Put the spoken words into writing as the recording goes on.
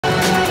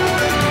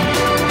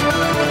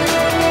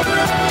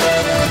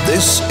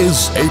This is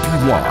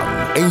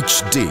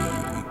AP1HD.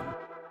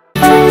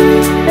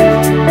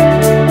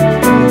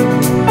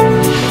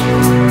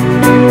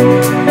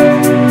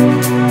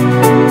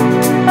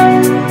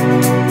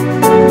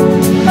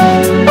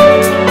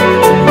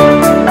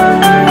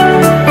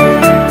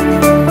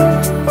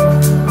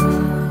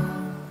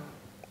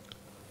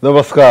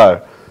 नमस्कार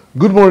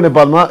good morning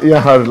नेपालमा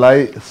यहाँहरूलाई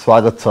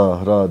स्वागत छ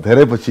र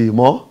धेरै पछि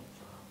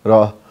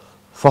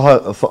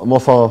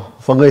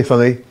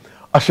सँगै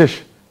आशिष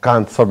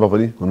कान्त शर्मा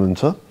पनि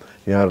हुनुहुन्छ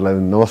यहाँहरूलाई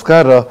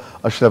नमस्कार र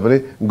आशिषलाई पनि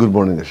good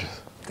morning Ashish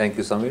thank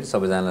you Samir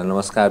सबैजनालाई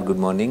नमस्कार गुड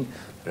मर्निङ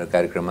र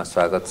कार्यक्रममा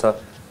स्वागत छ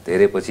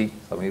धेरै पछि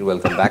समीर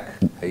वेलकम ब्याक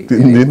है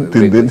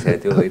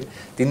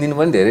 3 दिन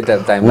पनि धेरै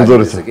टाइम लाग्यो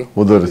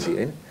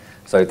हैन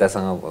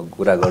सरितासँग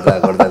कुरा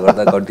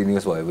गर्दा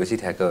कन्टिन्युअस भएपछि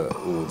ठ्याक्क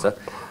हुन्छ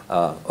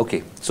ओके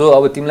सो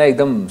अब तिमीलाई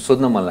एकदम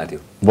सोध्न मन लाग्थ्यो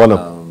भन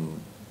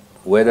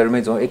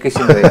वेदरमै जाउँ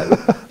एकैछिन भइहाल्यो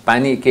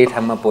पानी केही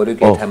ठाउँमा पर्यो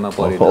केही ठाउँमा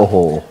परेन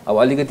अब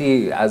अलिकति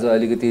आज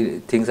अलिकति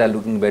थिङ्स आर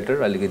लुकिङ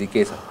बेटर अलिकति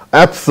के छ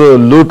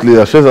एब्सोल्युटली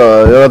आशिष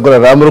एउटा कुरा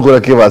राम्रो कुरा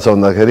के भएको छ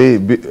भन्दाखेरि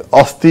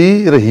अस्ति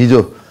र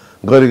हिजो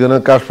गरिकन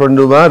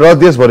काठमाडौँमा र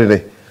देशभरि नै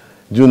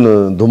जुन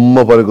धुम्म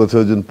परेको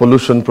थियो जुन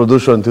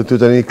प्रदूषण थियो त्यो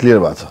चाहिँ क्लियर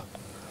भएको छ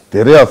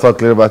धेरै हद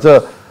क्लियर भएको छ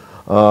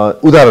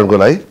उदाहरणको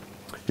लागि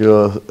यो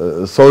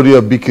सौर्य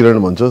विकिरण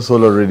भन्छ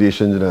सोलर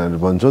रेडिएसन जुन हामी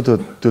भन्छौँ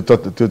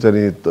त्यो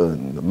चाहिँ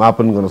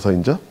मापन गर्न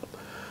सकिन्छ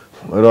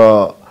र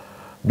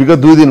विगत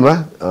 2 दिनमा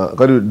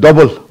करिब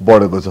डबल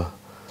बढेको छ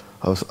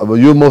अब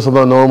यो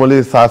मौसममा नर्मली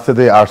 700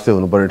 देखि 800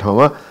 हुनुपर्ने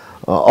ठाउँमा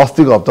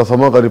अस्तिको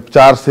हप्तासम्म करिब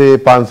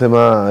 400-500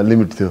 मा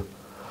लिमिट थियो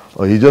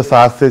हिजो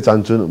 700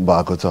 चान्चुन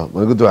भएको छ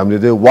भनेको त्यो हामीले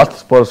चाहिँ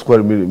वाट्स पर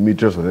स्क्वायर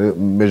मिटर्स भनेर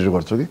मेजर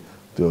गर्छौँ कि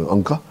त्यो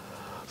अङ्क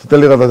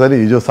त्यसले गर्दा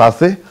चाहिँ हिजो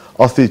 700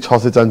 अस्ति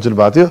 600 चान्चुन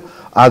भएको थियो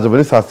आज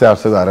पनि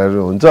 700-800 को हाराहारी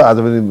हुन्छ आज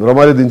पनि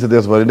रमाइलो दिन छ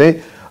देशभरि नै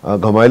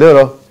घमाइलो र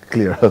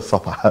क्लियर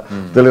सफा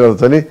त्यसले गर्दा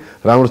चाहिँ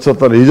राम्रो छ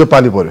तर हिजो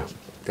पानी पर्यो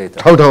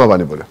ठाउँ ठाउँमा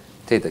पानी पर्यो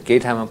त्यही त केही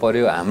ठाउँमा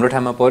पर्यो हाम्रो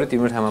ठाउँमा पर्यो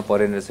तिम्रो ठाउँमा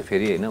परेन रहेछ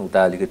फेरि हैन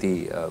उता अलिकति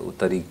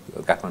उत्तरी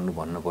काठमाडौँ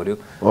भन्न पर्यो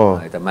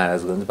यता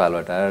महाराजगञ्ज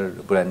बालुवाटार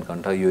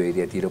बुढानकण्ठ यो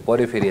एरियातिर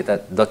पर्यो फेरि यता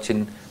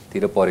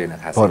दक्षिणतिर परेन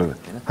खास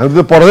हैन हामी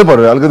त पर्दै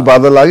पर्यो अलिकति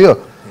बादल लाग्यो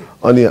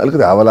अनि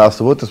अलिकति हावा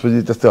लाग्छ भयो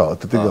त्यसपछि त्यस्तै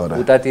त्यतिकै हो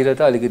उतातिर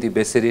त अलिकति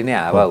बेसरी नै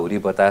हावा हुरी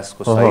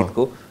बतासको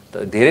सहितको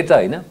धेरै त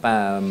हैन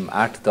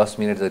 8-10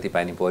 मिनेट जति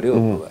पानी पर्यो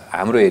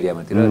हाम्रो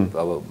एरियामातिर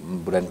अब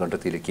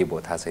बुढानकण्ठतिर के भयो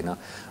थाहा छैन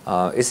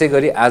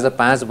यसैगरी आज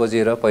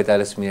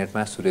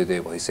 5:45 सूर्योदय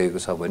भइसकेको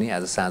छ भने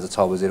आज साँझ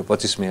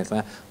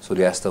 6:25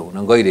 सूर्यास्त हुन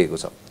गइरहेको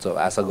छ सो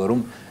आशा गरौँ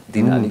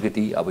दिन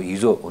अलिकति अब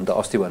हिजो हुन त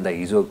अस्ति भन्दा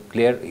हिजो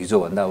क्लियर हिजो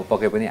भन्दा अब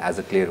पक्कै पनि आज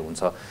क्लियर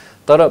हुन्छ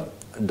तर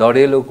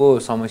डढेलोको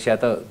समस्या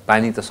त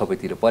पानी त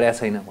सबैतिर परेको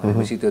छैन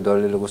भनेपछि त्यो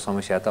डढेलोको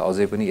समस्या त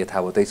अझै पनि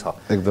यथावतै छ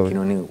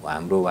किनभने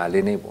हाम्रो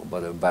उहाँले नै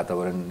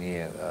वातावरणीय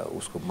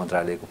उसको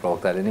मन्त्रालयको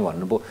प्रवक्ताले नै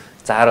भन्नुभयो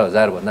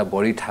 4000 भन्दा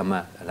बढी ठाउँमा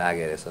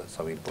लागेको रहेछ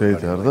सबै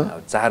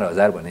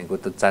 4000 भनेको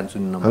त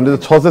चान्चुन नम्बर हामीले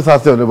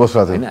 600-700 भने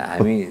बस्रा थियो हैन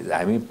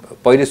हामी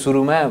पहिले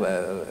सुरुमा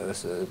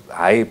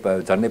हाई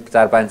झन्डै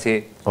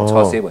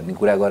 400-500-600 भन्ने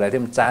कुरा गरेको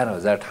थियौं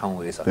 4000 ठाउँ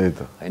रहेछ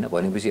हैन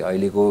भनेपछि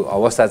अहिलेको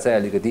अवस्था चाहिँ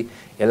अलिकति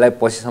यसलाई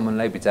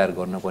पछिसम्मलाई विचार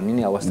गर्नुपर्ने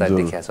नै अवस्था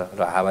देखिया छ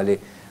र हावाले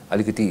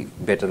अलिकति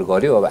बेटर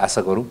गर्यो अब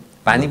आशा गरौँ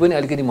पानी पनि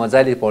अलिकति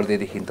मजाले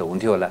पर्दैदेखि त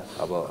हुन्थ्यो होला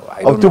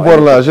अब त्यो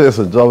पर्ला यसो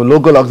हुन्छ अब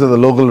लोकल अक्सर त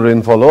लोकल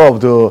रेनफल हो अब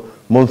त्यो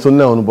मनसुन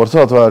नै आउनुपर्छ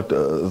अथवा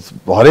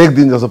हरेक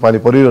दिन जस्तो पानी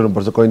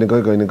परिरहनुपर्छ कहीँ न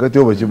कहीँ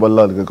त्यो भएपछि बल्ल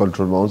अलिकति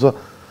कन्ट्रोलमा आउँछ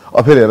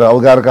अब फेरि हेर अब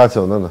गाह्रो काछ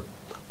हुँदैन न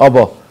अब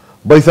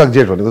वैशाख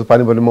जेठ भनेको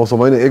पानी पर्ने मौसम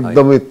होइन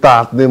एकदमै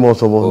तात्ने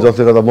मौसम हो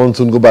जसले गर्दा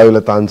मनसुनको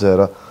वायुलाई तान्छ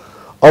हेर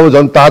अब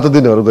झन् तातो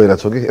दिनहरू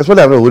गइरहेको छ कि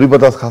यसपालि हाम्रो हुरी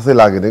बतास खासै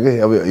लागेन कि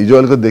अब हिजो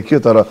अलिकति देखियो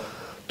तर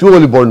त्यो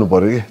अलि बढ्नु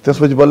पर्यो कि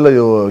त्यसपछि बल्ल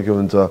यो के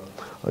भन्छ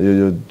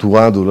यो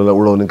धुवा धुलोलाई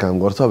उडाउने काम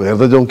गर्छ अब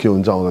हेर्दै जाउँ के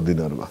हुन्छ आउँदा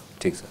दिनहरूमा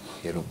ठिक छ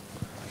हेरौँ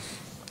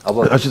अब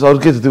आशिष अरू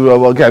के छ तिम्रो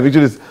अब के हामी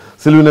एक्चुअली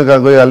सिल्भिना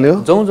कहाँ गइहाल्ने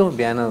हो जाउँ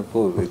बिहानको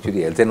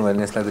एक्चुअली हेल्थ एन्ड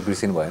वेलनेसलाई त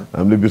बिर्सिनु भएन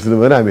हामीले बिर्सिनु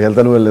भएन हामी हेल्थ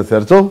एन्ड वेलनेस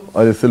हेर्छौँ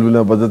अहिले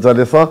सिल्भिना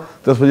बज्राचार्य छ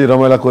त्यसपछि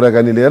रमाइला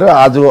कुराकानी लिएर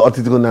आजको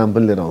अतिथिको नाम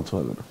पनि लिएर आउँछौँ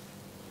हजुर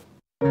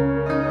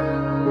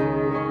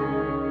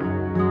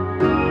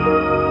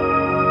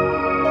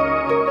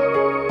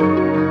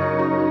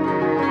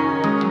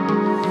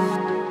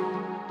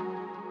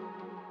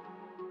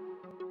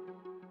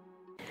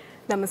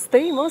नमस्ते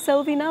म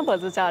सिल्भिना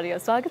बज्राचार्य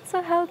स्वागत छ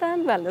हेल्थ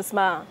एन्ड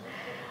वेलनेसमा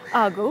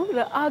आगो र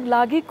आग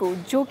लागेको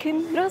जोखिम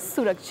र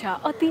सुरक्षा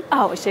अति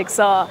आवश्यक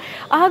छ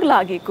आग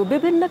लागेको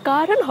विभिन्न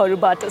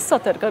कारणहरूबाट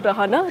सतर्क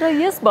रहन र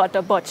यसबाट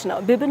बच्न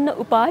विभिन्न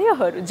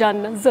उपायहरू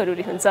जान्न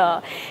जरुरी हुन्छ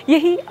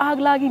यही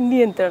आगलागी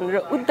नियन्त्रण र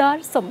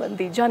उद्धार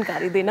सम्बन्धी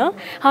जानकारी दिन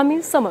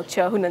हामी समक्ष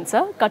हुनुहुन्छ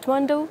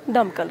काठमाडौँ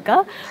दमकलका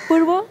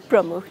पूर्व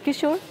प्रमुख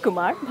किशोर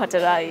कुमार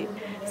भट्टराई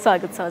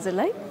स्वागत छ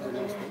हजुरलाई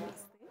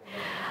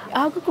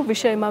आगोको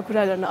विषयमा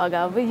कुरा गर्न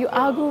अगावै यो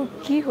आगो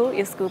के हो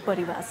यसको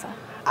परिभाषा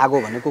आगो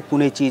भनेको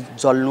कुनै चीज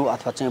जल्नु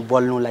अथवा चाहिँ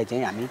बल्नुलाई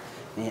चाहिँ हामी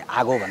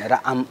आगो भनेर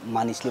आम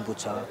मानिसले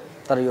बुझ्छ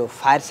तर यो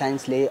फायर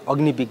साइन्सले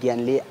अग्नि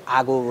विज्ञानले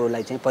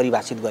आगोलाई चाहिँ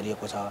परिभाषित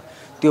गरिएको छ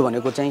त्यो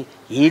भनेको चाहिँ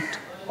हिट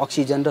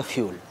अक्सिजन र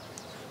फ्युल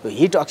यो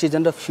हिट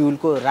अक्सिजन र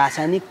फ्युलको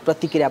रासायनिक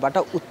प्रतिक्रियाबाट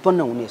उत्पन्न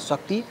हुने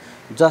शक्ति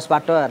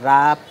जसबाट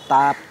राप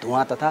ताप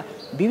धुवाँ तथा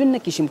विभिन्न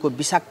किसिमको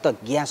विषाक्त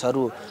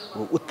ग्यासहरू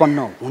उत्पन्न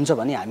हुन्छ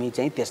भने हामी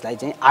चाहिँ त्यसलाई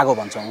चाहिँ आगो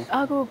भन्छौँ।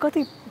 आगो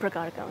कति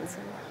प्रकारका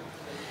हुन्छन्?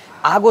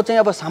 आगो चाहिँ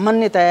अब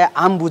सामान्यतया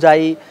आम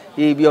बुझाइ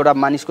एउटा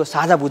मानिसको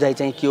साझा बुझाइ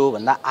चाहिँ के हो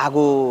भन्दा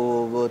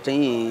आगो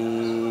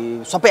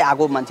चाहिँ सबै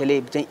आगो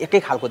मान्छेले चाहिँ एकै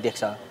खालको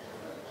देख्छ।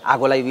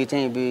 आगोलाई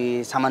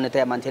चाहिँ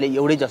सामान्यतया मान्छेले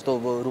एउटै जस्तो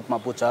रूपमा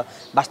बुझ्छ।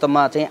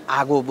 वास्तवमा चाहिँ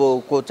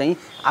आगोको चाहिँ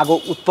आगो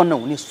उत्पन्न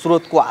हुने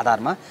स्रोतको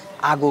आधारमा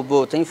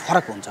आगो चाहिँ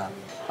फरक हुन्छ।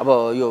 अब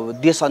यो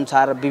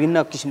देशअनुसार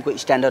विभिन्न किसिमको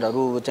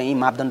स्ट्यान्डर्डहरू चाहिँ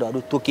मापदण्डहरू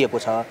तोकिएको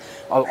छ।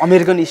 अब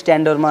अमेरिकन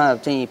स्ट्यान्डर्डमा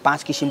चाहिँ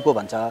 5 किसिमको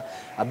भन्छ,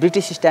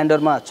 ब्रिटिस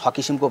स्ट्यान्डर्डमा 6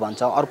 किसिमको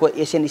भन्छ, अर्को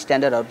एसियन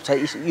स्ट्यान्डर्डहरू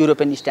छ,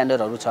 युरोपियन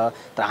स्ट्यान्डर्डहरू छ।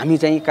 तर हामी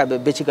चाहिँ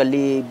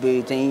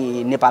बेसिकल्ली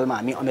चाहिँ नेपालमा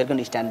हामी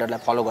अमेरिकन स्ट्यान्डर्डलाई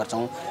फलो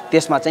गर्छौँ।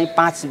 त्यसमा चाहिँ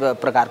 5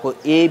 प्रकारको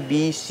A,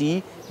 B,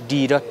 C,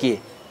 D र K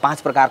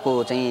 5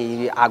 प्रकारको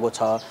चाहिँ आगो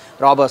छ।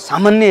 र अब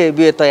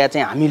सामान्यतया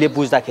चाहिँ हामीले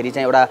बुझ्दाखेरि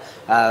चाहिँ एउटा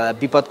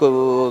विपदको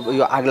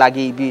यो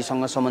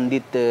आगलागीसँग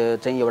सम्बन्धित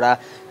चाहिँ एउटा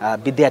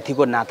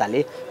विद्यार्थीको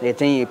नाताले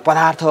चाहिँ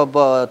पदार्थ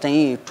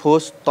चाहिँ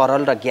ठोस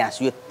तरल र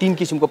ग्यास यो 3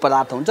 किसिमको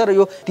पदार्थ हुन्छ र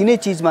यो तीनै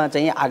चिजमा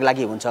चाहिँ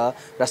आगलागी हुन्छ।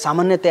 र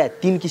सामान्यतया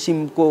 3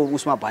 किसिमको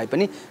उसमा भए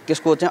पनि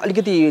त्यसको चाहिँ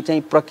अलिकति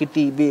चाहिँ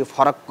प्रकृति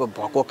फरक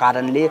भएको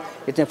कारणले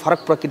यो चाहिँ फरक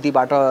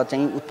प्रकृतिबाट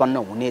चाहिँ उत्पन्न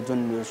हुने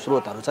जुन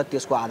स्रोतहरू छ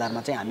त्यसको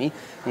आधारमा चाहिँ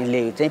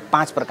हामीले चाहिँ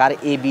 5 प्रकार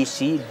A, B,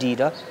 C, D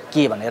र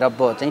K भनेर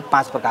चाहिँ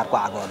 5 प्रकारको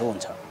आगोहरू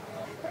हुन्छ।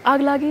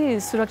 आगलागी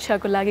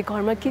सुरक्षाको लागि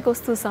घरमा के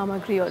कस्तो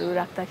सामग्रीहरू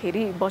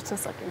राख्दाखेरि बच्न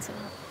सकिन्छ?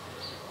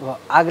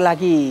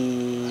 आगलागी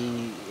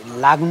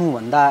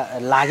लाग्नुभन्दा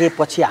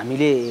लागेपछि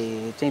हामीले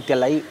चाहिँ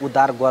त्यसलाई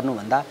उद्धार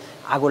गर्नुभन्दा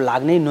आगो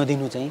लाग्नै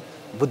नदिनु चाहिँ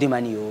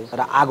बुद्धिमानी हो।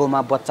 र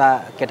आगोमा बच्चा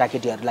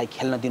केटाकेटीहरूलाई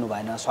खेल्न दिनु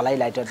भएन। सलाई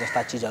लाइटर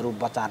जस्ता चिजहरू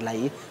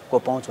बच्चाहरूलाई को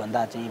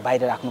पहुँचभन्दा चाहिँ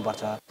बाहिर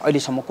राख्नुपर्छ।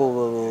 अहिलेसम्मको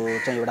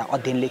चाहिँ एउटा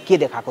अध्ययनले के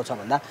देखाएको छ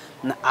भन्दा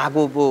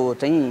आगो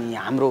चाहिँ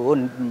हाम्रो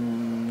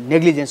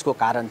नेग्लिजेन्सको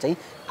कारण चाहिँ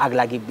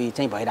आगलागी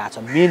चाहिँ भइरहेछ।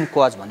 मेन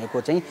कज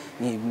भनेको चाहिँ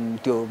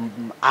त्यो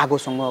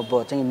आगोसँग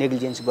चाहिँ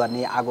नेग्लिजेन्स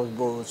गर्ने,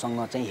 आगोसँग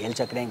चाहिँ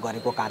हेलचक्र्याइँ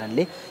गरेको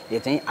कारणले यो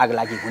चाहिँ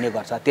आगलागी हुने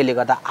गर्छ। त्यसले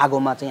गर्दा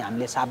आगोमा चाहिँ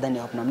हामीले सावधानी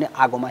अपनाउने,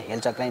 आगोमा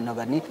हेलचक्र्याइँ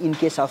नगर्ने। इन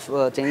केस अफ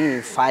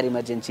चाहिँ फायर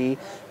इमर्जेन्सी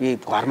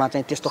घरमा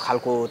चाहिँ त्यस्तो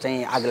खालको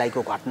चाहिँ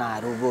आगलागीको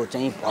घटनाहरू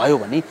चाहिँ भयो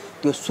भने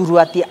त्यो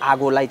सुरुवाती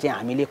आगोलाई चाहिँ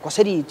हामीले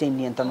कसरी चाहिँ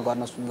नियन्त्रण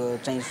गर्न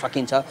चाहिँ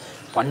सकिन्छ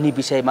भन्ने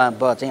विषयमा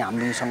चाहिँ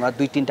हामीसँग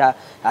 2-3टा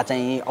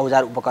चाहिँ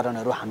औजार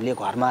उपकरणहरू हामीले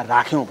घरमा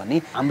राख्यौँ भने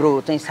हाम्रो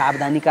चाहिँ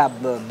सावधानीका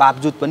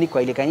बावजुद पनि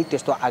कहिलेकाहीँ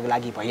त्यस्तो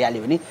आगलागी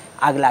भइहाल्यो भने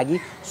आगलागी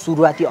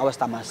सुरुवाती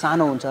अवस्थामा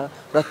सानो हुन्छ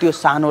र त्यो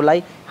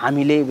सानोलाई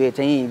हामीले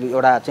चाहिँ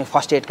एउटा चाहिँ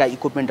फर्स्ट एडका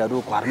इक्विपमेन्टहरू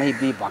घरमै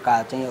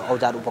भएका चाहिँ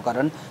औजार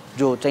उपकरण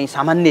जो चाहिँ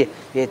सामान्य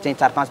चाहिँ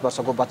 4-5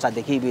 वर्षको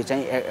बच्चादेखि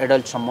चाहिँ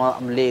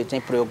एडल्टसम्मले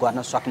चाहिँ प्रयोग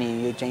गर्न सक्ने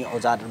यो चाहिँ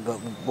औजार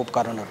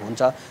उपकरणहरू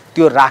हुन्छ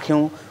त्यो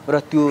राख्यौँ र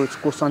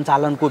त्यसको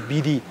सञ्चालनको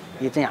विधि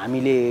यो चाहिँ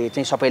हामीले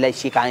चाहिँ सबैलाई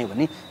सिकायौँ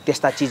भने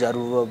त्यस्ता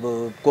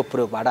चिजहरूको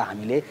प्रयोगबाट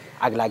हामीले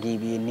आगलागी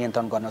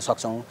नियन्त्रण गर्न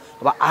सक्छौँ।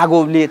 अब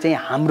आगोले चाहिँ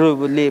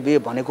हाम्रोले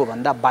भनेको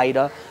भन्दा बाहिर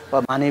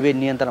मानवीय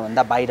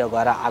नियन्त्रणभन्दा बाहिर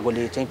गएर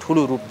आगोले चाहिँ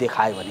ठुलो रूप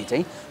देखायो भने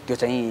चाहिँ त्यो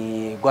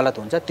चाहिँ गलत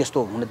हुन्छ। त्यस्तो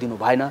हुन दिनु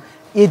भएन।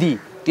 यदि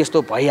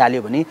त्यस्तो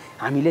भइहाल्यो भने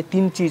हामीले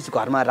 3 चिज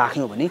घरमा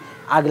राख्यौँ भने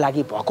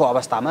आगलागी भएको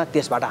अवस्थामा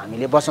त्यसबाट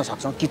हामीले बच्न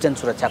सक्छौँ। किचन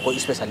सुरक्षाको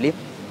स्पेसल्ली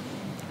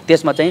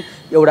त्यसमा चाहिँ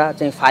एउटा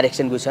चाहिँ फायर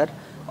एक्सटिङ्ग्विसर,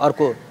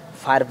 अर्को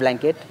फायर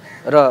ब्ल्याङ्केट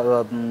र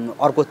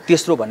अर्को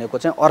तेस्रो भनेको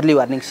चाहिँ अर्ली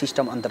वार्निङ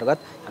सिस्टम अन्तर्गत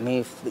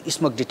हामी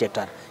स्मोक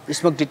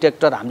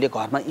डिटेक्टर हामीले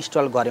घरमा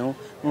इन्स्टल गऱ्यौँ,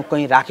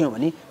 कहीँ राख्यौँ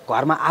भने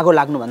घरमा आगो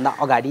लाग्नुभन्दा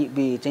अगाडि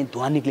चाहिँ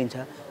धुवाँ निक्लिन्छ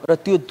र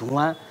त्यो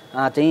धुवाँ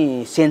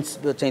चाहिँ सेन्स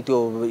चाहिँ त्यो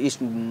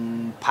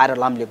फायर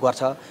अलार्मले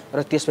गर्छ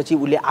र त्यसपछि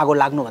उसले आगो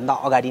लाग्नुभन्दा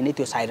अगाडि नै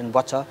त्यो साइरन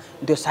बज्छ।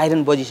 त्यो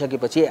साइरन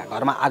बजिसकेपछि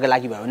घरमा आगो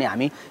लागि भयो भने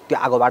हामी त्यो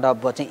आगोबाट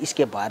चाहिँ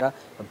स्केप भएर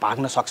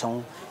भाग्न सक्छौँ।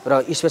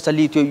 र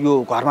स्पेसल्ली त्यो यो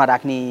घरमा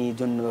राख्ने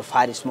जुन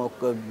फायर स्मोक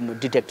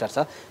डिटेक्टर छ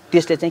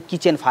त्यसले चाहिँ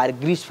किचन फायर,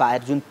 ग्रिस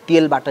फायर जुन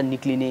तेलबाट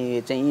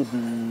निक्लिने चाहिँ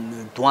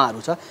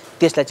धुवाँहरू छ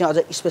त्यसलाई चाहिँ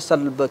अझ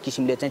स्पेसल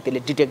किसिमले चाहिँ त्यसले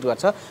डिटेक्ट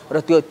गर्छ र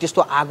त्यो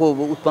त्यस्तो आगो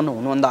उत्पन्न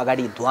हुनुभन्दा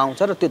अगाडि धुवाँ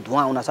आउँछ र त्यो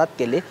धुवाँ आउनसाथ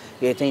त्यसले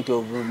चाहिँ त्यो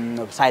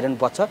साइरन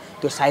बज्छ।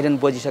 त्यो साइरन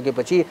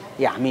बजिसकेपछि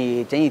हामी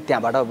चाहिँ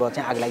त्यहाँबाट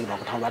चाहिँ आगलागी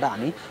भएको ठाउँबाट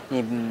हामी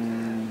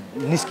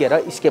निस्केर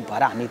स्केप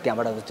भएर हामी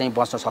त्यहाँबाट चाहिँ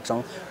बच्न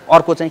सक्छौँ।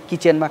 अर्को चाहिँ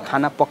किचनमा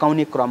खाना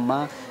पकाउने क्रममा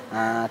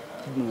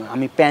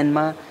हामी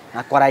प्यानमा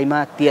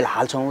कराईमा तेल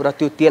हाल्छौँ र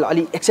त्यो तेल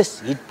अलि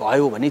एक्सेस हिट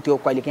भयो भने त्यो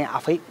कहिलेकाहीँ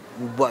आफै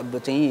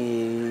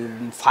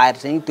चाहिँ फायर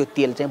चाहिँ त्यो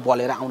तेल चाहिँ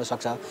बलेर आउन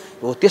सक्छ।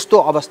 हो त्यस्तो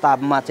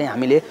अवस्थामा चाहिँ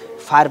हामीले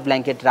फायर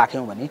ब्ल्याङ्केट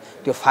राख्यौँ भने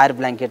त्यो फायर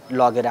ब्ल्याङ्केट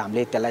लगेर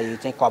हामीले त्यसलाई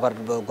चाहिँ कभर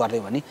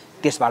गरिदियौँ भने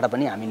त्यसबाट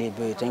पनि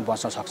हामीले चाहिँ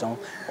बच्न सक्छौँ।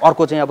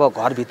 अर्को चाहिँ अब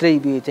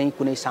घरभित्रै चाहिँ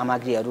कुनै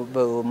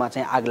सामग्रीहरूमा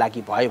चाहिँ आग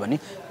लागि भयो भने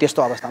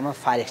त्यस्तो अवस्थामा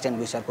फायर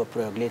एक्सटिङ्ग्विसरको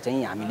प्रयोगले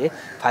चाहिँ हामीले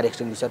फायर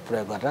एक्सटिङ्ग्विसर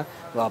प्रयोग गरेर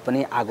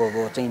पनि आगो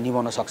चाहिँ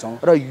निभाउन सक्छौँ।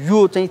 र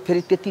यो चाहिँ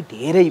फेरि त्यति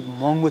धेरै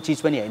महँगो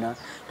चिज पनि होइन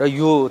र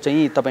यो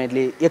चाहिँ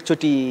तपाईँहरूले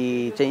एकचोटि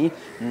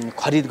चाहिँ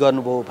खरिद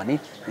गर्नुभयो भने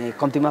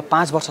कम्तीमा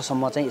 5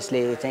 वर्षसम्म चाहिँ यसले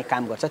चाहिँ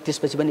काम गर्छ।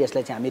 त्यसपछि पनि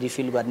यसलाई चाहिँ हामी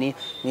रिफिल गर्ने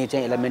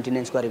चाहिँ यसलाई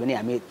मेन्टेनेन्स गऱ्यो भने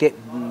हामी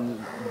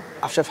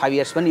आफ्टर 5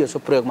 इयर्स पनि यसो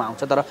प्रयोगमा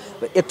आउँछ। तर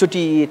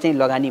एकचोटि चाहिँ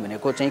लगानी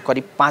भनेको चाहिँ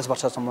करिब 5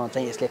 वर्षसम्म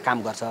चाहिँ यसले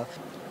काम गर्छ।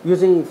 यो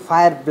चाहिँ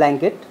फायर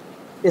ब्ल्याङ्केट,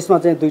 यसमा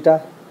चाहिँ 2टा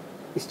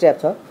स्ट्र्याप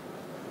छ।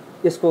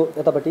 यसको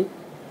यतापट्टि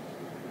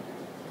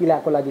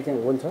किलाको लागि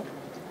चाहिँ हुन्छ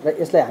र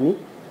यसलाई हामी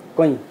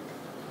कहीँ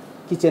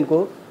किचनको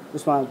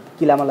उसमा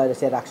किलामा लगेर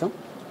यसरी राख्छौँ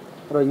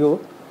र यो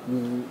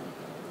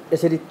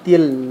यसरी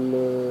तेल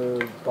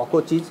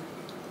भएको चिज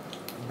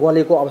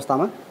बलेको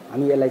अवस्थामा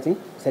हामी यसलाई चाहिँ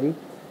यसरी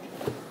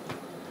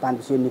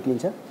तानेपछि यो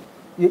निक्लिन्छ।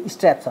 यो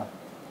स्ट्र्याप छ,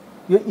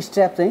 यो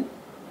स्ट्र्याप चाहिँ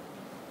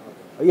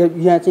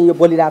यहाँ चाहिँ यो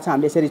बलिरहेको छ।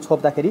 हामीले यसरी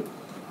छोप्दाखेरि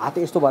हात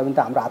यस्तो भयो भने त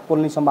हाम्रो हात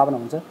पोल्ने सम्भावना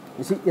हुन्छ।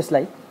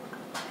 यसलाई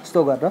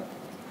यस्तो गरेर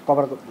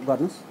कभर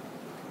गर्नुहोस्।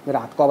 मेरो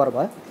हात कभर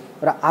भयो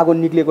र आगो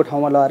निक्लिएको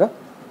ठाउँमा लगेर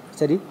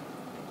यसरी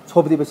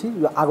छोपिदिएपछि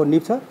यो आगो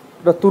निप्छ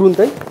र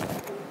तुरुन्तै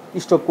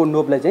स्टोभको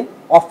नोबलाई चाहिँ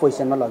अफ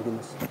पोजिसनमा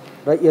लगिदिनुहोस्।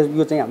 र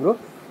यो चाहिँ हाम्रो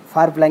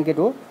फायर ब्ल्याङ्केट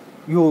हो।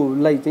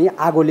 योलाई चाहिँ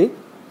आगोले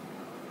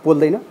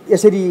पोल्दैन।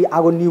 यसरी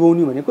आगो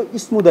निभाउने भनेको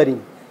स्मुदरिङ।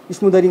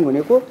 स्मुदरिङ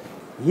भनेको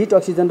हिट,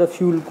 अक्सिजन र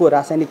फ्युलको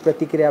रासायनिक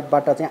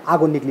प्रतिक्रियाबाट चाहिँ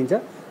आगो निक्लिन्छ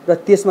र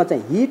त्यसमा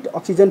चाहिँ हिट,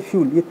 अक्सिजन,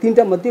 फ्युल यो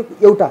 3टा मध्ये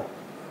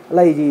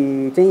एउटालाई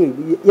चाहिँ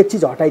एक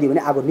चिज हटाइदियो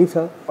भने आगो निप्छ।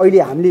 अहिले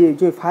हामीले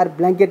चाहिँ फायर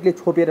ब्ल्याङ्केटले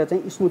छोपेर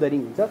चाहिँ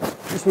स्मुदरिङ हुन्छ।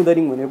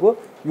 स्मुदरिङ भनेको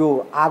यो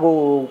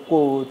आगोको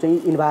चाहिँ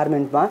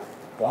इन्भाइरोमेन्टमा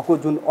भएको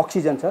जुन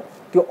अक्सिजन छ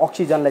त्यो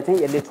अक्सिजनलाई चाहिँ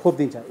यसले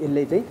छोपिदिन्छ,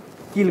 यसले चाहिँ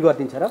किल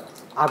गरिदिन्छ र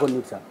आगो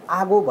निप्छ।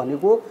 आगो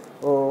भनेको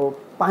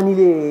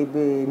पानीले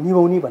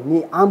निभाउने भन्ने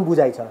आम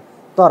बुझाइ छ,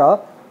 तर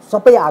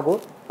सबै आगो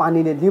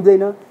पानीले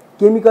निभ्दैन।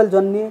 केमिकल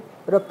जन्य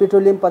र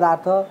पेट्रोलियम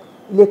पदार्थ,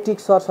 इलेक्ट्रिक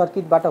सर्ट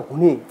सर्किटबाट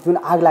हुने जुन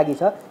आगलागी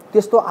छ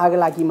त्यस्तो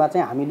आगलागीमा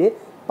चाहिँ हामीले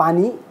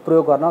पानी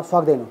प्रयोग गर्न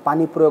सक्दैनौँ।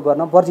 पानी प्रयोग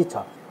गर्न वर्जित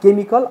छ।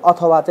 केमिकल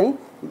अथवा चाहिँ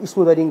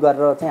स्मुदरिङ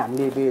गरेर चाहिँ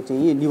हामीले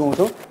चाहिँ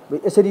निभाउँछौँ।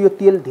 यसरी यो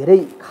तेल धेरै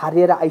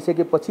खारिएर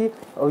आइसकेपछि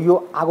यो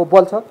आगो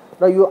बल्छ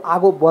र यो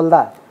आगो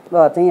बल्दा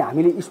चाहिँ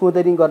हामीले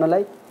स्मुदरिङ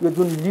गर्नलाई यो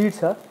जुन लिड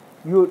छ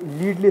यो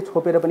लिडले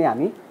छोपेर पनि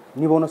हामी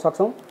निभाउन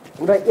सक्छौँ।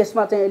 र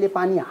यसमा चाहिँ अहिले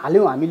पानी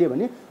हाल्यौँ हामीले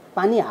भने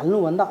पानी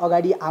हाल्नुभन्दा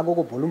अगाडि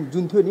आगोको भोल्युम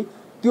जुन थियो नि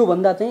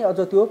त्योभन्दा चाहिँ अझ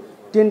त्यो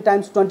 10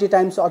 टाइम्स 20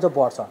 टाइम्स अझ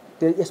बढ्छ।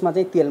 त्यो यसमा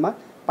चाहिँ तेलमा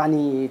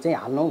पानी चाहिँ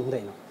हाल्नु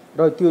हुँदैन।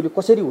 र त्यो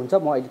कसरी हुन्छ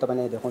म अहिले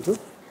तपाईँलाई देखाउँछु।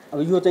 अब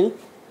यो चाहिँ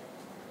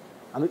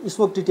हाम्रो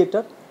स्मोक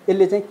डिटेक्टर,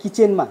 यसले चाहिँ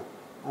किचनमा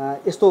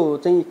यस्तो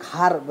चाहिँ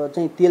खार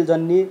चाहिँ तेल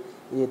जन्ने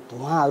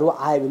धुवाँहरू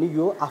आयो भने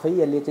यो आफै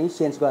यसले चाहिँ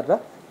सेन्स गरेर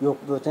यो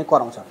चाहिँ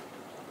कराउँछ।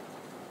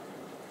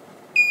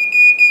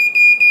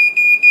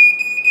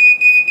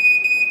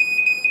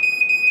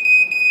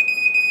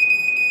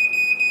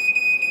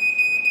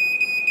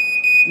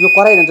 यो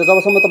कराइरहन्छ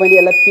जबसम्म तपाईँले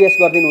यसलाई प्रेस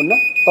गरिदिनुहुन्न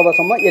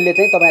तबसम्म यसले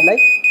चाहिँ तपाईँहरूलाई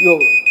यो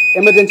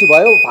इमर्जेन्सी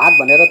भयो भाग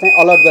भनेर चाहिँ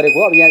अलर्ट गरेको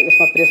हो। अब यहाँ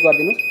यसमा प्रेस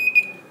गरिदिनुहोस्,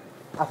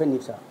 आफै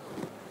निप्छ।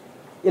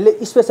 यसले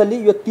स्पेसल्ली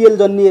यो तेल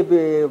जन्ने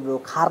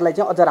खारलाई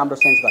चाहिँ अझ राम्रो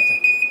सेन्स गर्छ।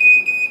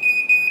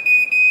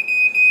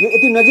 यो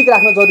यति नजिक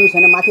राख्न जरुरी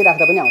छैन, माथि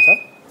राख्दा पनि आउँछ।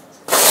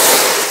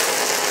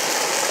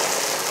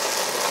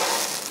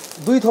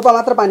 2 थोपा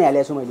मात्र पानी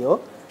हालेको छु मैले हो।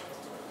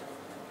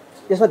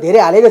 यसमा धेरै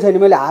हालेको छैन,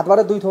 मैले हातबाट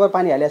 2 थोपा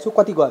पानी हालेको छु।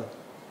 कति गयो?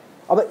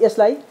 अब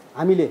यसलाई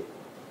हामीले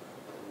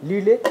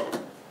लिडले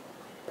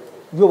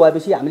यो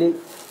भएपछि हामीले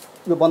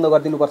यो बन्द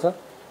गरिदिनुपर्छ।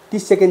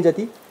 30 सेकेन्ड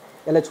जति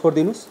यसलाई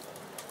छोडिदिनुहोस्।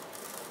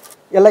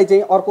 यसलाई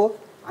चाहिँ अर्को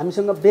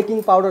हामीसँग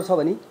बेकिङ पाउडर छ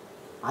भने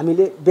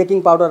हामीले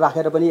बेकिङ पाउडर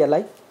राखेर पनि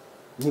यसलाई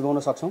निभाउन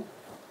सक्छौँ।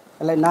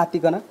 यसलाई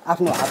नातिकन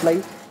आफ्नो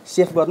हातलाई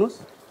सेफ गर्नुहोस्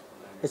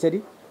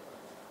यसरी।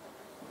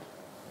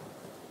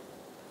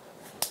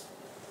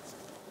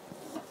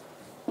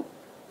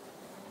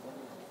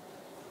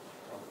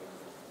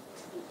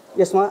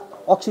 यसमा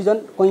अक्सिजन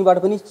कहीँबाट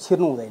पनि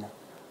छिर्नु हुँदैन।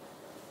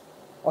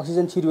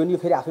 अक्सिजन छिर्यो भने यो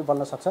फेरि आफै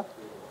बल्न सक्छ।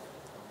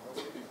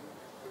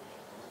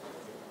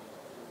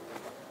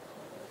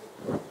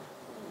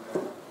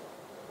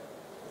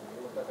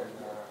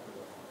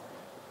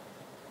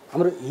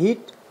 हाम्रो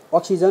हिट,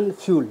 अक्सिजन,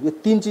 फ्युल यो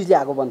 3 चिजले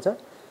आगो बन्छ।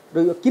 र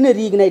यो किन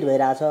रिइग्नाइट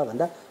भइरहेछ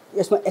भन्दा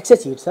यसमा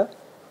एक्सेस हिट छ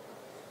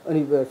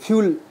अनि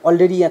फ्युल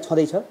अलरेडी यहाँ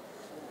छँदैछ।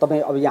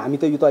 तपाईँ अब यहाँ हामी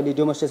त यो त अहिले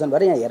डेमोन्स्ट्रेसन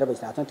भएर यहाँ हेरेर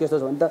बसिरहेको छौँ। त्यस्तो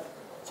छ भने त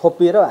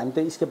छोपिएर हामी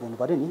त स्केप हुनु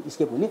पऱ्यो नि।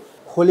 स्केप हुने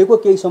खोलेको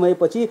केही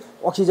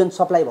समयपछि अक्सिजन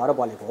सप्लाई भएर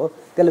बलेको हो,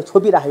 त्यसलाई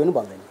छोपिराख्यो भने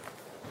बल्दैन।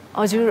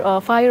 हजुर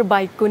फायर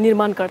बाइकको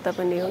निर्माणकर्ता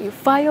पनि हो। यो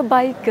फायर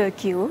बाइक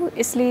के हो,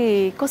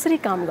 यसले कसरी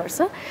काम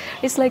गर्छ,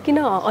 यसलाई किन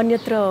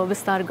अन्यत्र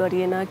विस्तार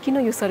गरिएन,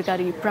 किन यो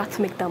सरकारी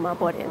प्राथमिकतामा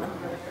परेन?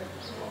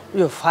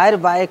 यो फायर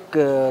बाइक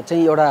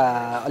चाहिँ एउटा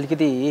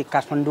अलिकति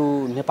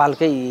काठमाडौँ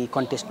नेपालकै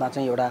कन्टेस्टमा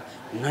चाहिँ एउटा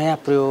नयाँ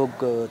प्रयोग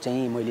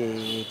चाहिँ मैले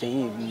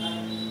चाहिँ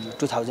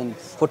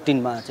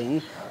 2014मा चाहिँ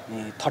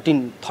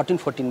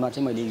 13-14मा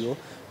चाहिँ मैले यो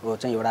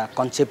चाहिँ एउटा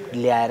कन्सेप्ट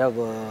ल्याएर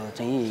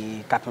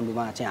चाहिँ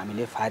काठमाडौँमा चाहिँ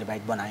हामीले फायर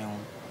बाइक बनायौँ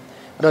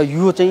र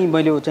यो चाहिँ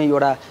मैले चाहिँ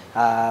एउटा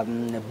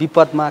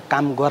विपदमा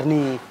काम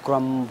गर्ने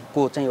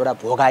क्रमको चाहिँ एउटा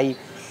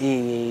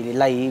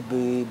भोगाईलाई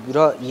र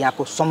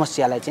यहाँको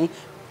समस्यालाई चाहिँ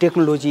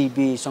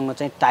टेक्नोलोजीसँग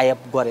चाहिँ टाइअप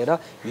गरेर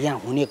यहाँ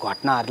हुने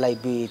घटनाहरूलाई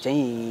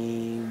चाहिँ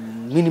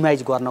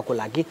मिनिमाइज गर्नको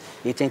लागि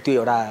यो चाहिँ त्यो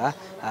एउटा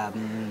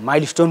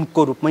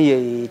माइलस्टोनको रूपमै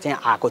चाहिँ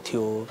आएको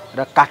थियो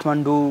र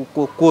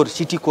काठमाडौँको कोर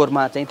सिटी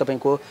कोरमा चाहिँ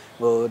तपाईँको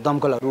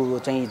दमकलहरू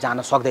चाहिँ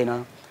जान सक्दैन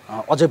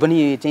अझै पनि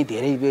चाहिँ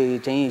धेरै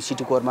चाहिँ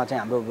सिटी कोरमा चाहिँ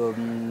हाम्रो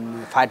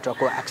फायर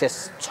ट्रकको एक्सेस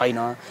छैन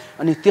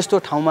अनि त्यस्तो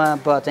ठाउँमा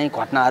चाहिँ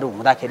घटनाहरू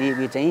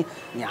हुँदाखेरि चाहिँ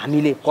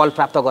हामीले कल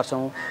प्राप्त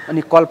गर्छौँ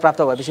अनि कल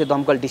प्राप्त भएपछि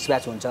दमकल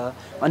डिस्प्याच हुन्छ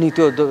अनि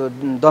त्यो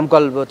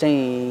दमकल चाहिँ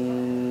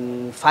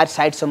फायर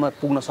साइटसम्म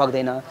पुग्न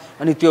सक्दैन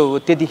अनि त्यो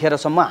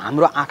त्यतिखेरसम्म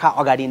हाम्रो आँखा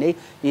अगाडि नै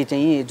यो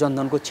चाहिँ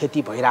जनधनको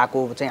क्षति भइरहेको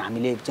चाहिँ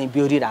हामीले चाहिँ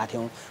बेहोरिरहेको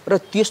थियौँ र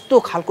त्यस्तो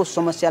खालको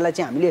समस्यालाई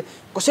चाहिँ हामीले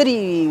कसरी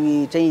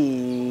चाहिँ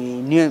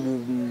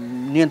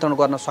नियन्त्रण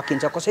गर्न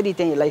सकिन्छ कसरी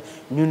चाहिँ यसलाई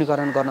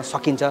न्यूनीकरण गर्न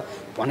सकिन्छ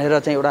भनेर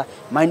चाहिँ एउटा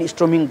माइन्ड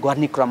स्ट्रोमिङ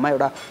गर्ने क्रममा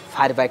एउटा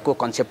फायर बाइकको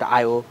कन्सेप्ट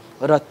आयो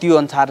र त्यो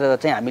अनुसार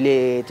चाहिँ हामीले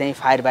चाहिँ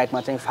फायर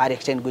बाइकमा चाहिँ फायर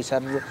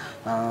एक्सटिङ्ग्विसर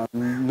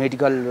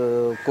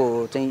मेडिकलको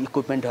चाहिँ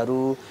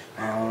इक्विपमेन्टहरू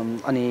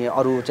अनि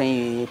अरू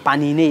चाहिँ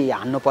पानी नै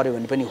हान्नु पर्यो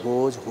भने पनि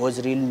होज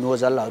रिल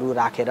नोजलहरू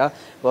राखेर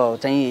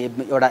चाहिँ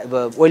एउटा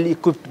वेल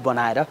इक्विप्ड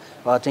बनाएर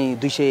चाहिँ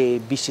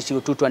 220 सीसीको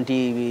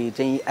 220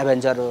 चाहिँ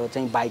एभेन्जर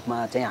चाहिँ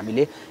बाइकमा चाहिँ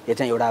हामीले यो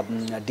चाहिँ एउटा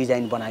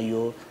डिजाइन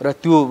बनाइयो र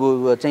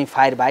त्यो चाहिँ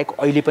फायर बाइक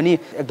अहिले पनि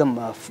एकदम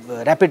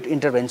ऱ्यापिड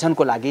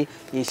इन्टरभेन्सनको लागि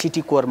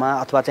सिटी कोरमा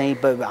अथवा चाहिँ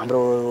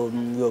हाम्रो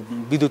यो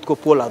विद्युतको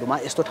पोलहरूमा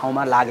यस्तो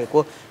ठाउँमा लागेको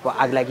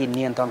आगलागी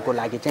नियन्त्रणको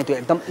लागि चाहिँ त्यो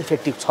एकदम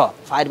इफेक्टिभ छ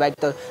फायर बाइक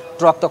त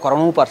ट्रक त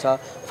कराउनु पर्छ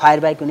फायर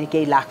बाइक पनि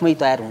केही लाखमै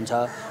तयार हुन्छ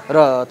र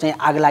चाहिँ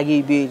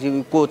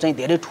आगलागीको चाहिँ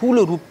धेरै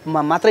ठुलो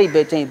रूपमा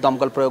मात्रै चाहिँ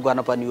दमकल प्रयोग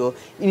गर्नुपर्ने हो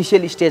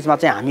इनिसियल स्टेजमा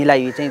चाहिँ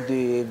हामीलाई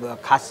चाहिँ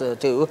खास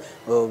चाहिँ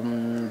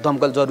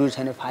दमकल जरुरी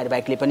छैन फायर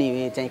बाइकले पनि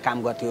चाहिँ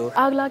काम गर्थ्यो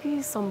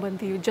आगलागी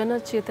सम्बन्धी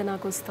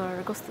जनचेतनाको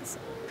स्तर कस्तो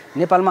छ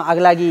नेपालमा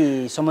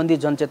आगलागी सम्बन्धी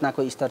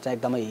जनचेतनाको स्तर चाहिँ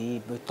एकदमै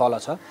तल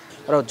छ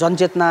र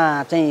जनचेतना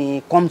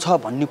चाहिँ कम छ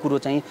भन्ने कुरो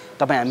चाहिँ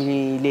तपाईँ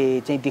हामीले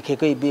चाहिँ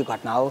देखेकै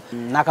घटना हो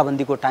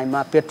नाकाबन्दीको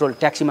टाइममा पेट्रोल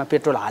ट्याक्सीमा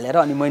पेट्रोल हालेर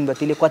अनि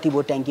मैनबत्तीले कति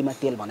भयो ट्याङ्कीमा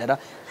तेल भनेर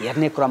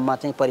हेर्ने क्रममा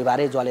चाहिँ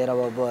परिवारै जलेर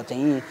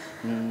चाहिँ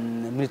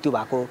मृत्यु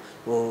भएको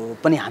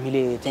पनि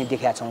हामीले चाहिँ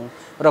देखेका छौँ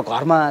र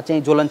घरमा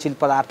चाहिँ ज्वलनशील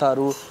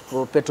पदार्थहरू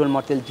पेट्रोल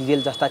मटेरियल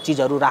डिजेल जस्ता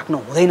चिजहरू राख्नु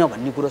हुँदैन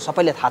भन्ने कुरो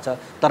सबैले थाहा छ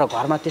तर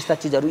घरमा त्यस्ता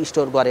चिजहरू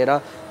स्टोर गरेर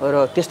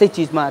र त्यस्तै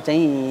चिजमा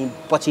चाहिँ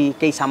पछि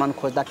केही सामान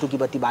खोज्दा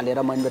टुकीबत्ती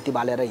बालेर मैनबत्ती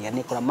बालेर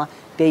हेर्ने क्रममा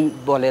त्यही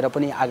बलेर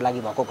पनि आगलागी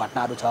भएको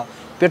घटनाहरू छ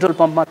पेट्रोल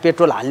पम्पमा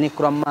पेट्रोल हाल्ने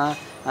क्रममा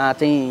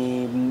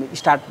चाहिँ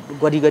स्टार्ट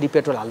गरी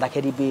पेट्रोल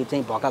हाल्दाखेरि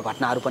चाहिँ भएका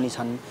घटनाहरू पनि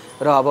छन्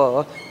र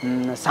अब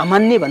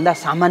सामान्यभन्दा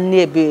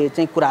सामान्य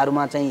चाहिँ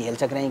कुराहरूमा चाहिँ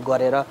हेलचक्राइ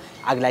गरेर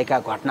आगलागीका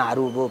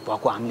घटनाहरू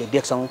भएको हामीले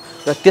देख्छौँ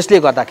र त्यसले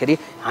गर्दाखेरि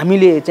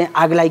हामीले चाहिँ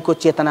आगलागीको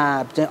चेतना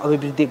चाहिँ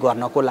अभिवृद्धि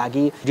गर्नको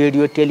लागि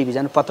रेडियो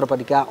टेलिभिजन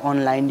पत्रपत्रिका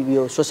अनलाइन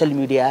यो सोसियल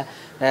मिडिया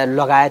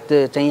लगायत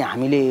चाहिँ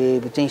हामीले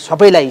चाहिँ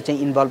सबैलाई चाहिँ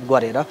इन्भल्भ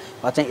गरेर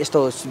चाहिँ यस्तो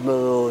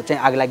चाहिँ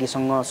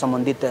आगलागीसँग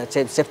सम्बन्धित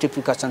सेफ्टी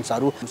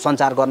प्रिकसन्सहरू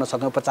सञ्चार गर्न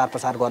सक्यौँ प्रचार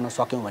प्रसार गर्न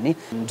सक्यौँ भने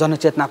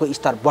जनचेतनाको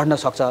स्तर बढ्न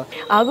सक्छ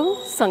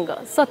आगोसँग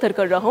सतर्क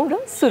रहौँ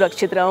र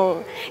सुरक्षित रहौँ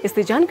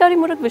यस्तै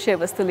जानकारीमूलक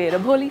विषयवस्तु लिएर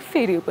भोलि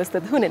फेरि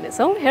उपस्थित हुने नै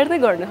छौँ हेर्दै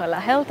गर्नुहोला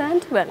हेल्थ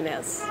एन्ड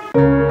वेलनेस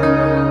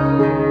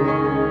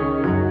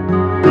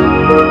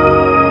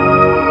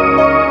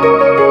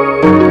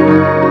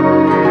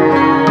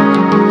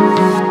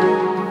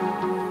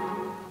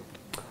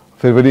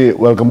फेरि पनि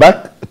welcome back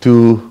to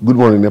good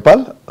morning Nepal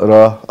र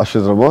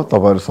अशेष र म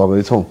तपाईँहरू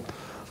सबै छौँ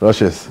र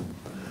अशेष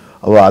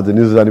अब आज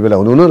न्युज जाने बेला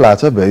हुनु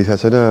लाग्छ भ्याइसकेको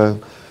छैन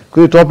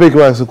कुनै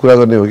टपिकमा यसो कुरा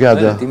गर्ने हो कि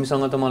आज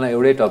तिमीसँग त मलाई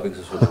एउटै टपिक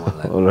सोध्नु मन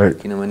लाग्यो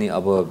किनभने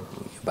अब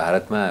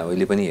भारतमा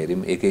अहिले पनि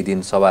हेऱ्यौँ एकै दिन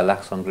 1.25 लाख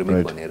सङ्क्रमित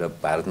भनेर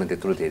भारतमा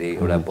त्यत्रो धेरै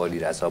एउटा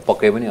बढिरहेछ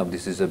पक्कै पनि अब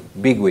this is a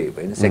big wave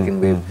होइन सेकेन्ड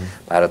वेभ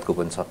भारतको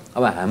पनि छ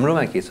अब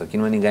हाम्रोमा के छ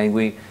किनभने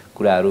गाईगोई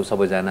कुराहरू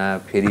सबैजना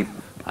फेरि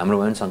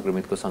हाम्रोमा पनि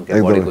सङ्क्रमितको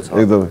सङ्ख्या बढेको छ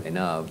होइन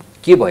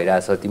के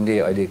भइरहेछ तिमीले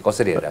अहिले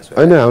कसरी हेरिरहेछ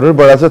होइन हाम्रो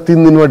बढाएको छ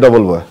 3 दिनमा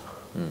डबल भयो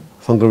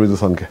सङ्क्रमितको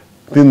सङ्ख्या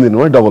 3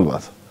 दिनमा डबल भएको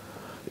छ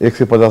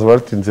 150 बाट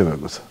 300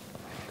 भएको छ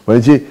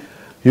भनेपछि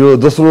यो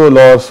दोस्रो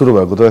लहर सुरु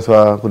भएको त यसमा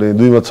कुनै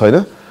दुई मत छैन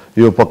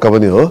यो पक्का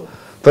पनि हो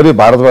तर यो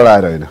भारतबाट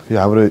आएर होइन यो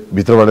हाम्रो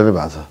भित्रबाट नै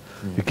भएको छ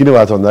यो किन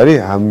भएको छ भन्दाखेरि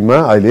हामीमा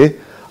अहिले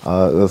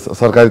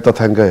सरकारी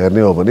तथ्याङ्क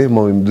हेर्ने हो भने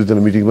म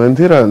दुईजना मिटिङमा पनि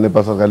थिएँ र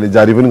नेपाल सरकारले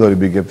जारी पनि गर्यो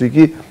विज्ञप्ति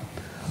कि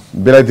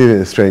बेलायती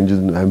स्ट्रेन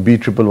जुन हामी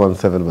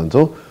B1117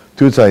 भन्छौँ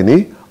त्यो चाहिँ नि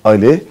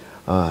अहिले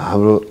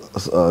हाम्रो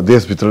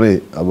देशभित्र नै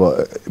अब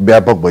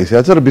व्यापक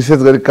भइसकेको छ र विशेष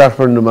गरी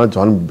काठमाडौँमा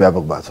झन्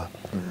व्यापक भएको छ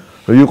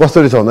र यो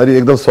कसरी छ भन्दाखेरि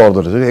एकदम सर्दो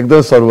रहेछ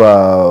एकदम सरुवा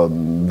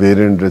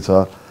भेरिएन्ट रहेछ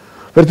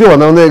फेरि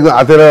त्योभन्दा भन्दा एकदम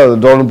हातेर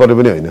डराउनु पर्ने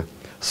पनि होइन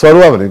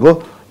सरुवा भनेको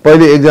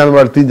पहिले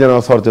एकजनाबाट 3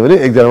 जनामा सर्छ भने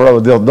एकजनाबाट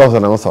 10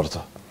 जनामा सर्छ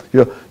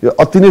यो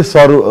अति नै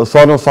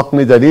सर्न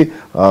सक्ने चाहिँ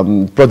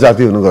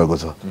प्रजाति हुन गएको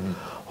छ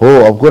हो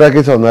अब कुरा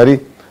के छ भन्दाखेरि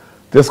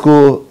त्यसको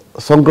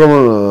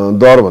संक्रमण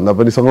दर भन्दा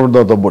पनि संक्रमण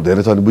दर त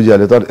धेरै छ भने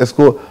बुझिहाल्यो तर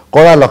यसको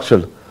कडा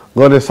लक्षण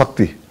गर्ने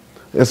शक्ति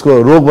यसको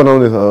रोग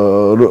बनाउने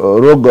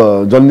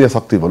रोगजन्य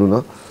शक्ति भनौँ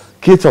न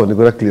के छ भन्ने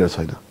कुरा क्लियर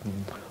छैन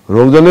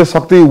रोगजन्य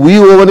शक्ति उही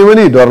हो भने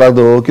पनि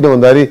डरलाग्दो हो किन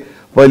भन्दाखेरि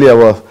पहिले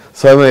अब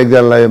 100 मा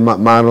एकजनालाई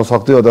मार्न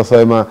सक्थ्यो अथवा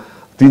 100 मा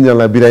 3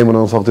 जनालाई बिरामी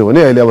बनाउन सक्थ्यो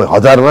भने अहिले अब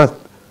 1000 मा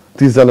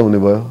 30 जना हुने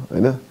भयो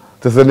हैन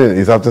त्यसैले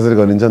हिसाब त्यसरी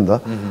गरिन्छ नि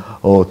त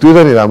हो त्यो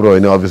चाहिँ राम्रो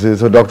होइन अभियसली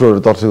सो डाक्टरहरु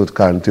तर्सेको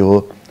कारण त्यो हो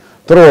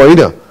तर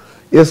होइन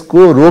यसको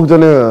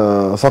रोगजन्य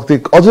शक्ति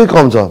अझै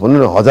कम छ भन्नु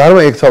न 1000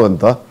 मा 1 छ भने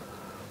त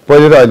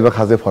पहिले र अहिलेमा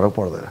खासै फरक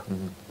पर्दैन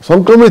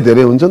संक्रमित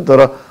धेरै हुन्छन् तर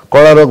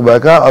कडा रोग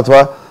भएका अथवा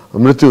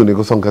मृत्यु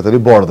हुनेको संख्या चाहिँ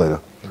बढ्दैन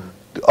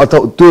अथवा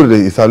त्यो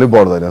हिसाबले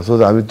बढ्दैन सो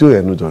हामी त्यो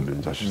हेर्नु जरुरी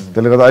हुन्छ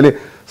त्यसले गर्दा अहिले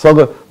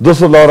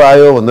दोस्रो लहर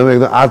आयो भन्दामा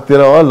एकदम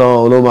आत्तिर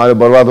ल मारे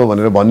बर्बाद हो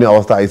भनेर भन्ने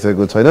अवस्था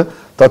आइसकेको छैन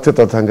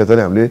तथ्याङ्क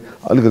चाहिँ हामीले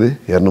अलिकति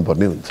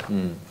हेर्नुपर्ने हुन्छ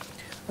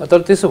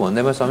तर त्यसो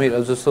भन्दैमा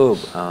समीर जस्तो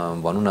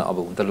भनौँ न अब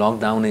त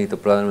लकडाउनै त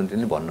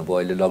प्रधानमन्त्रीले भन्नुभयो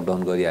अहिले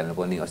लकडाउन गरिहाल्नु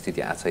पर्ने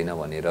अस्तित्व आएको छैन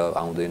भनेर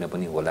आउँदैन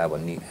पनि होला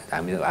भन्ने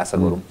हामी आशा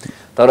गरौँ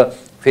तर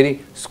फेरि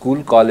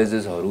स्कुल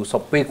कलेजेसहरू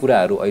सबै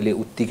कुराहरू अहिले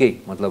उत्तिकै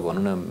मतलब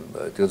भनौँ न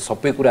त्यो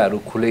सबै कुराहरू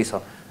खुलै छ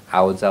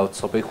आवत जावत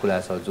सबै खुला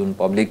छ जुन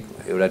पब्लिक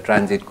एउटा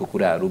ट्रान्जिटको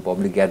कुराहरू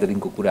पब्लिक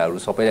ग्यादरिङको कुराहरू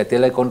सबैलाई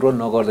त्यसलाई कन्ट्रोल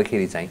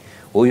नगर्दाखेरि चाहिँ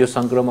हो यो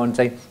संक्रमण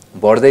चाहिँ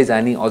बढ्दै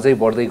जाने अझै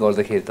बढ्दै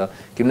गर्दाखेरि त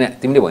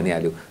तिमीले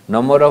भनिहाल्यौ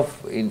नम्बर अफ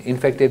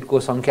इन्फेक्टेडको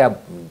संख्या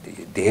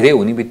धेरै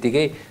हुने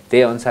बित्तिकै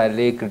त्यही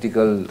अनुसारले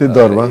क्रिटिकल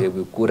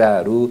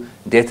कुराहरू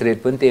डेथ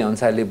रेट पनि त्यही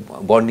अनुसारले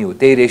बढ्ने हो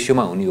त्यही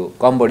रेसियोमा हुने हो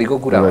कम बढीको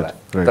कुरा होला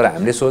तर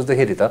हामीले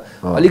सोच्दाखेरि त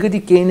अलिकति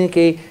केही न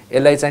केही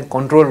यसलाई चाहिँ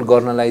कन्ट्रोल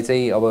गर्नलाई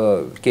चाहिँ अब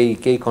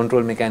केही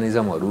कन्ट्रोल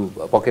मेकानिजमहरू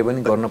पक्कै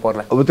पनि गर्न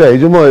पर्ला अब त्यो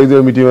हिजो म एक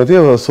मिटिङमा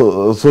थिएँ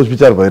सोच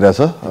विचार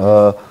भइरहेछ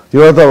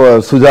यो त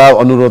अब सुझाव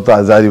अनुरोध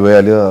त जारी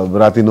भइहाल्यो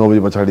राति 9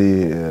 बजे पछाडि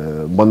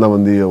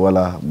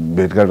बन्दाबन्दीवाला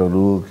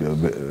भेटघाटहरू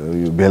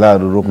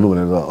भेलाहरू रोक्नु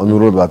भनेर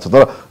अनुरोध भएको छ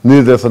तर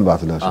निर्देशन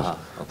भएको छैन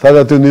सायद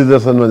त्यो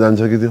निर्देशनमा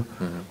जान्छ कि त्यो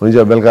हुन्छ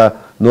बेलुका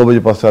 9 बजे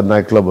पश्चात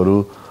नाइट क्लबहरू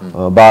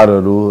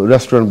बारहरू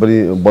रेस्टुरेन्ट पनि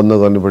बन्द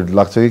गर्नेपट्टि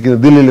लाग्छ कि किन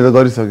दिल्लीले त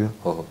गरिसक्यो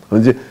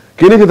हुन्छ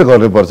के न के त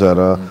गर्नुपर्छ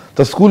र त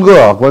स्कुलको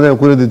हकमा चाहिँ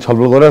कुनै दिन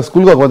छलफल गरेर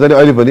स्कुलको हकमा चाहिँ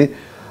अहिले पनि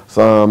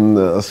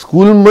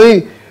स्कुलमै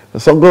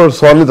संक्रमण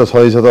सर्ने त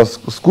छैछ त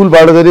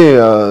स्कुलबाट चाहिँ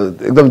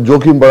एकदम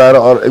जोखिम बढाएर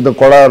एकदम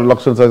कडा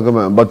लक्षण सहितको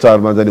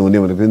बच्चाहरूमा चाहिँ हुने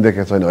भनेको पनि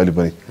देखेको छैन अहिले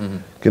पनि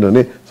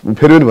किनभने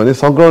फेरि पनि भने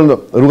संक्रमण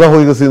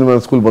रुगाखोकीको सिजनमा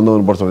स्कुल बन्द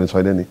गर्नुपर्छ भन्ने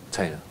छैन नि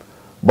छैन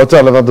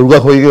बच्चाहरूलाई त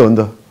रुगाखोकीकै हो नि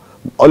त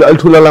अलि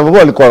ठुलालाई पो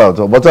अलिक कडा हुन्छ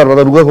बच्चाहरूमा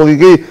त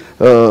रुगाखोकीकै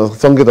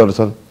सङ्केतहरू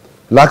छन्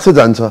लाग्छ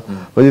जान्छ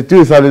भने त्यो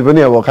हिसाबले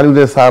पनि अब खालि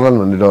उनीहरूले सार्लान्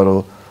भन्ने डर हो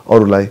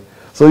अरूलाई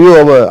सो यो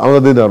अब आउँदो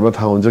दिनहरूमा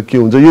थाहा हुन्छ के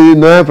हुन्छ यो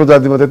नयाँ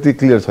प्रजातिमा त्यति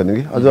क्लियर छैन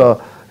कि अझ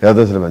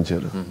हेर्दैछ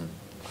मान्छेहरू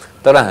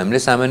तर हामीले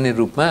सामान्य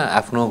रूपमा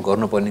आफ्नो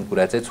गर्नुपर्ने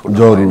कुरा चाहिँ छोड्नु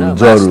भएन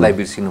मास्कलाई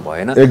बिर्सिनु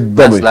भएन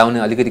मास्क लाउने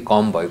अलिकति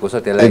कम भएको छ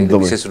त्यसलाई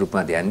विशेष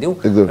रूपमा ध्यान दिउँ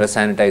र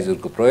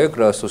सेनिटाइजरको प्रयोग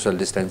र सोशल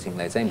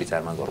डिस्टेन्सिङलाई चाहिँ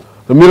विचारमा गरौँ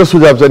र मेरो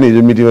सुझाव चाहिँ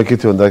हिजो मिटिङमा के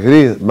थियो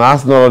भन्दाखेरि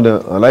मास्क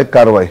नलाउनेलाई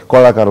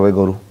कडा कारवाही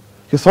गरौँ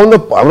कि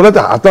हामीलाई त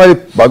हातमा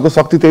भएको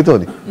शक्ति त्यही त हो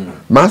नि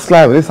मास्क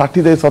लगायो भने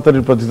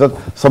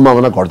 60-70%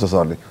 सम्भावना घट्छ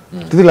सरले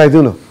त्यति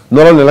लगाइदिउँ न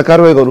नलाउनेलाई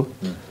कारवाही गरौँ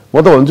म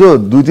त भन्छु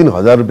 2-3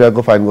 हजार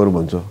रुपियाँको फाइन गरौँ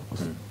भन्छु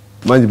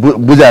मान्छे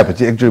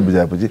बुझाएपछि एकचोटि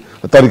बुझाएपछि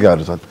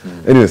तरिकाहरू छन्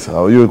एनिवेज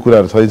अब यो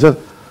कुराहरू छैन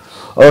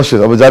अवश्य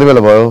अब जाने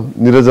बेला भयो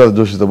निरजा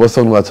जोशी त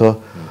बसिसक्नु भएको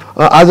छ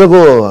आजको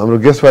हाम्रो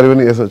गेस्टबारे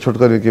पनि यसो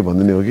छोटकरी के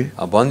भनिदिने हो कि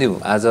भनिदिउँ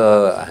आज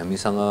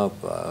हामीसँग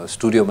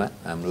स्टुडियोमा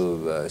हाम्रो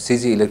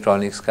सिजी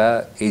इलेक्ट्रोनिक्सका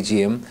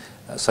एजिएम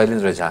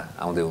शैलेन्द्र झा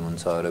आउँदै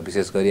हुनुहुन्छ र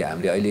विशेष गरी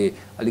हामीले अहिले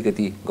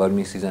अलिकति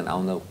गर्मी सिजन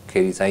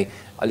आउँदाखेरि चाहिँ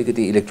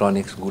अलिकति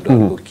इलेक्ट्रोनिक्स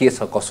गुडहरूको के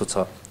छ कसो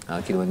छ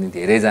किनभने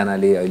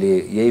धेरैजनाले अहिले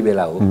यही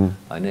बेला हो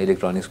होइन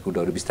इलेक्ट्रोनिक्स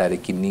गुडहरू बिस्तारै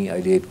किन्ने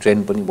अहिले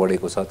ट्रेन्ड पनि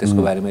बढेको छ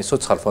त्यसको बारेमा यसो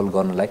छलफल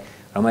गर्नलाई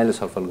रमाइलो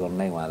छलफल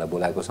गर्नलाई उहाँलाई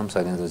बोलाएको छौँ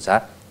शैलेन्द्र झा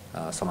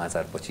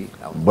समाचारपछि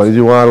भइजी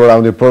उहाँबाट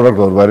आउने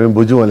प्रडक्टहरू बारे पनि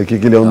बुझ्यौँ उहाँले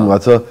के ल्याउनु भएको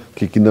छ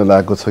के किन्न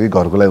लागेको छ कि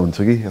घरको लागि हुन्छ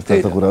कि यस्ता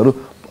यस्ता कुराहरू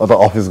अथवा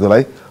अफिसको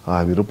लागि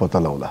हामीहरू पत्ता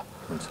लगाउँला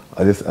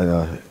अहिले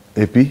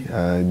एपी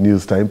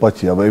न्युज टाइम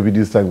पछि अब एपी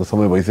न्युज टाइमको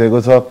समय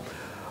भइसकेको छ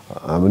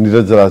हाम्रो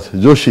निरज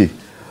जोशी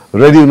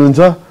रेडी हुनुहुन्छ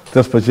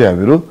त्यसपछि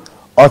हामीहरू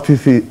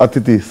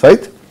अतिथि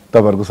सहित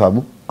तपाईहरुको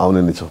सामु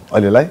आउने नै छौं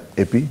अहिलेलाई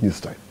AP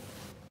news time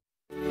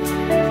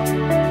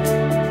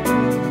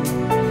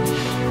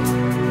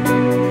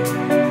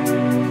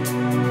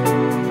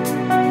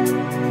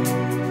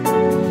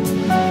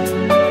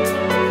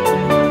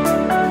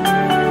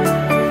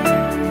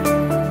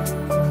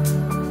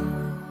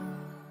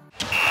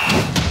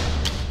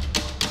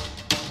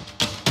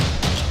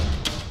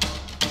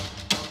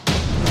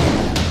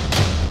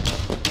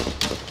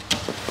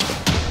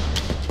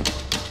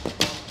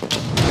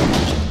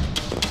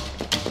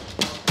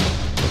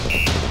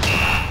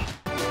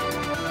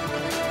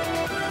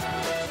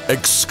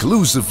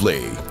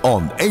exclusively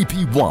on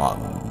AP1.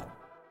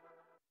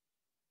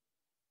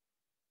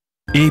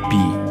 AP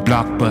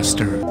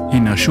Blockbuster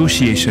in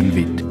association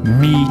with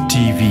Me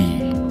TV.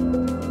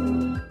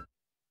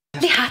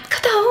 हात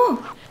कता हो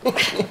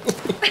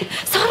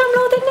शरम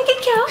लाउँदैन कि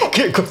क्या हो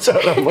के को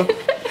शरम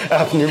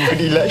आफ्नी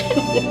बुढीलाई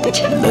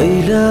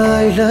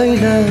लैलाई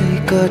लैलाई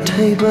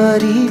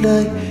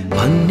कठैबारीलाई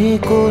भन्ने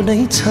को नै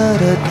छ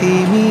र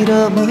तिमी र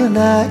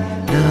मलाई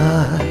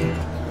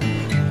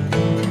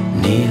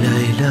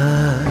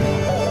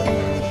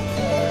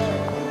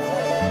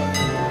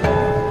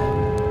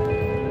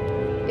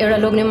एउटा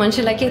लोग्ने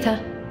मान्छेलाई के थाहा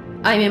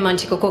आइमे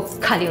मान्छेको कोक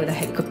खाली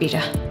हुँदाखेरिको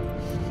पीडा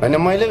हैन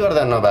मैले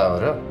गर्दा नभएको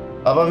र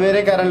अब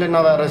मेरै कारणले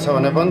नभएको छ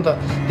भने पनि त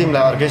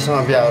तिमीलाई अर्कैसँग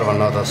बिहा गर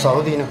भन्न त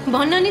सक्दिन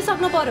भन्न नि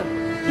सक्नु पर्यो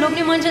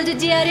लोग्ने मान्छेले चाहिँ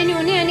जिआरए नि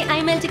हुने अनि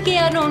आइमेल चाहिँ के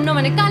गर्नु हुन्न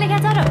भने कहाँ लेखा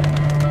छ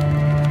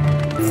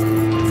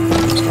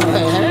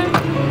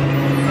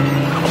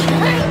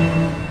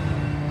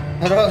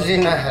र रोजी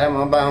नखाएर म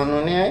बाहुनु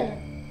नि है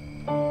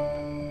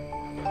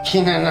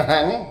किन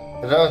नखाने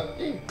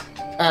रोजी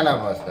खाना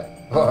बस्छ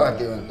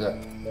कति हुन्छ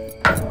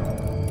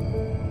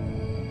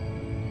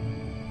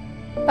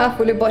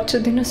आफूले बच्चा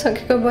दिन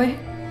सकेको भए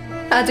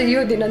आज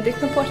यो दिन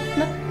देख्नु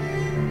पर्दैन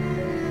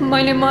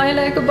मैले माया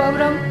लागेको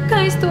बाबुराम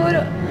कहाँ यस्तो हो र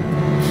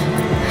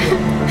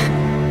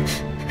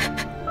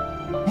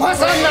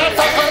मसँग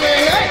नाटक गर्ने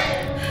होइन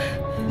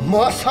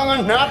मसँग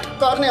नाटक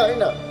गर्ने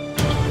होइन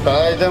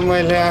तँलाई त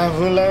मैले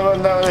आफूलाई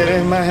भन्दा धेरै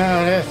माया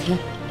गरेको थिएँ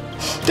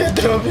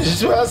त्यत्रो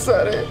विश्वास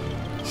अरे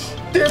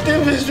त्यति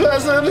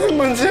विश्वासहरूले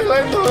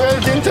मान्छेलाई धोका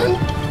दिन्छन्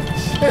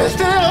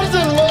यस्तै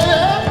गर्छन् माया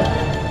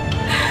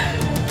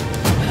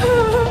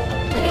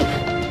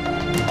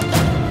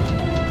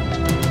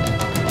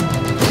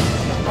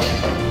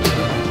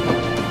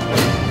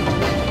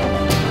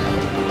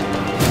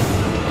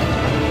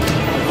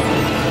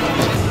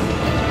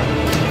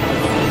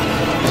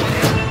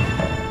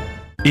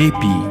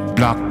AP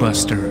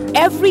Blockbuster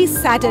every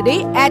Saturday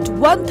at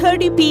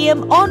 1:30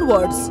 p.m.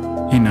 onwards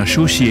in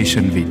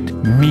association with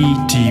Me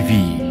TV.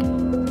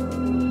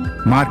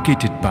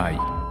 Marketed by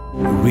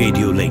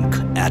Radio Link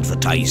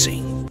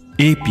Advertising.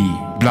 AP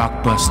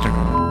Blockbuster.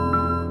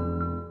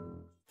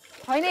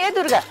 हैन ए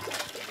दुर्गा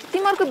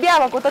तिमीहरुको बिहा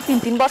भएको त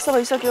 3 वर्ष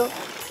भइसक्यो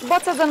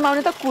बच्चा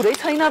जन्माउने त कुरै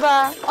छैन बा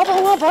अब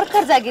उहाँ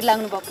भर्खर जागिर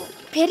लाग्नु भएको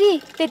फेरि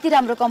त्यति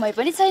राम्रो कमाइ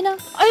पनि छैन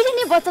अहिले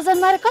नि बच्चा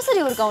जन्माएर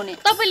कसरी हुर्काउने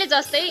तपाईले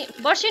जस्तै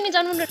वर्षेनी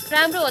जन्मनु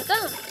राम्रो हो त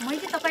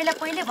मैले तपाईलाई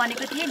पहिले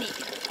भनेको थिएँ नि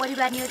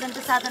परिवार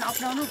नियोजनको साधन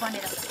अपनाउनु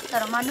भनेर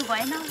तर मान्नु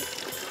भएन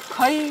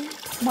खै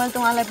मैले त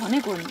उहाँलाई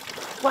भनेको नि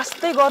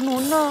वास्तै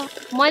गर्नुहुन्न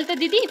मैले त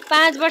दिदी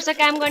 5 वर्ष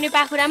काम गर्ने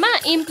पाखुरामा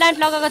इम्प्लान्ट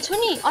लगाएको छु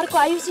नि अर्को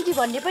आयुसीटी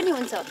भन्ने पनि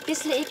हुन्छ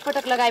त्यसले एक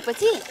पटक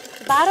लगाएपछि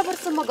 12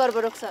 वर्षसम्म गर्भ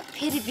रोक्छ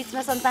फेरि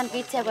बीचमा सन्तानको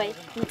इच्छा भए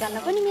निकाल्न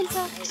पनि मिल्छ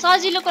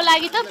सजिलोको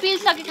लागि त पिल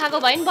सके खाएको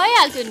भए नि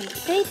भइहाल्थ्यो नि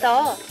त्यही त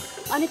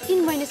अनि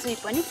 3 महिने सुई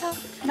पनि छ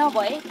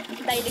नभए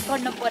दाइले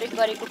गर्न परेको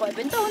गरेको भए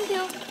पनि त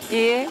हुन्थ्यो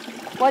ए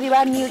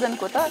परिवार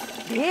नियोजनको त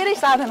धेरै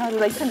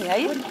साधनहरू रहेछ नि है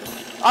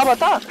अब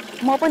त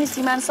म पनि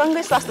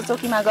सीमानसँगै स्वास्थ्य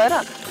चौकीमा गएर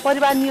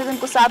परिवार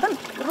नियोजनको साधन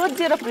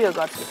रोजेर प्रयोग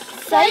गर्छु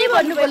सही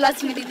भन्नुभयो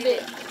लक्ष्मी दिदीले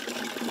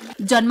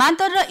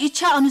जन्मान्तर र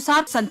इच्छा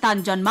अनुसार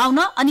सन्तान जन्माउन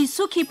अनि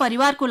सुखी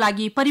परिवारको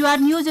लागि परिवार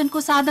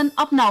नियोजनको साधन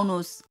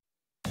अपनाउनुहोस्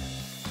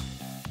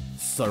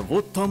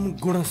सर्वोत्तम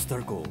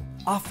गुणस्तरको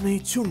आफ्नै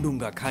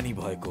चुन्डुङ्गा खानी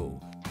भएको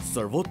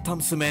सर्वोत्तम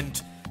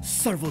सिमेन्ट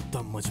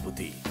सर्वोत्तम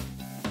मजबुती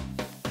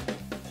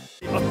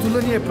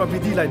अतुलनीय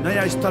प्रविधिलाई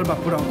नयाँ स्तरमा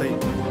पुर्याउँदै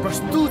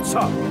प्रस्तुत छ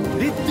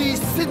रिद्धि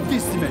सिद्धि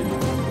सिमेन्ट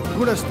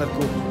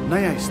गुणस्तरको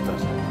नयाँ स्तर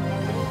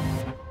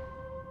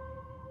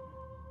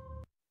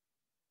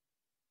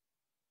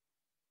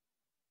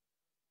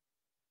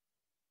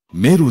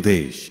मेरू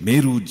देश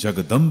मेरू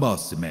जगदम्बा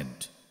सिमेन्ट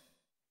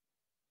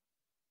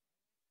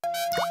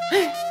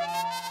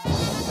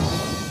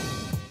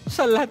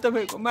सल्लाह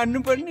तपाईँको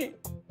मान्नुपर्ने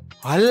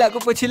हल्लाको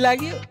पछि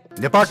लाग्यो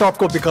नेपाल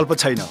टपको विकल्प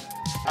छैन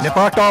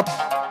नेपाल टप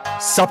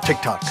सब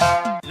ठिकठाक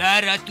ल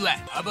रतुवा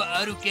अब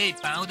अरु केही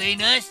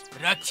पाउँदैनस्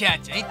रक्षा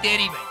चाहिँ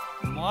तेरी भाइ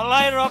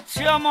मलाई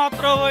रक्षा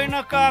मात्र होइन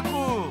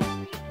काकु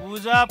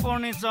पूजा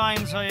पनि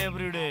चाहिन्छ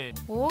एभ्रीडे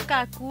हो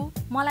काकु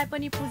मलाई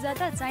पनि पूजा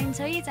त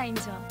चाहिन्छै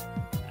चाहिन्छ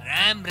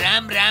राम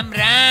राम राम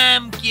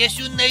राम के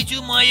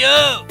सुन्दैछु म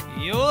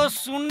यो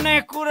सुन्ने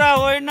कुरा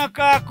होइन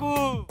काकु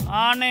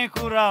आने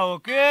कुरा हो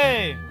के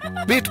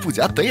पेट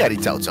पूजा तयारी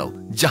चाउचाउ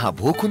जहाँ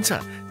भोक हुन्छ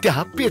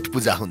त्यहाँ पेट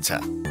पूजा हुन्छ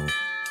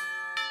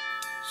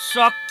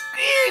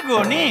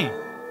सकिगो नि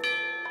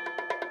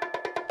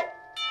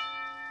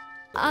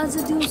आज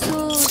दिउँसो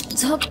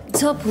झप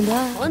झप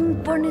हुँदा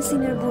मनपर्ने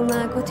सिनियर बोल्न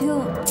आएको थियो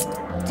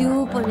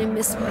त्यो पनि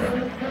मिस भयो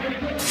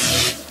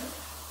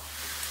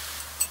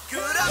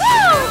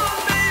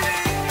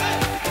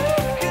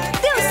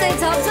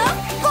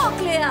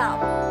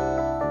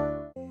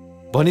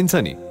भनिन्छ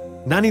नि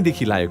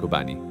नानीदेखि लागेको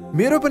बानी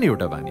मेरो पनि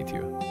एउटा बानी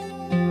थियो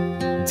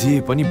जे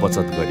पनि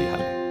बचत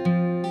गरिहाले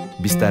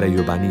बिस्तारै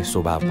यो बानी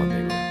स्वभाव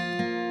बन्दै गयो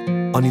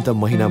अनि त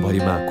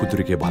महिनाभरिमा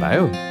खुत्रुके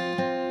भरायो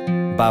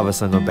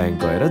बाबासँग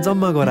ब्याङ्क गएर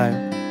जम्मा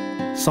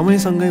गरायो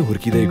समयसँगै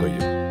हुर्किँदै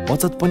गयो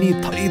बचत पनि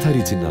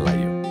थरी चिन्न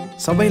लाग्यो।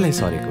 सबैलाई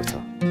सरेको छ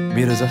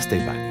मेरो जस्तै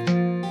बानी।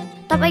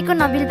 तपाईको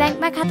नबिल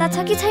ब्याङ्कमा खाता छ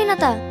कि छैन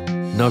त?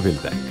 नबिल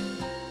ब्याङ्क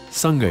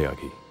सँगै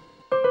अघि।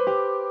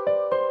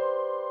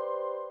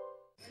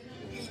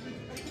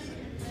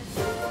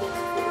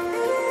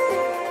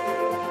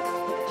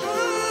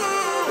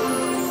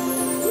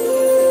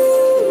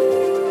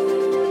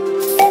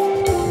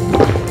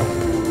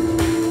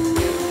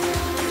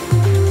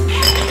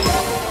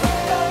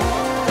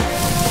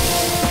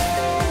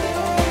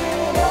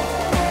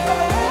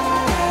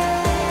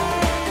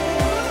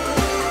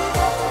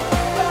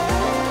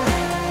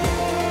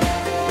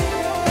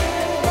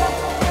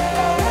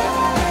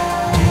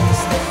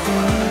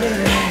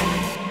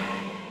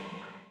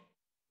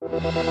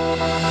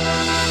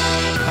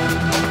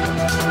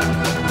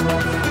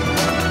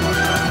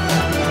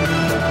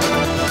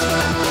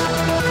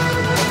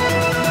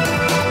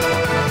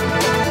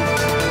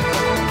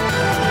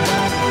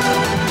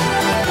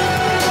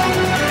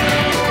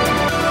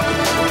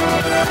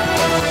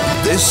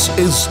 This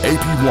is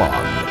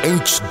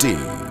AP1HD.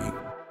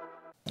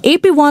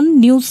 AP1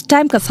 news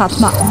time का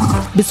साथमा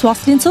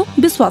विश्वास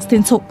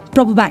दिन्छौ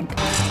प्रभु बैंक,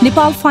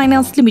 नेपाल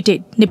फाइनान्स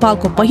लिमिटेड,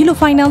 नेपालको पहिलो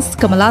फाइनान्स,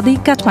 कमलादी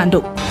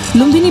काठमाडौँ,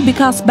 लुम्बिनी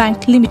विकास बैंक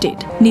लिमिटेड,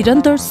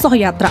 निरन्तर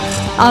सहयात्रा,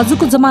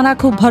 आजको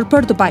जमानाको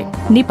भरपर्दो पाइप,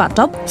 नेपा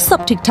टप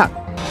सब ठिकठाक,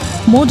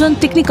 modern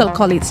technical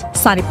college,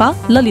 सारेपा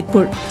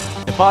Lalitpur,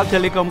 Nepal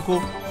टेलिकमको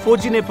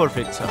 4G नै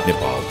पर्फेक्ट छ।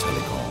 नेपाल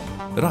टेलिकम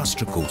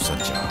राष्ट्रको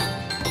सञ्चार।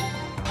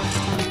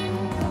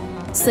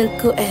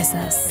 सिल्कको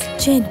एहसास,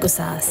 चैनको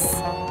सास।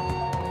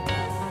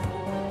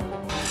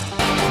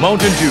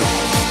 माउन्टेन ड्यू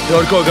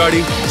डरको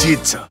अगाडि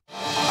जित छ।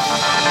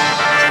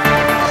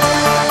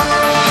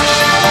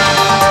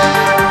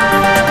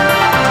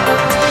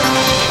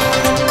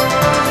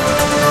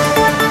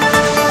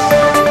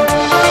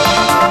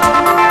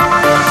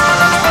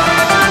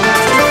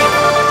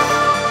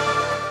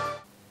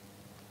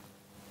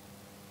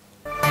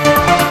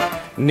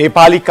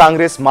 नेपाली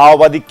कांग्रेस,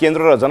 माओवादी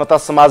केन्द्र र जनता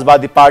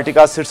समाजवादी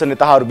पार्टीका शीर्ष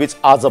नेताहरूबीच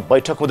आज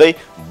बैठक हुँदै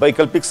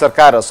वैकल्पिक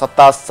सरकार र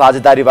सत्ता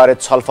साझेदारीबारे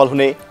छलफल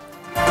हुने,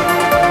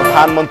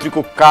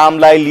 प्रधानमन्त्रीको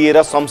कामलाई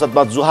लिएर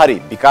संसदमा जुहारी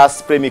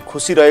विकास प्रेमी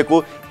खुसी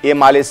रहेको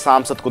एमाले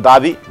सांसदको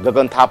दाबी,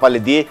 गगन थापाले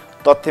दिए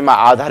तथ्यमा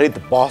आधारित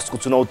बहसको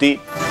चुनौती,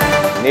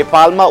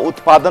 नेपालमा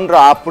उत्पादन र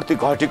आपूर्ति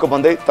घटेको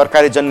भन्दै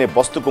तरकारीजन्य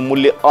वस्तुको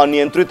मूल्य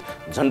अनियन्त्रित,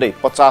 झण्डै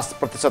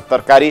 50%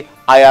 तरकारी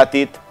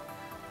आयातित,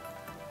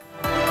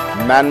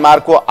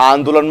 म्यानमारको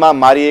आन्दोलनमा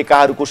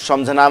मारिएकाहरूको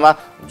सम्झनामा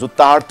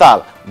जुत्ता हडताल,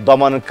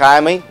 दमन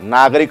कायमै,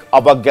 नागरिक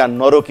अवज्ञा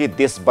नरोकी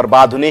देश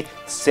बर्बाद हुने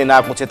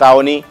सेनाको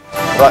चेतावनी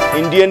र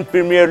इन्डियन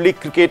प्रिमियर लिग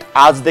क्रिकेट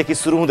आजदेखि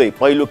सुरु हुँदै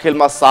पहिलो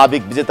खेलमा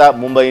साबिक विजेता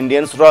मुम्बई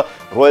इन्डियन्स र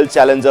रोयल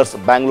च्यालेन्जर्स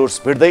बेङ्गलोर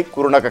भिड्दै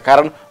कोरोनाका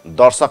कारण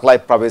दर्शकलाई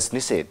प्रवेश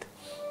निषेध।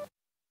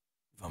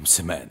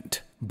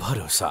 सिमेन्ट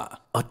भरोसा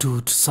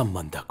अटुट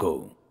सम्बन्धको।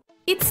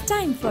 It's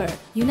time for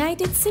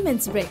United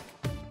Cements Break.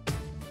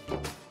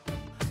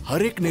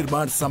 हरेक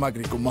निर्माण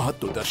सामग्रीको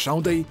महत्व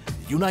दर्शाउँदै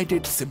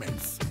युनाइटेड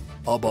सिमेन्ट्स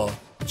अब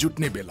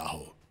जुट्ने बेला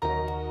हो।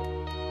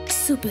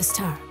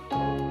 Superstar.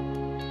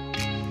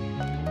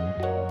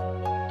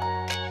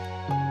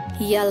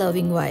 Your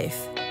loving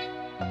wife.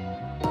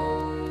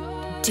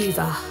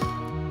 Diva.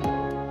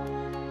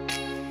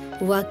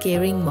 वा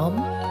caring mom.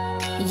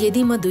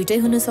 यदि म दुईटै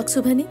हुन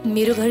सक्छु भने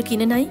मेरो घर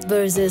किन नै?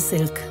 बर्जर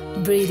सिल्क,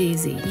 ब्रिथ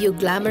इजी, यो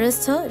ग्ल्यामरस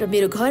छ र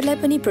मेरो घरलाई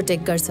पनि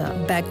प्रोटेक्ट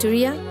गर्छ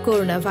ब्याक्टेरिया,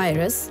 कोरोना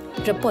भाइरस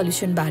र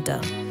पोल्युसनबाट।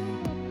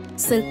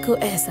 सिल्कको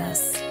एहसास,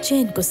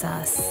 चैनको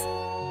सास।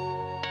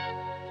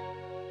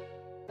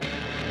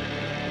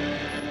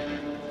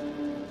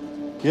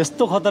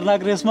 यस्तो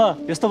खतरनाक रेसमा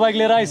यस्तो बाइक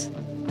लिएर आइस?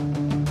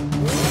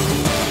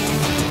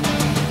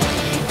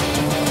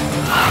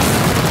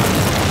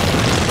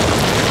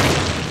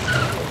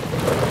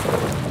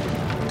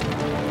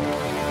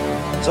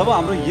 जब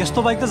हाम्रो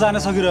यस्तो बाइक त जान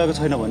सकिरहेको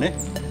छैन भने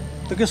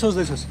त के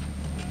सोच्दैछस्?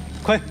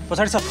 खै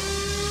पछाडि छ।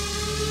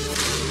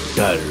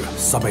 डर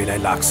सबैलाई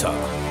लाग्छ,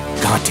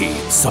 घाँटी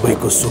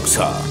सबैको सुख छ,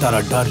 तर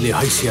डरले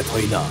हैसियत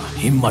होइन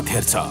हिम्मत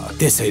हेर्छ।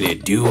 त्यसैले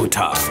ड्यू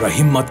उठा र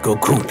हिम्मतको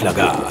घुट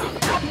लगा।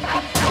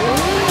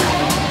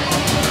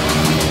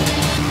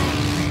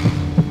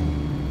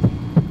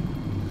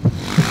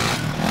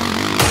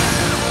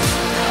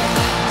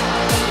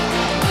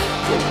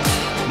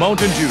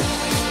 माउन्टेन ड्यू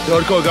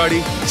डरको अगाडि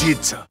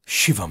जित छ।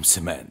 शिवम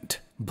सिमेन्ट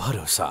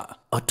भरोसा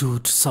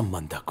अटुट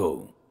सम्बन्धको।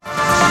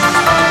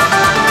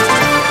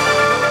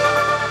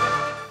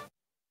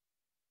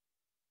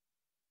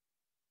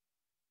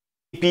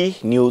 एपी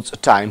न्यूज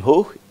टाइम हो।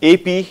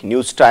 एपी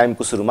न्यूज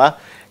टाइमको सुरुमा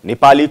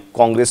नेपाली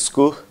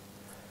कांग्रेसको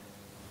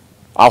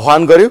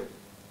आह्वान गर्यो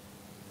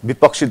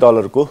विपक्षी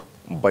दलहरूको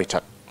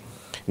बैठक।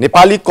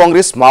 नेपाली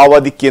कांग्रेस,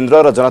 माओवादी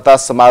केन्द्र र जनता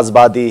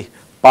समाजवादी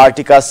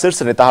पार्टीका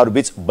शीर्ष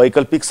नेताहरूबीच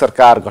वैकल्पिक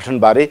सरकार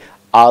गठनबारे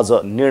आज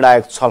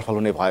निर्णायक छलफल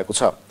हुने भएको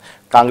छ।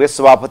 कांग्रेस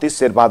सभापति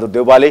शेरबहादुर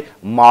देउवाले,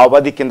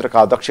 माओवादी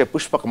केन्द्रका अध्यक्ष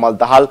पुष्पकमल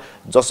दाहाल,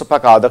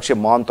 जसपाका अध्यक्ष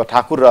महन्त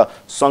ठाकुर र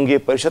संघीय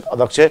परिषद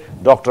अध्यक्ष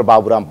डाक्टर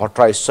बाबुराम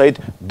भट्टराई सहित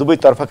दुवै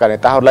तर्फका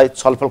नेताहरूलाई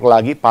छलफलको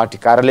लागि पार्टी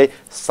कार्यालय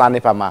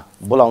सानेपामा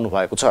बोलाउनु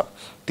भएको छ।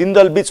 तीन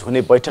दलबीच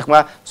हुने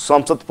बैठकमा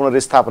संसद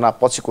पुनर्स्थापना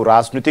पछिको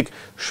राजनीतिक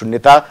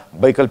शून्यता,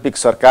 वैकल्पिक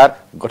सरकार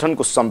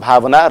गठनको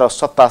सम्भावना र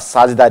सत्ता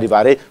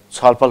साझेदारीबारे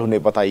छलफल हुने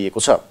बताइएको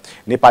छ।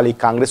 नेपाली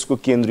कांग्रेसको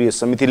केन्द्रीय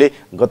समितिले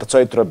गत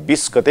चैत्र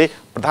 20 गते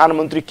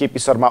प्रधानमन्त्री केपी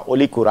शर्मा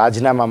ओलीको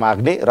राजीनामा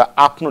माग्ने र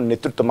आफ्नो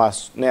नेतृत्वमा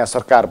नयाँ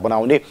सरकार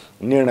बनाउने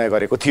निर्णय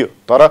गरेको थियो,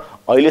 तर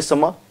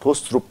अहिलेसम्म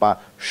ठोस रूपमा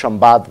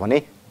संवाद भने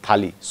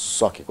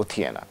थालिसकेको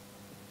थिएन।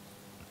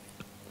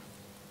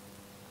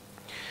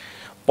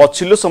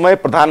 पछिल्लो समय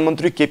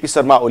प्रधानमन्त्री केपी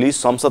शर्मा ओली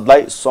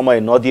संसदलाई समय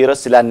नदिएर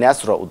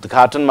शिलान्यास र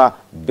उद्घाटनमा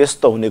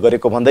व्यस्त हुने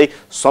गरेको भन्दै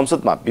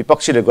संसदमा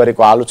विपक्षीले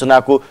गरेको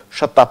आलोचनाको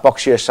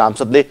सत्तापक्षीय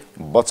सांसदले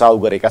बचाउ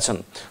गरेका छन्।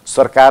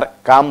 सरकार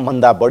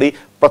कामभन्दा बढी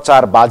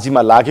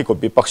प्रचारबाजीमा लागेको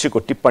विपक्षीको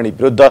टिप्पणी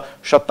विरुद्ध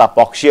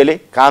सत्तापक्षीयले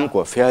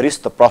कामको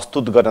फेहरिस्त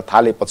प्रस्तुत गर्न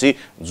थालेपछि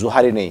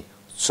जुहारी नै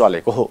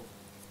चलेको हो।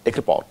 एक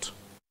रिपोर्ट।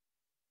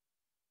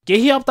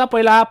 केही हप्ता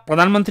पहिला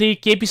प्रधानमन्त्री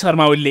केपी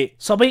शर्मा ओलीले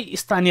सबै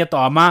स्थानीय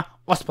तहमा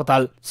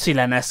अस्पताल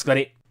शिलान्यास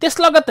गरे। त्यस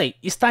लगत्तै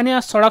स्थानीय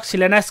सडक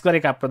शिलान्यास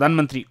गरेका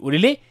प्रधानमन्त्री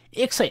ओलीले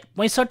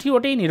 165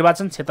 वटै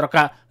निर्वाचन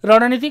क्षेत्रका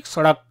रणनीतिक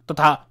सडक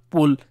तथा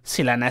पुल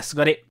शिलान्यास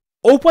गरे।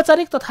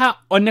 औपचारिक तथा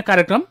अन्य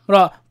कार्यक्रम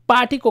र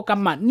पार्टीको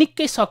काममा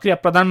निकै सक्रिय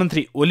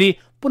प्रधानमन्त्री ओली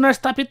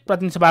पुनर्स्थापित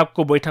प्रतिनिधि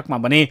सभाको बैठकमा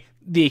भने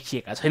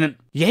देखिएका छैनन्।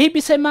 यही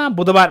विषयमा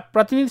बुधबार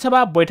प्रतिनिधि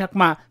सभा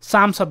बैठकमा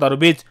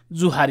सांसदहरूबीच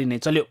जुहारी नै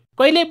चल्यो।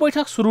 कहिले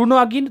बैठक सुरु हुनु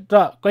अघि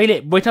र कहिले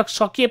बैठक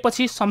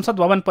सकिएपछि संसद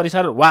भवन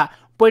परिसर वा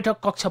बैठक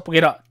कक्ष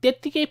पुगेर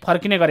त्यत्तिकै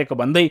फर्किने गरेको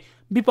भन्दै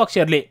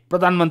विपक्षीहरूले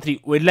प्रधानमन्त्री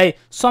ओलीलाई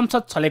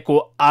संसद छलेको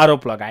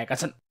आरोप लगाएका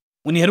छन्।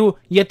 उनीहरू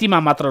यतिमा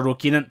मात्र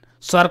रोकिएनन्।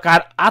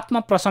 सरकार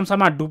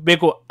आत्मप्रशंसामा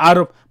डुबेको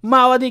आरोप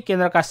माओवादी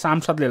केन्द्रका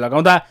सांसदले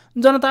लगाउँदा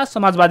जनता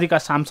समाजवादीका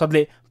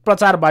सांसदले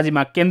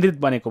प्रचारबाजीमा केन्द्रित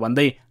बनेको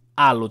भन्दै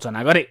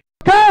आलोचना गरे।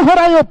 कहाँ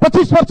हरायो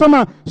 25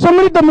 वर्षमा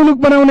समृद्ध मुलुक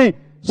बनाउने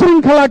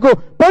श्रृङ्खलाको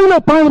पहिलो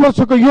 5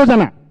 वर्षको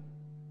योजना?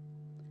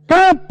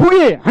 कहाँ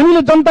पुगे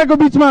हामीले जनताको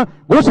बीचमा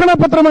घोषणा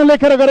पत्रमा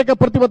लेखेर गरेका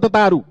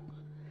प्रतिबद्धताहरू?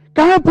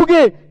 कहाँ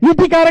पुगे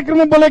नीति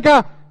कार्यक्रममा बोलेका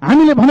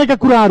हामीले भनेका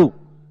कुराहरू?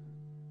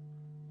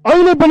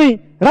 अहिले पनि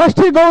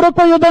राष्ट्रिय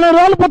गौरवको योजना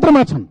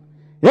रेलपत्रमा छन्।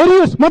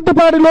 हेरियोस्, मध्य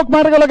पहाडी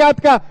लोकमार्ग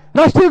लगायतका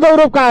राष्ट्रिय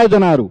गौरवका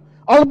आयोजनाहरू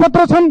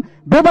अलपत्र छन्,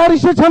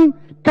 व्यवहारिक छन्,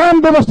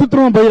 काम व्यवस्थित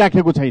रूपमा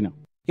भइराखेको छैन।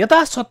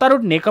 यता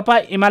सत्तारूढ नेकपा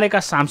एमालेका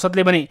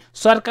सांसदले भने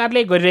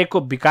सरकारले गरिरहेको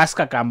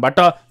विकासका कामबाट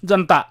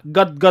जनता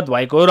गदगद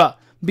भएको र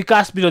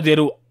विकास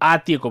विरोधीहरू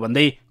आतिएको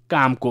भन्दै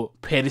कामको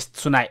फेरिस्त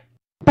सुनाए।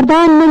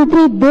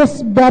 प्रधानमन्त्री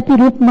देशव्यापी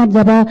रूपमा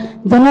जब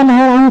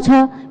जनलहर आउँछ,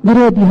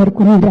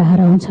 विरोधीहरूको निद्रा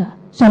हराउँछ।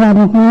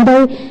 सभामुख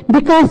महोदय,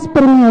 विकास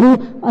प्रेमीहरू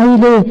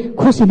अहिले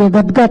खुसीले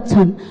गदगद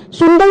छन्।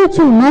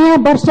 सुन्दैछु नयाँ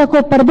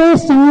वर्षको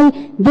प्रवेशसँगै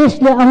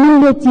देशले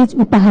अमूल्य चीज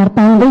उपहार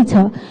पाउँदैछ।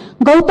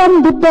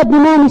 गौतम बुद्ध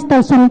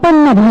विमानस्थल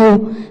सम्पन्न भयो,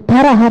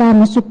 धराहरा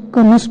मुसुक्क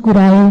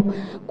मुस्कुरायो।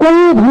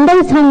 कोही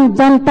भन्दैछन्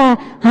जनता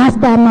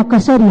हाँस्दा म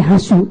कसरी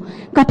हाँसु,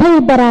 कठै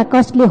बरा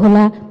कसले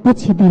होला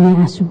पुछिदिने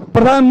आँसु।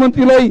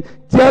 प्रधानमन्त्रीलाई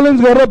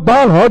च्यालेन्ज गरेर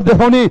बाल हट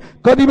देखाउने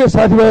कतिपय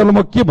साथीभाइहरूलाई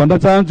म के भन्न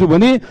चाहन्छु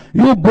भने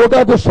यो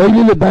बोकाको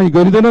शैलीले दाइँ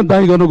गरिँदैन।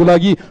 दाइँ गर्नको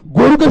लागि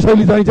गोरुकै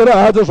शैली चाहिन्छ र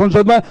आज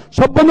संसदमा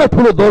सबभन्दा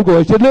ठुलो दलको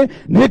हैसियतले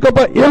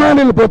नेकपा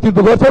एमालेले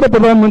प्रतिनिधित्व गर्छ र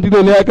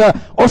प्रधानमन्त्रीले ल्याएका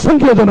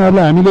असंख्य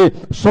योजनाहरूलाई हामीले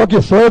सके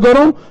सहयोग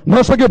गरौँ,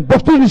 नसके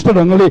वस्तुनिष्ठ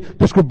ढङ्गले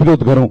त्यसको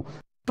विरोध गरौँ।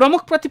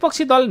 प्रमुख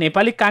प्रतिपक्षी दल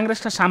नेपाली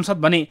कांग्रेसका सांसद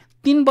भने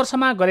 3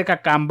 वर्षमा गरेका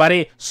कामबारे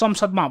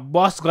संसदमा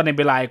बहस गर्ने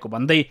बेला आएको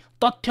भन्दै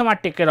तथ्यमा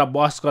टेकेर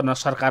बहस गर्न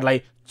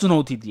सरकारलाई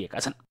चुनौती दिएका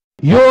छन्।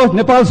 यो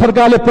नेपाल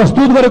सरकारले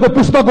प्रस्तुत गरेको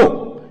पुस्तक हो।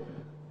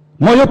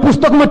 म यो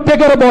पुस्तकमा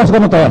टेकेर बहस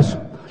गर्न तयार छु।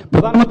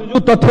 प्रधानमन्त्रीज्यू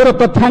तथ्य र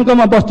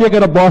तथ्याङ्कमा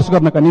टेकेर बहस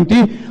गर्नका निम्ति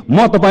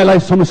म तपाईँलाई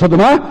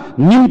संसदमा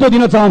निम्तो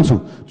दिन चाहन्छु,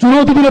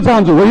 चुनौती दिन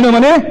चाहन्छु। होइन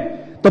भने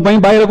तपाईँ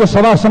बाहिरको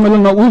सभा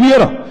सम्मेलनमा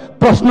उभिएर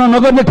प्रश्न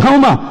नगर्ने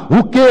ठाउँमा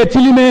हुक्के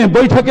चिलिमे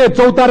बैठके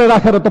चौतारे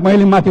राखेर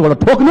तपाईँले माथिबाट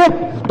ठोक्ने,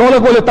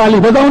 तलकोले ताली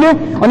बजाउने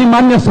अनि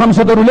मान्य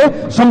सांसदहरूले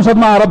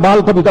संसदमा आएर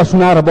बाल कविता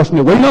सुनाएर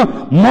बस्ने होइन।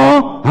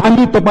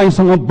 हामी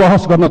तपाईँसँग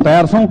बहस गर्न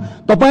तयार छौँ।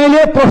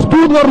 तपाईँले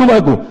प्रस्तुत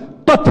गर्नुभएको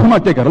तथ्यमा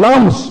टेकेर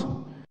लगाउनुहोस्।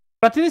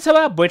 प्रतिनिधि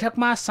सभा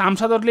बैठकमा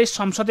सांसदहरूले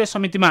संसदीय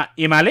समितिमा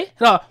एमाले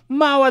र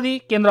माओवादी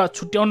केन्द्र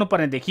छुट्याउनु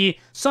पर्नेदेखि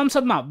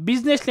संसदमा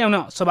बिजनेस ल्याउन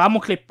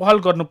सभामुखले पहल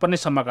गर्नुपर्ने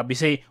सम्मका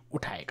विषय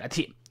उठाएका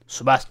थिए।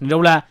 सुभाष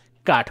निरौला,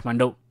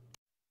 काठमाडौँ।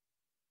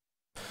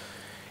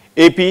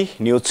 एपी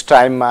न्यूज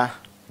टाइममा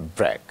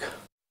ब्रेक।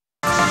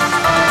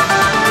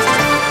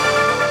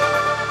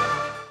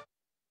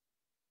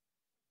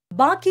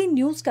 बाँकी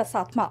न्यूजका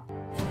साथमा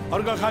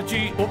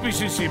अर्घाखाँची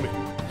ओपीसी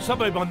सिमेन्ट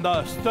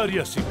सबैभन्दा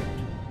स्तरीय सिमेन्ट।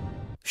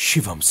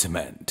 शिवम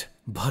सिमेन्ट,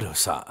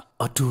 भरोसा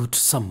अटुट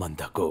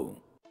सम्बन्धको।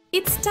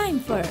 It's time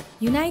for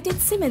United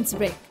Cements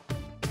Break.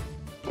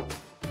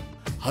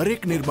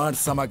 हरेक निर्माण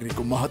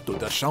सामग्रीको महत्त्व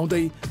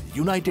दर्शाउँदै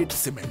युनाइटेड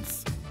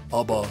सिमेन्ट्स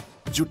अब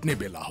जुट्ने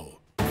बेला हो।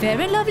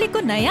 फेयर एन्ड लभली को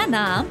नयाँ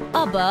नाम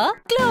अब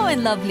glow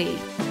and lovely.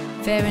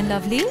 Fair and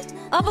lovely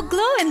अब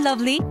ग्लो एन्ड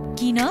लभली।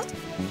 किन?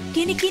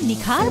 किनकि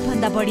निखार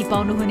भन्दा बढी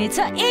पाउनु हुनेछ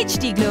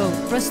HD ग्लो।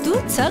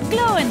 प्रस्तुत छ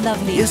ग्लो एन्ड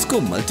लभली। यसको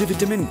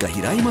मल्टिभिटामिन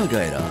गहिराईमा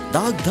गएर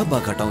दाग धब्बा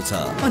घटाउँछ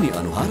अनि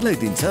अनुहारलाई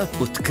दिन्छ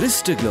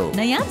उत्कृष्ट ग्लो।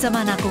 नयाँ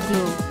जमानाको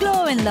ग्लो, ग्लो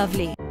एन्ड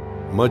लभली।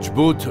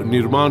 मजबुत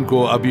निर्माणको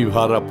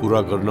अभिभारा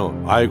पूरा गर्न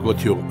आएको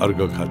थियो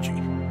अर्घखाँची।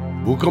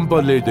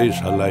 भूकम्पले देश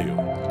हल्लायो,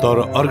 तर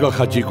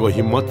अर्घखाँचीको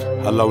हिम्मत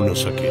हल्लाउन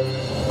सके।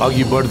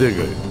 अघि बढ्दै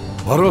गयो,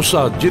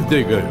 भरोसा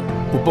जित्दै गयो,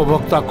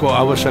 उपभोक्ताको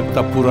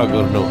आवश्यकता पूरा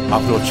गर्न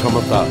आफ्नो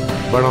क्षमता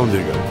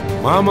बढाउँदै गयो।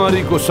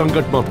 महामारीको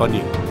सङ्कटमा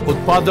पनि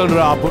उत्पादन र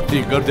आपूर्ति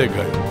गर्दै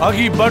गयो,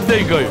 अघि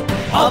बढ्दै गयो।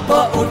 अब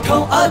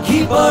उठौँ अघि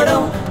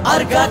बढौँ,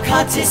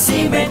 Arghakhanchi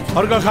cement.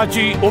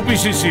 Arghakhanchi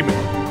OPC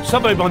cement,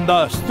 सबैभन्दा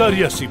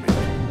स्तरीय सिमेन्ट।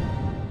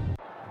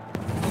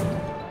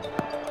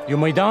 यो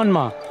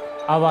मैदानमा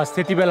आवाज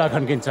त्यति बेला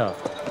खन्किन्छ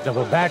जब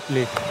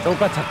ब्याटले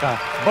चौका छक्का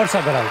वर्षा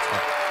गराउँछ।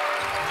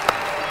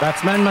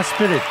 ब्याट्सम्यानमा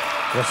स्पिरिट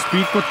र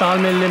स्पिडको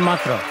तालमेलले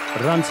मात्र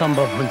रन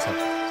सम्भव हुन्छ।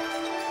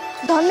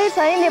 धन्य छ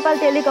है नेपाल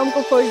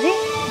टेलिकमको 4G,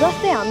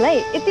 जसले हामीलाई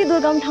यति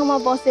दुर्गम ठाउँमा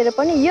बसेर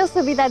पनि यो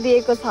सुविधा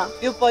दिएको छ।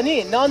 यो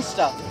पनि नन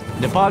स्टप।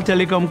 नेपाल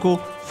टेलिकमको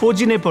 4G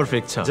नै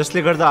पर्फेक्ट छ,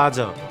 जसले गर्दा आज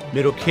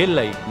मेरो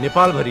खेललाई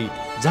नेपालभरि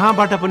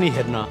जहाँबाट पनि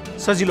हेर्न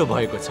सजिलो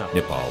भएको छ।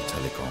 नेपाल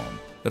टेलिकम,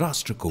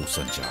 राष्ट्रको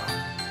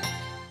सञ्चार।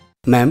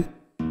 म्याम,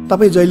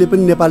 तपाईँ जहिले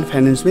पनि नेपाल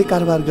फाइनेन्समै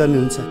कारोबार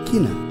गर्नुहुन्छ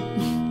किन?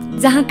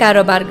 जहाँ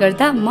कारोबार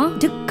गर्दा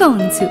म ढुक्क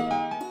हुन्छु।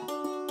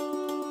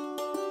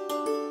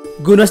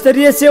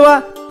 गुणस्तरीय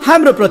सेवा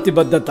हाम्रो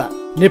प्रतिबद्धता।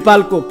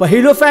 नेपालको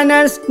पहिलो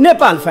फाइनान्स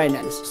नेपाल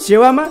फाइनान्स,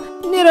 सेवामा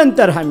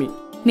निरन्तर हामी।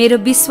 मेरो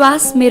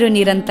विश्वास, मेरो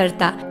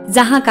निरन्तरता।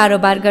 जहाँ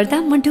कारोबार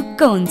गर्दा म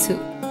ढुक्क हुन्छु।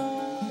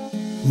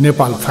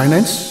 Nepal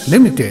finance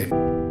limited.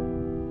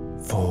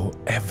 For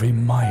every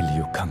mile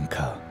you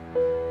conquer,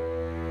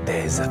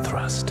 there is a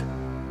thrust.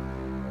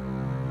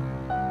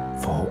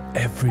 For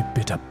every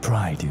bit of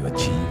pride you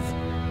achieve,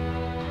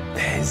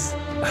 there is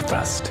a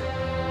thrust.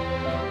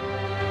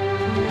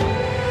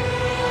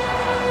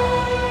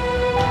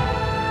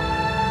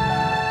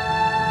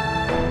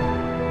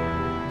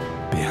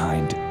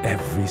 Behind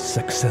every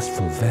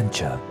successful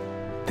venture,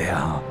 there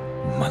are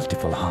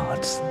multiple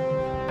hearts.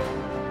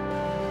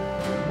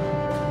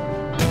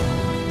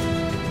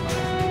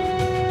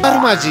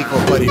 Sharmaji को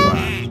परिवार,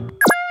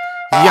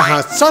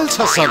 यहाँ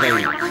चल्छ सधैँ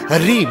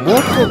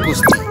रिमोटको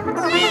कुस्ती।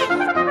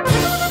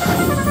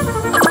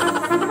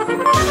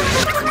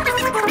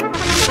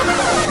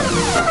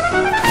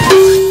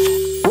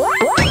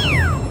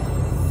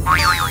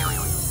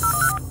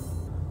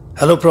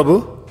 हेलो प्रभु,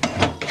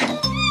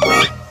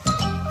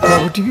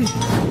 प्रभु TV.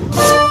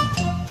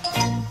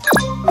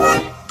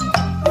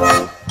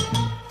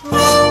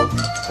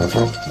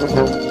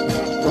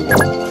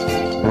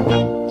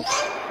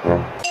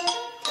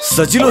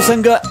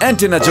 सजिलोसँग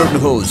antenna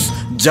जोड्नुहोस्,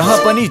 जहाँ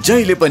पनि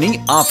जहिले पनि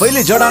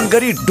आफैले जडान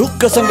गरी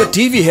ढुक्कसँग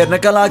टिभी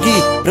हेर्नका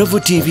लागि प्रभु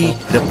टिभी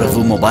र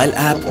प्रभु मोबाइल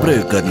एप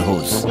प्रयोग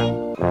गर्नुहोस्।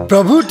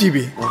 प्रभु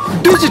TV,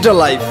 digital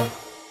life.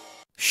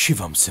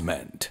 Shivam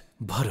cement,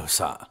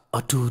 भरोसा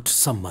अटुट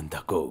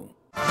सम्बन्धको।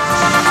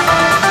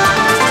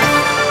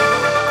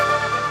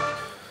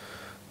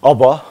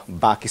 अब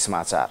बाँकी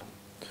समाचार।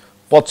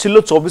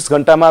 पछिल्लो 24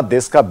 घण्टामा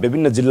देशका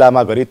विभिन्न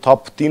जिल्लामा गरी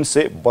थप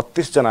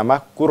 332 जनामा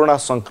कोरोना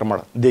संक्रमण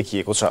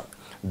देखिएको छ।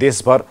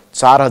 देशभर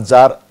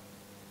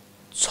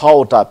 4006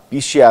 वटा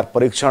PCR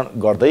परीक्षण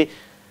गर्दै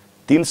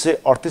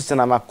 338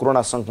 जनामा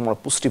कोरोना संक्रमण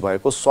पुष्टि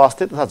भएको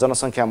स्वास्थ्य तथा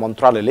जनसङ्ख्या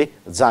मन्त्रालयले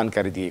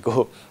जानकारी दिएको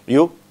हो।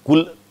 यो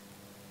कुल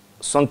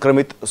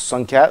संक्रमित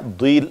संख्या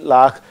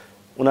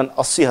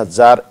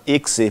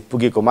 2,79,100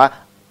 पुगेकोमा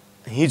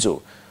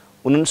हिजो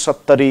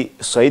 69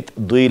 सहित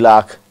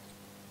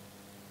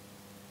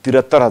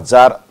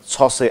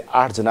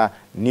 2,73,608 जना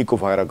निको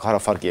भएर घर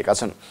फर्किएका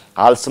छन्।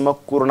 हालसम्म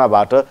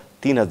कोरोनाबाट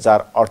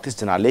 3,038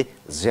 जनाले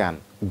ज्यान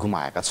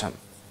गुमाएका छन्।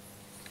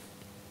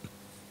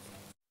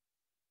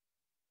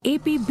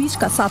 एपी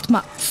बीचका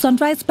साथमा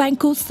सनराइज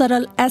बैंकको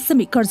सरल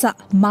एसएमई कर्जा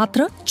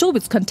मात्र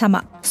 24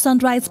 घण्टामा।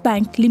 सनराइज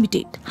बैंक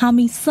लिमिटेड,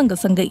 हामी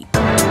सँगसँगै।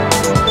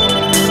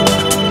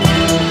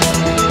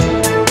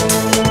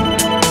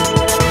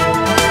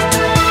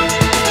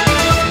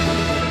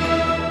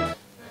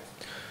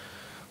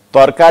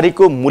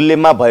 तरकारीको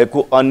मूल्यमा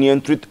भएको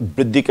अनियन्त्रित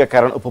वृद्धिका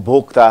कारण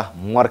उपभोक्ता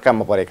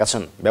मर्कामा परेका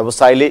छन्।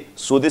 व्यवसायले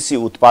स्वदेशी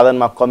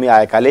उत्पादनमा कमी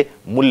आएकाले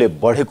मूल्य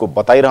बढेको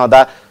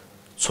बताइरहँदा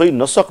छोइ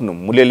नसक्नु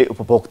मूल्यले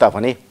उपभोक्ता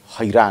भने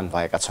हैरान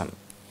भएका छन्।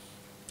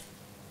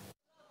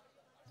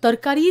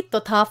 तरकारी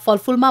तथा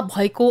फलफूलमा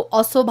भएको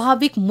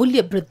अस्वाभाविक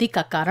मूल्य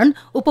वृद्धिका कारण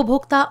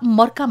उपभोक्ता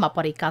मर्कामा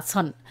परेका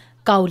छन्।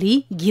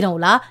 काउली,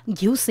 घिरौला,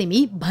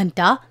 घिउसिमी,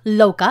 भन्टा,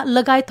 लौका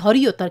लगायत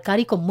हरियो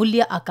तरकारीको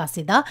मूल्य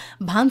आकाशिँदा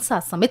भान्सा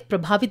समेत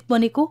प्रभावित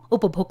बनेको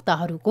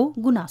उपभोक्ताहरूको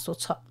गुनासो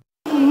छ।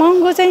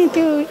 महँगो चाहिँ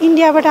त्यो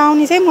इन्डियाबाट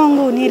आउने चाहिँ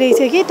महँगो हुने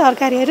रहेछ कि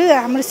तरकारीहरू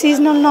हाम्रो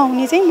सिजनल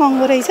नहुने चाहिँ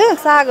महँगो रहेछ।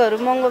 सागहरू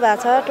महँगो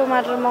भएको छ,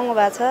 टमाटर महँगो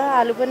भएको छ,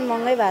 आलु पनि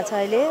महँगै भएको छ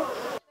अहिले।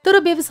 तर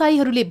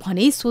व्यवसायीहरूले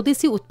भने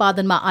स्वदेशी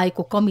उत्पादनमा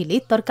आएको कमीले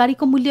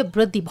तरकारीको मूल्य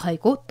वृद्धि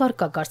भएको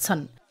तर्क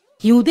गर्छन्।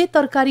 हिउँदे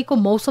तरकारीको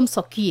मौसम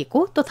सकिएको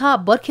तथा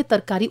बर्खे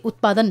तरकारी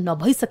उत्पादन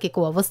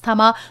नभइसकेको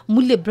अवस्थामा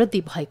मूल्य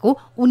वृद्धि भएको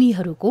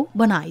उनीहरूको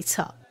भनाइ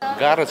छ।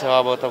 गाह्रो छ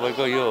अब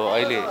तपाईको यो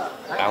अहिले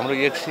हाम्रो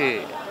 100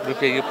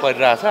 रुपैयाँ यो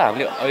परिरहेछ,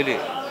 हामीले अहिले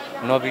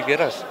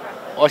नबिकेर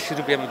 80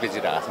 रुपैयाँमा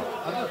बेचिरहेछ।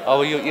 अब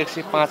यो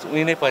 105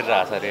 उही नै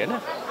परिरहेछ अरे हैन,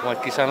 उहाँ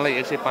किसानलाई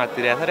 105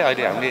 तिरेछ अरे।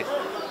 अहिले हामीले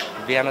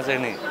बिहान चाहिँ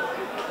नि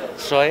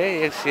 100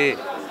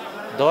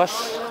 110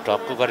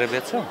 ढक्को गरेर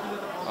बेच्छौँ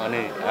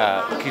अनि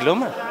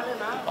किलोमा।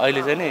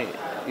 अहिले चाहिँ नि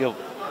यो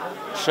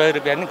 100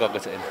 रुपैयाँ नि गएको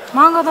छैन।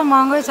 महँगो त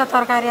महँगै छ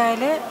तरकारी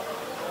अहिले,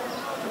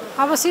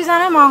 अब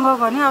सिजनै महँगो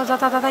भयो नि। अब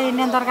जतातता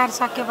इन्डियन तरकारी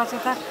सकिएपछि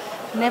त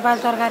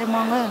नेपाली तरकारी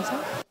महँगै हुन्छ।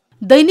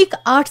 दैनिक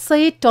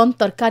 800 टन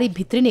तरकारी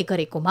भित्रिने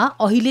गरेकोमा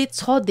अहिले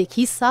 6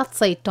 देखि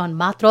 700 टन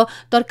मात्र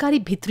तरकारी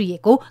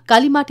भित्रिएको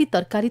कालीमाटी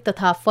तरकारी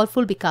तथा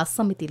फलफूल विकास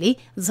समितिले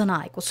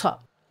जनाएको छ।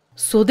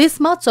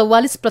 स्वदेशमा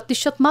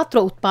 44% मात्र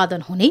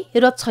उत्पादन हुने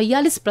र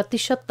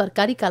 46%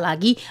 तरकारीका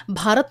लागि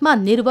भारतमा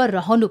निर्भर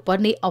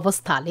रहनुपर्ने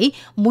अवस्थाले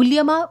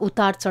मूल्यमा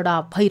उतार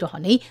चढाव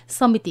भइरहने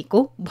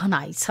समितिको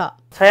भनाइ छ।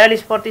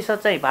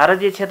 46% चाहिँ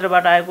भारतीय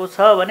क्षेत्रबाट आएको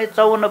छ भने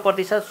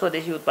 54%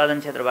 स्वदेशी उत्पादन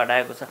क्षेत्रबाट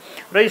आएको छ।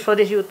 र यो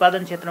स्वदेशी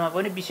उत्पादन क्षेत्रमा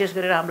पनि विशेष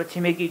गरेर हाम्रो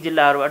छिमेकी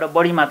जिल्लाहरूबाट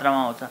बढी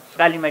मात्रामा आउँछ।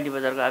 कालीमाटी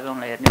बजारको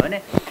आगमनलाई हेर्ने भने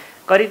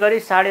करिब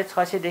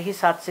 650 देखि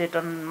 700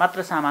 टन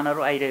मात्र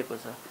सामानहरू आइरहेको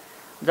छ,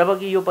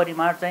 जबकि यो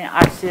परिमाण चाहिँ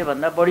 800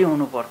 भन्दा बढी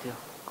हुनु पर्थ्यो।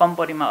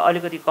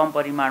 अलिकति कम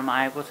परिमाणमा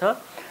आएको छ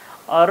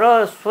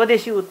र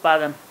स्वदेशी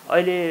उत्पादन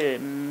अहिले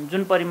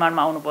जुन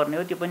परिमाणमा आउनुपर्ने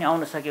हो त्यो पनि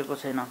आउन सकेको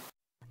छैन।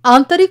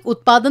 आन्तरिक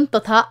उत्पादन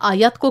तथा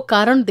आयातको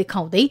कारण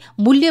देखाउँदै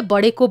मूल्य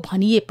बढेको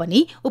भनिए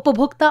पनि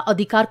उपभोक्ता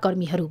अधिकार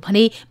कर्मीहरू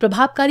भने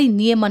प्रभावकारी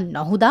नियमन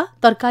नहुँदा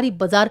तरकारी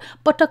बजार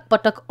पटक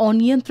पटक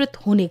अनियन्त्रित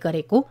हुने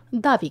गरेको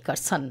दावी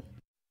गर्छन्।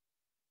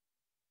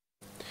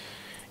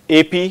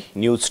 एपी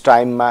न्यूज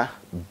टाइममा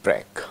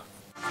ब्रेक।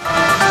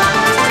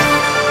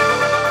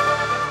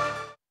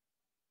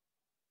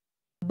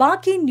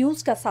 बाँकी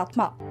न्यूजका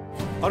साथमा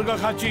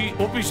अर्घाखाँची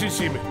ओपीसी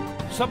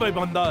सिमेन्ट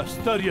सबैभन्दा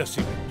स्तरीय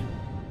सिमेन्ट।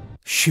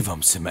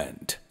 शिवम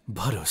सिमेन्ट,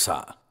 भरोसा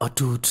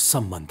अटुट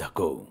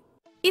सम्बन्धको।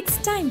 It's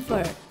time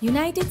for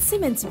United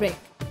Cements Break.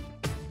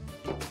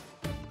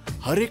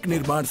 हरेक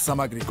निर्माण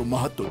सामग्रीको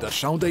महत्त्व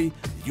दर्शाउँदै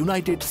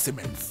युनाइटेड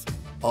सिमेन्ट्स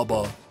अब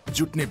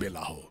जुट्ने बेला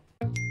हो।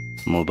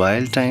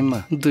 मोबाइल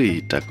टाइममा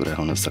दुईटा कुरा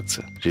हुन सक्छ,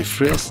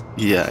 रिफ्रेश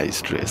या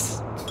stress.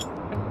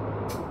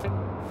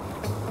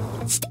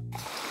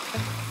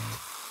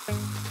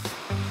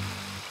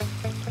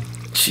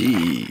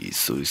 Gee,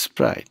 so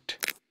Sprite.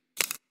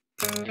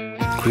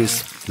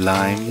 Crisp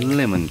lime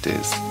lemon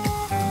taste.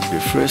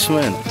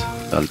 Refreshment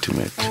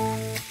ultimate.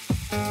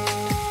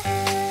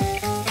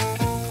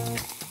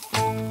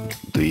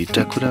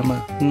 दुईटा कुरामा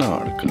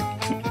नअड्क।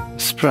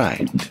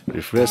 Sprite,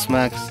 Refresh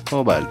Max,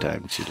 Mobile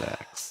Time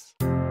Chillax.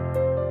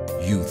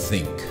 You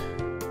think.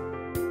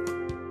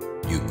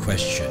 You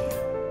question.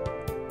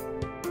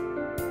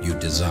 You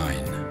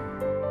design.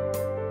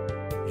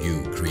 You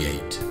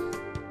create.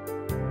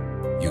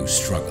 You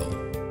struggle.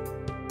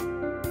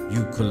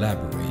 You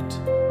collaborate.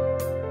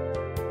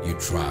 You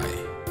try.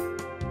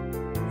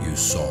 You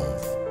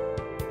solve.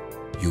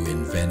 You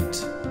invent.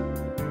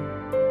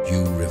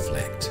 You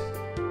reflect.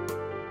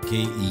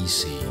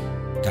 KEC,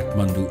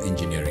 Kathmandu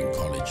Engineering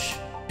College,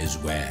 is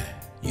where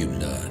you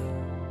learn.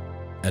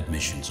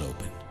 Admissions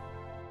open.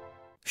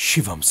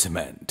 Shivam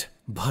cement,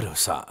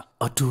 भरोसा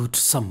अटुट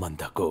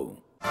सम्बन्धको।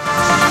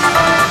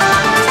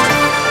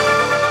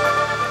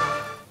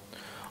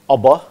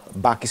 अब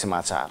बाँकी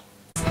समाचार।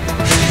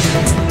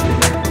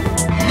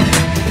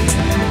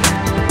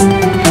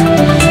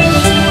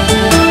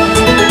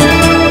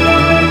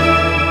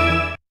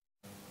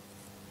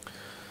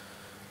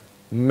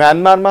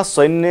 म्यानमारमा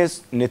सैन्य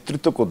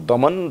नेतृत्वको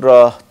दमन र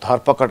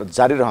धरपकड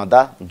जारी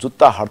रहँदा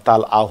जुत्ता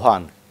हडताल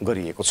आह्वान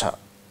गरिएको छ।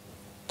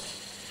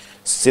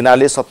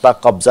 सेनाले सत्ता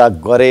कब्जा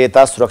गरे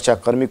यता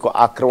सुरक्षाकर्मीको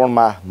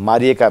आक्रमणमा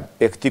मारिएका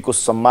व्यक्तिको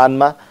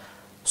सम्मानमा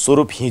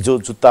स्वरूप हिजो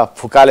जुत्ता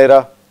फुकालेर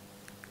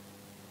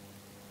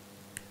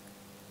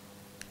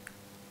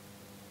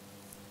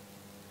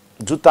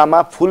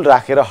जुत्तामा फूल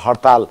राखेर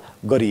हडताल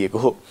गरिएको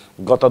हो।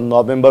 गत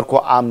नोभेम्बरको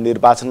आम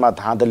निर्वाचनमा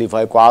धाँधली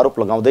भएको आरोप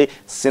लगाउँदै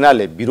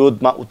सेनाले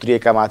विरोधमा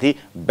उत्रिएकामाथि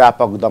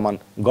व्यापक दमन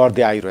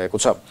गर्दै आइरहेको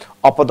छ।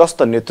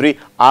 अपदस्थ नेत्री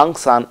आङ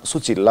सान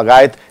सुची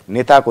लगायत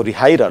नेताको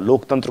रिहाई र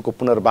लोकतन्त्रको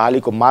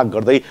पुनर्बहालीको माग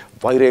गर्दै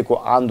भइरहेको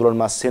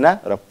आन्दोलनमा सेना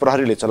र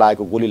प्रहरीले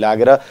चलाएको गोली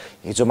लागेर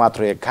हिजो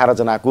मात्र 11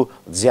 जनाको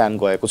ज्यान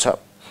गएको छ।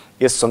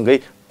 यससँगै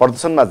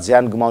प्रदर्शनमा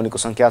ज्यान गुमाउनेको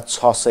संख्या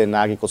 600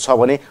 नागेको छ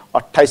भने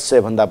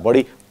 2800 भन्दा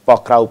बढी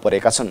पक्राउ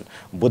परेका छन्।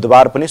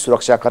 बुधबार पनि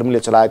सुरक्षाकर्मीले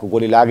चलाएको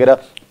गोली लागेर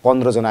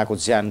 15 जनाको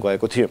ज्यान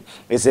गएको थियो।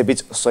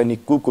 यसैबीच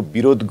सैनिक कुको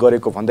विरोध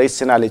गरेको भन्दै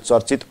सेनाले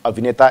चर्चित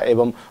अभिनेता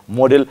एवं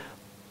मोडेल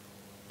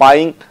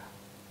पाइङ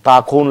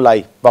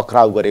ताखोनलाई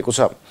पक्राउ गरेको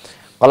छ।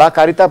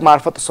 कलाकारिता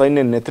मार्फत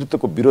सैन्य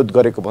नेतृत्वको विरोध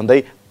गरेको भन्दै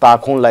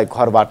ताखोनलाई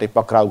घरबाटै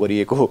पक्राउ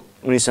गरिएको हो।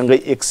 उनीसँगै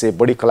 100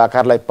 बढी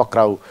कलाकारलाई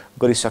पक्राउ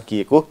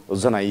गरिसकिएको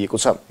जनाइएको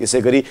छ।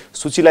 यसैगरी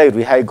सूचीलाई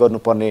रिहाई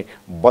गर्नुपर्ने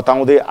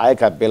बताउँदै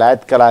आएका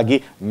बेलायतका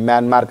लागि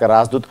म्यानमारका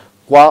राजदूत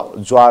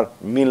क्वा ज्वार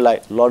मिनलाई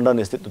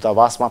लन्डन स्थित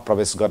दूतावासमा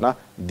प्रवेश गर्न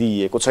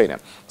दिइएको छैन।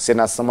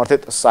 सेना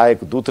समर्थित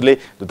सहायक दूतले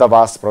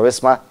दूतावास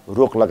प्रवेशमा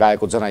रोक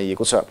लगाएको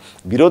जनाइएको छ।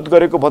 विरोध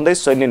गरेको भन्दै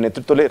सैन्य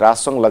नेतृत्वले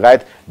राष्ट्रसङ्घ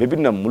लगायत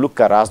विभिन्न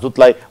मुलुकका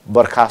राजदूतलाई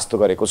बर्खास्त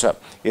गरेको छ।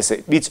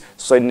 यसैबीच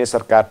सैन्य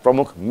सरकार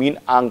प्रमुख मिन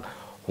आङ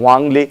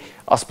ह्वाङले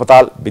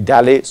अस्पताल,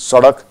 विद्यालय,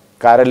 सडक,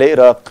 कार्यालय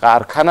र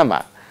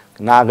कारखानामा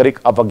नागरिक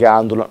अवज्ञा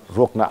आन्दोलन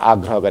रोक्न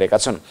आग्रह गरेका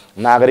छन्।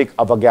 नागरिक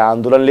अवज्ञा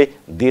आन्दोलनले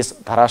देश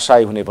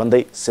धराशायी हुने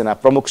भन्दै सेना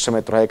प्रमुख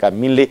समेत रहेका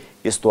मिनले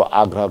यस्तो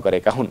आग्रह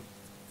गरेका हुन्।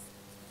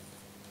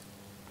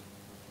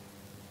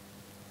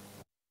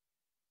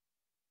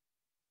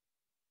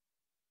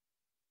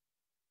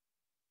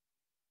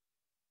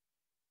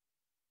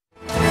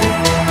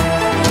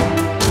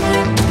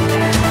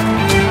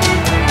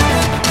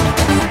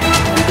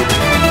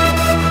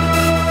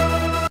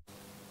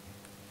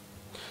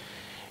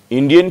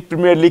 इन्डियन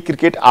प्रिमियर लिग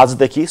क्रिकेट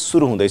आजदेखि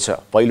सुरु हुँदैछ।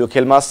 पहिलो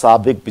खेलमा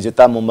साबिक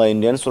विजेता मुम्बई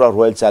इन्डियन्स र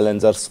रोयल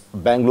च्यालेन्जर्स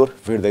बेङ्गलोर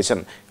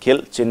भिड्दैछन्।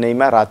 खेल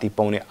चेन्नईमा राति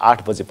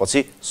 7:45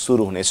 बजेपछि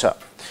सुरु हुनेछ।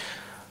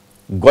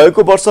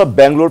 गएको वर्ष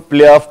बेङ्गलोर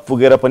प्लेअफ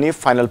पुगेर पनि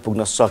फाइनल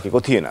पुग्न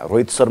सकेको थिएन।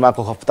 रोहित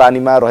शर्माको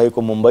कप्तानीमा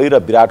रहेको मुम्बई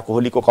र विराट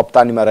कोहलीको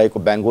कप्तानीमा रहेको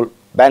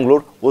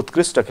बेङ्गलोर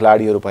उत्कृष्ट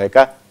खेलाडीहरू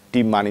भएका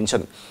टिम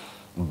मानिन्छन्।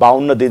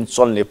 52 दिन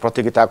चल्ने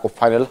प्रतियोगिताको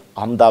फाइनल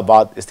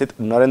अहमदाबाद स्थित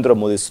नरेन्द्र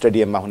मोदी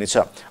स्टेडियममा हुनेछ।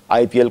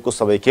 आइपिएलको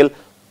सबै खेल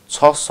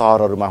 6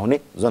 सहरहरूमा हुने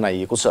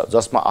जनाइएको छ,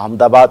 जसमा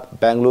अहमदाबाद,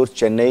 बेङ्गलोर,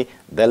 चेन्नई,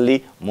 दिल्ली,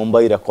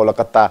 मुम्बई र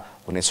कोलकाता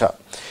हुनेछ।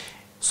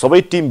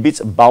 सबै टिम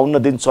बीच 52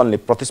 दिन चल्ने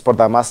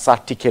प्रतिस्पर्धामा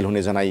 60 खेल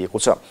हुने जनाइएको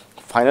छ।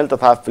 फाइनल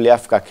तथा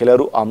प्लेअफका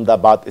खेलहरू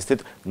अहमदाबाद स्थित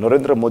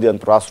नरेन्द्र मोदी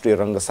अन्तर्राष्ट्रिय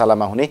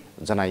रङ्गशालामा हुने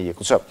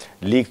जनाइएको छ।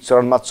 लिग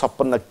चरणमा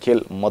 56 खेल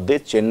मध्ये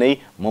चेन्नई,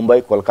 मुम्बई,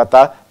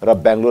 कोलकाता र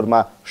बेङ्गलोरमा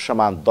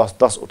समान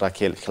 10-10 वटा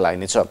खेल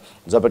खेलाइनेछ,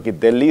 जबकि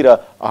दिल्ली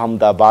र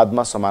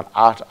अहमदाबादमा समान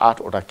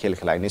 8-8 वटा खेल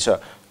खेलाइनेछ।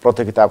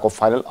 प्रतियोगिताको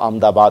फाइनल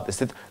अहमदाबाद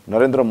स्थित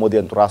नरेन्द्र मोदी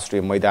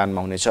अन्तर्राष्ट्रिय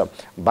मैदानमा हुनेछ।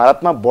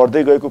 भारतमा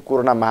बढ्दै गएको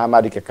कोरोना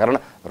महामारीका कारण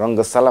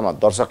रङ्गशालामा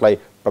दर्शकलाई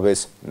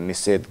प्रवेश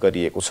निषेध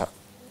गरिएको छ।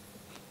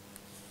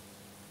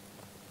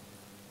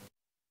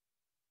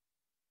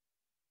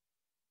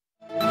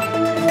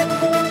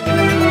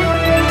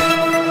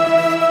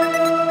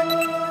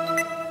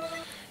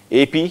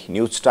 एपी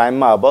न्यूज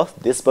टाइममा अब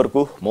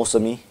देशभरको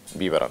मौसमी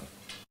विवरण।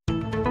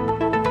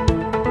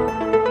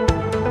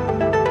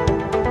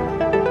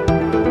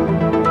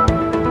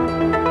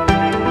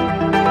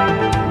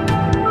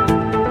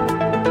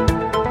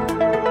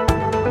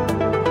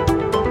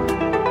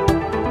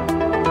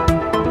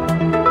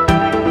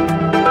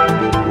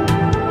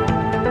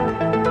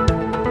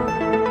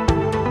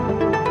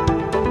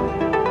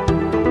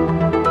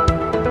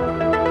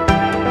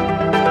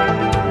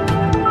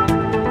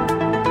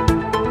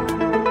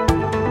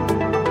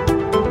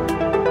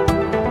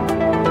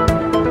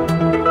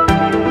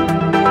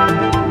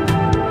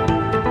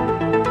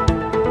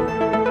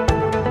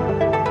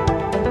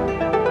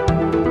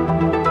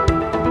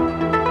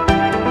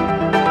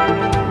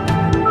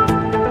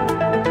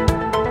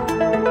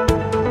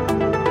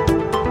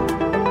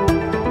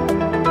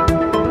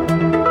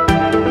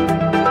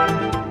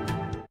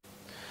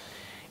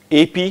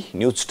 एपी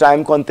न्यूज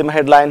टाइमको अन्तिम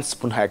हेडलाइन्स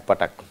पुनः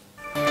एकपटक।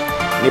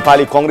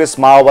 नेपाली कांग्रेस,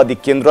 माओवादी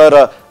केन्द्र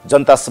र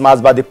जनता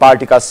समाजवादी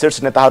पार्टीका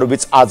शीर्ष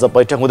नेताहरूबीच आज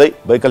बैठक हुँदै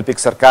वैकल्पिक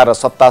सरकार र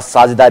सत्ता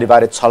साझेदारी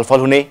बारे छलफल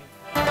हुने।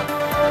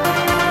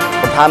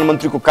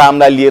 प्रधानमन्त्रीको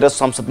कामलाई लिएर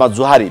संसदमा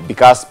जुहारी,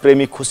 विकास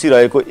प्रेमी खुसी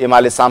रहेको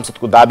एमाले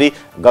सांसदको दाबी,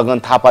 गगन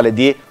थापाले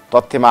दिए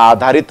तथ्यमा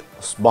आधारित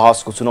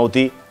बहसको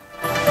चुनौती।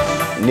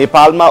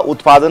 नेपालमा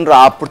उत्पादन र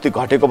आपूर्ति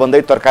घटेको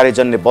भन्दै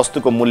तरकारीजन्य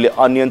वस्तुको मूल्य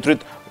अनियन्त्रित,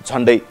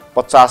 झण्डै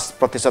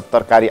 50%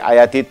 तरकारी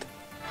आयातित।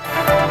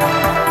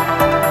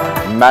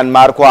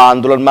 म्यानमारको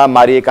आन्दोलनमा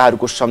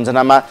मारिएकाहरूको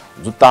सम्झनामा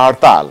जुत्ता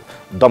हडताल,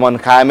 दमन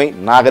कायमै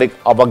नागरिक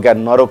अवज्ञा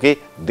नरोके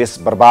देश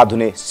बर्बाद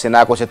हुने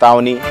सेनाको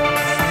चेतावनी।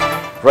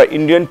 र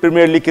इन्डियन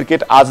प्रिमियर लिग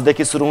क्रिकेट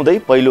आजदेखि सुरु हुँदै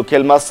पहिलो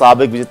खेलमा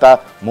साबिक विजेता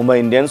मुम्बई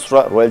इन्डियन्स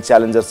र रोयल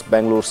च्यालेन्जर्स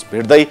बेङ्गलोर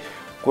भिड्दै,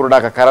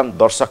 कोरोनाका कारण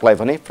दर्शकलाई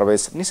भने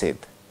प्रवेश निषेध।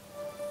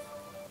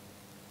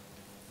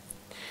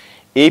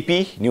 एपी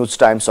न्यूज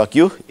टाइम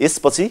सकियो।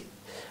 यसपछि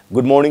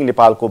गुड मर्निङ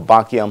नेपालको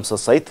बाँकी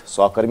अंशसहित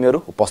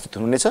सहकर्मीहरू उपस्थित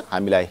हुनुहुनेछ।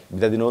 हामीलाई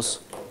बिदा दिनुहोस्।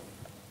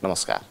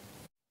 नमस्कार।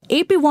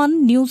 AP1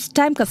 न्यूज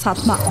टाइमका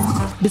साथमा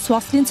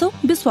विश्वास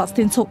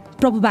दिन्छौ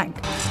प्रभु बैंक,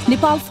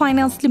 नेपाल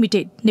फाइनान्स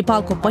लिमिटेड,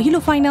 नेपालको पहिलो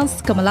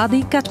फाइनान्स,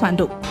 कमलादी,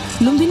 काठमाडौँ,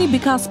 लुम्बिनी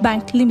विकास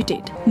बैंक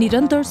लिमिटेड,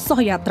 निरन्तर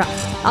सहयात्रा,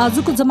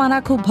 आजको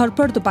जमानाको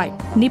भरपर्दो पाइप,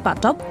 नेपा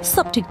टप,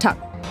 सब ठिकठाक,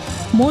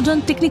 modern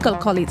technical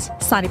college,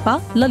 सारेपा,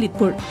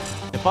 Lalitpur,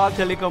 Nepal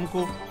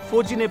टेलिकमको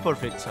 4G नै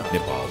पर्फेक्ट छ।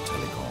 नेपाल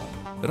टेलिकम,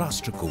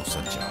 राष्ट्रको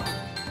सञ्चार।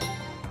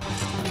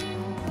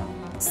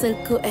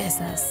 सिल्कको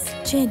एहसास,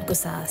 चैनको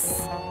सास।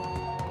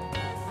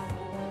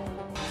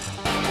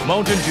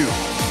 माउन्टेन ड्यू,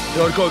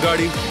 डरको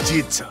अगाडि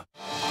जित्छ।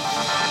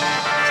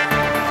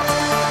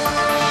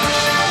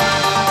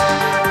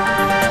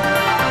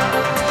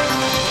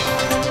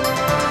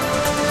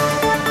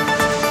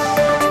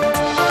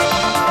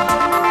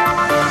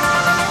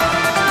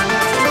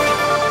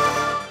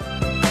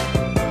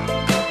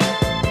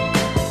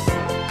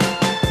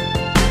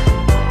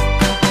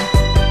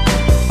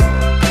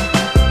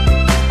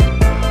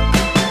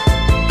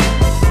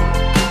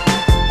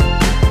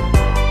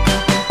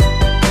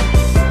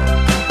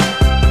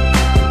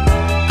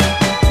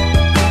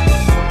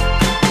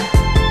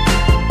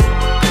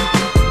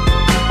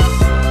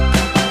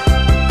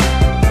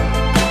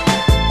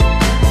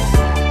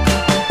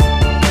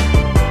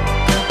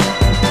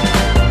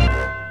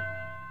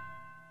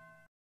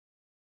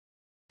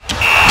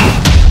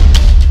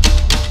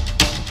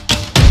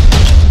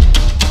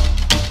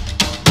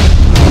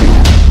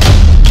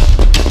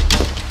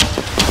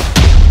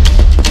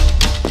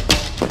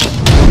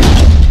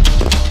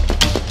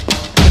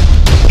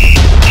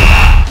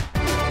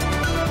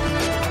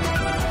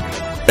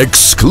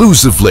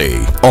 exclusively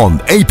on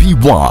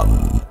AP1.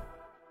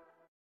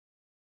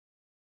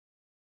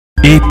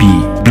 AP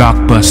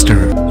Blockbuster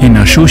in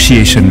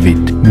association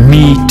with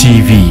Me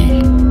TV.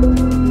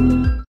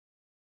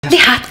 ले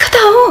हात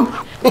कता हो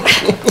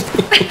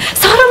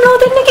शरम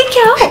लाउँदैन कि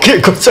क्या हो के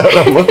को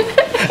शरम हो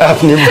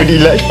आफ्नी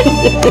बुढीलाई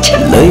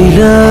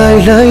लैलाई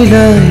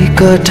लैलाई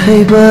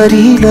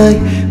कठैबारीलाई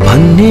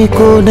भन्ने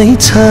को नै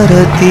छ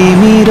र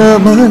तिमी र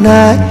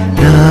मलाई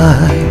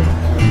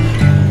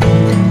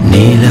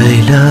नि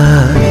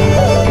लैलाई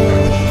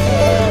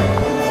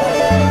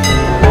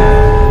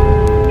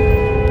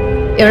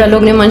एउटा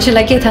लोग्ने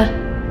मान्छेलाई के थाहा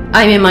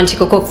आइमे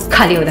मान्छेको कोख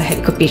खाली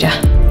हुँदाखेरिको पीडा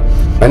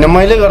हैन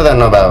मैले गर्दा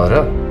नभएको र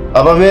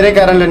अब मेरै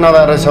कारणले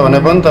नभएको छ भने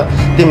पनि त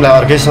तिमीलाई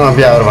अर्कैसँग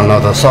बिहा गर भन्न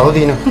त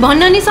सक्दिन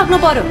भन्न नि सक्नु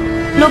पर्यो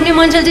लोग्ने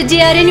मान्छेले चाहिँ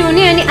जिआरए नि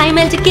हुने अनि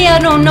आइमेल चाहिँ के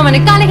गर्नु हुन्न भने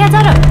कहाँ लेखा छ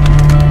र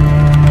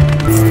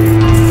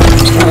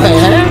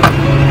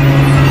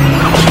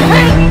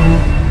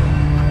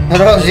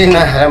रोजी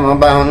नखाएर म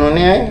बाहुनु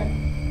नि है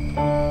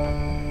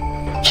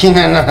किन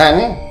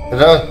नखाने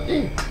रोजी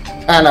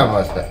खाना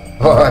बस्छ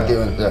भगवती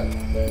हुन्छ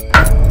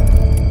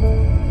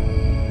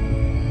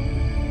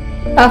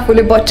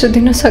आफूले बच्चा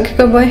दिन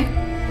सकेको भए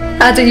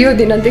आज यो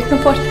दिन देख्नु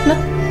पर्दैन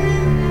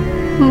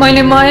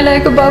मैले माया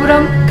लागेको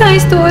बाबुराम कहाँ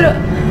यस्तो हो र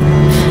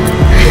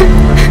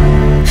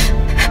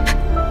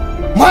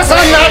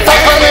मसँग नाटक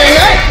गर्ने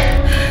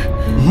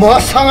होइन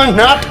मसँग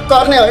नाटक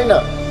गर्ने होइन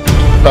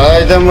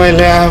तँलाई त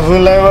मैले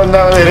आफूलाई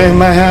भन्दा धेरै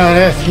माया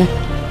गरेको थिएँ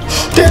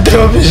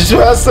त्यत्रो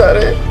विश्वास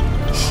अरे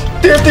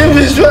त्यति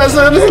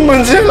विश्वासले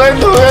मान्छेलाई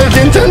धोका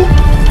दिन्छन्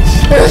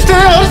यस्तै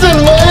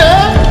गर्छन् माया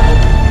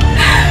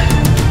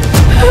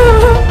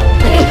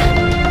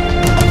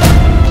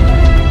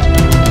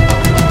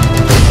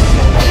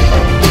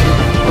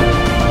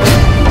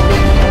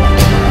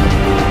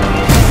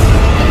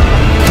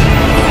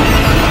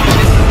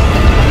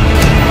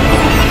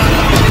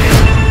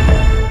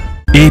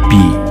AP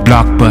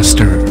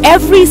Blockbuster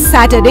every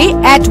Saturday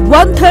at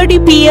 1:30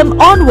 p.m.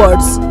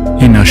 onwards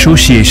in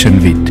association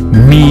with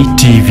Me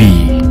TV.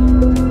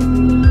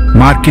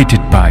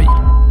 Marketed by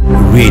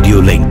Radio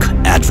Link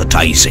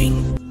Advertising.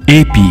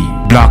 AP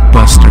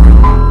Blockbuster.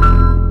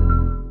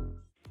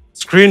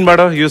 स्क्रिनबाट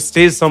यो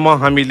स्टेजसम्म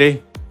हामीले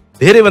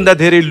धेरैभन्दा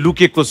धेरै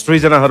लुकेको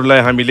सृजनाहरूलाई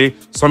हामीले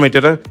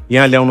समेटेर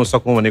यहाँ ल्याउन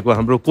सकौँ भनेको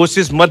हाम्रो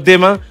कोसिस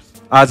मध्येमा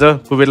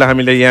आजको बेला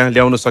हामीले यहाँ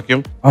ल्याउन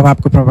सक्यौँ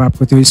अभावको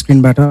प्रभावको त्यो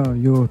स्क्रिनबाट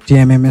यो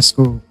TMMS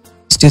को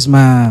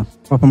स्टेजमा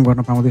परफर्म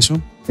गर्न पाउँदैछु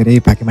धेरै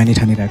भाग्यमानी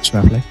ठानिरहेको छु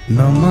आफूलाई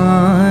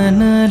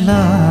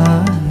नमानला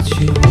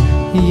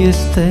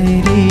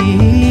यस्तरी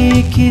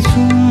के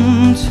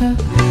सुन्छ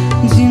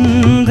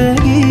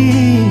जिन्दगी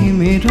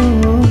मेरो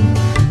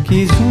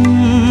के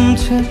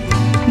सुन्छ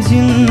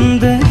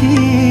जिन्दगी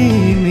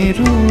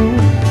मेरो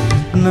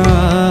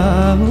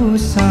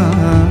नाउसा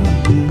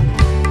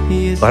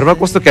घरमा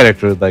कस्तो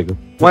क्यारेक्टर हो दाइको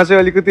उहाँ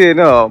चाहिँ अलिकति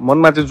होइन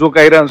मनमा चाहिँ जोक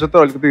आइरहन्छ त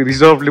अलिकति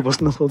रिजर्भले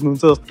बस्न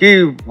खोज्नुहुन्छ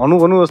केही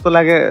भनौँ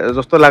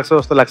जस्तो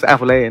लाग्छ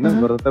आफूलाई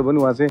होइन गर्दा पनि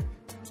उहाँ चाहिँ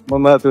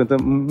मनमा त्यो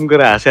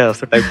मुगेर हाँस्या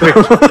जस्तो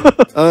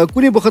टाइपको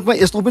कुनै बखतमा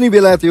यस्तो पनि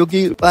बेला थियो कि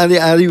पानी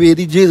आधी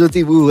बेरी जे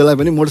जति होला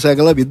भने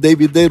मोटरसाइकललाई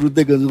भित्दै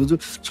रुच्दै गन्छु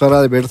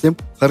छोरालाई भेट्थ्यौँ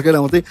फर्केर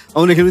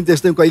आउँदाखेरि पनि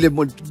त्यस्तै कहिले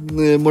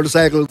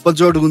मोटरसाइकल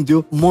पल्चोट हुन्थ्यो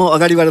म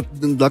अगाडिबाट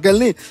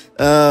धकेल्ने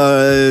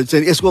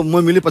चाहिँ यसको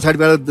मम्मीले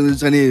पछाडिबाट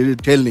चाहिँ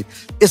ठेल्ने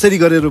यसरी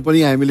गरेर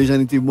पनि हामीले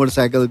चाहिँ त्यो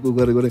मोटरसाइकलको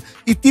गरेर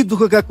यति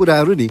दुःखका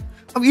कुराहरू नि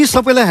अब यी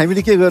सबैलाई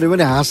हामीले के गर्यो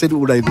भने हाँसेर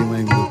उडाइदियौँ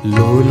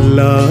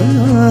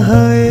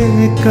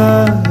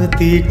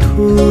हामीले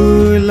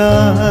ठुला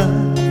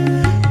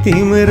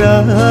तिम्रा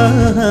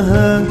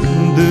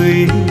दुई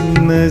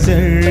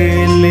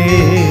नजरले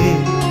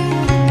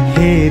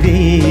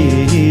हेरी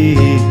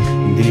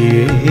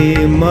दिए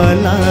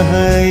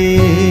मलाई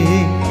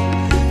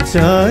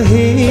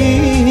चाहे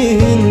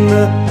न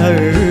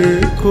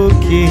अर्को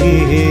के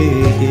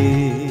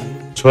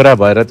छोरा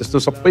भएर त्यस्तो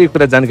सबै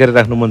कुरा जानकारी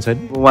राख्नु मन छैन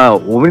उहाँ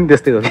हो पनि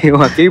त्यस्तै हो कि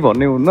उहाँ केही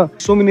भन्ने हुन्न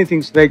सो मेनी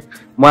थिङ्स लाइक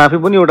म आफै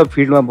पनि एउटा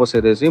फिल्डमा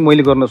बसेर चाहिँ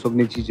मैले गर्न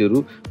सक्ने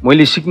चिजहरू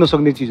मैले सिक्न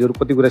सक्ने चिजहरू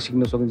कति कुरा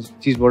सिक्न सक्ने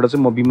चिजबाट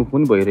चाहिँ म विमुख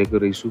पनि भइरहेको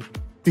रहेछु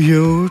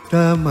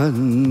एउटा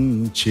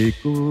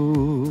मान्छेको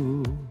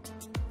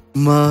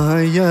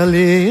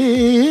मायाले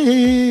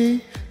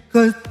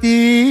कति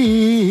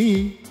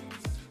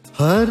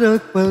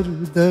फरक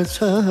पर्दछ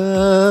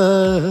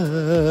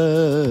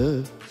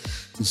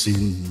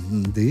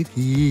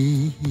जिन्दगीमा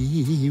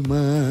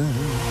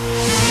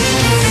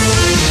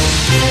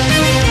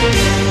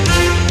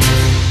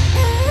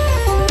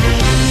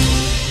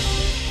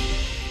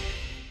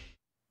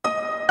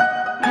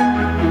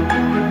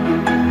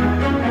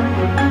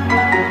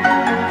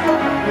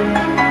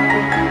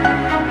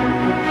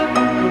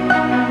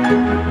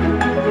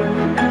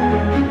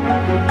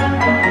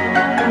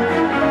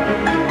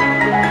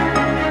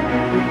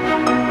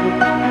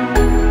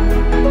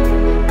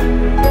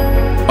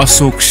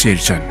अशोक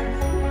शेरचन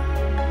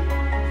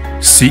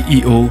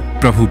CEO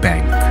प्रभु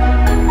बैंक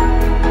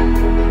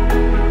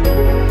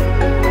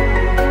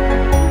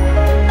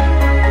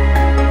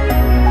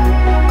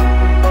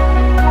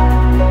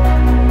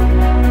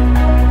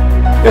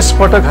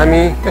यसपटक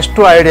हामी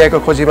यस्तो आइडियाको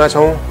खोजीमा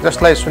छौँ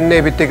जसलाई सुन्ने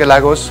बित्तिकै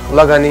लागोस्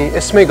लगानी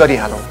यसमै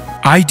गरिहालौँ।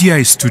 Idea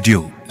studio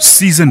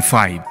season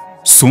 5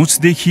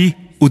 सोचदेखि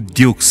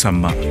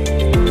उद्योगसम्म।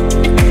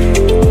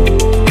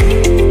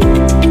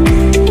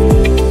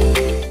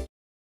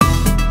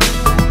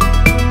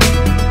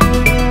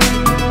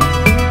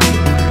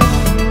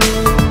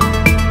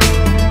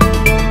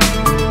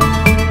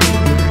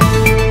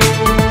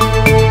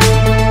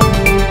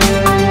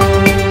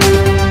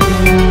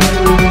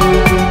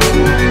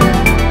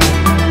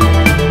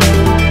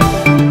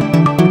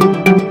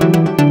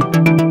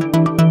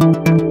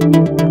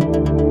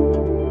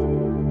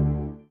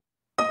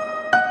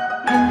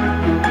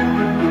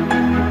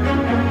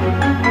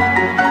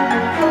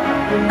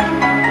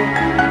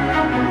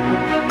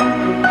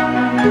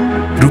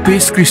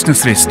 Krishna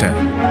Shrestha,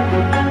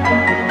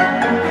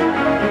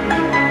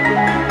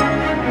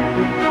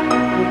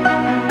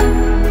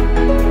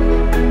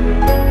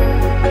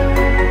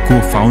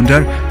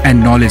 co-founder and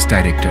knowledge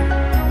director,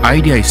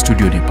 idea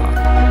studio Nepal.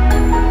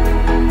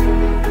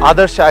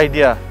 Adarsh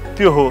idea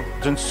त्यो हो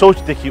जुन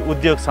सोचदेखि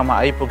उद्योगसम्म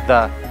आइपुग्दा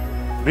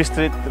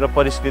विस्तृत र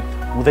परिष्कृत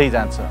हुँदै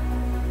जान्छ।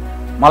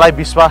 मलाई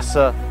विश्वास छ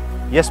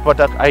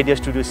यसपटक आइडिया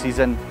स्टुडियो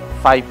सिजन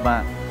 5 मा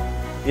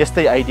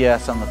यस्तै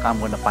आइडियासँग काम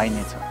गर्न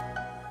पाइनेछ।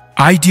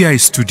 Idea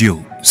studio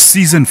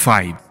season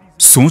 5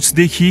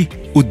 सोचदेखि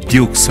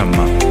उद्योगसम्म।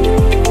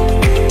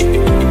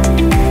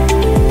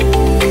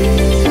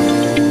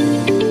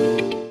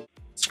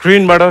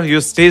 स्क्रिनबाट यो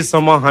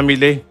स्टेजसम्म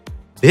हामीले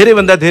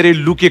धेरैभन्दा धेरै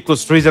लुकेको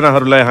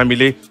सृजनाहरूलाई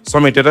हामीले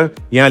समेटेर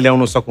यहाँ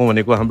ल्याउन सकौँ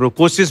भनेको हाम्रो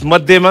कोसिस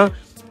मध्येमा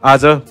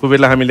आजको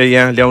बेला हामीले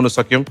यहाँ ल्याउन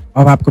सक्यौँ।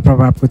 अभावको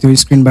प्रभावको त्यो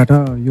स्क्रिनबाट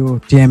यो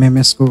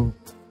टिएमएमएस को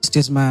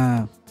स्टेजमा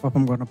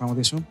परफर्म गर्न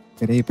पाउँदैछु।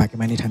 धेरै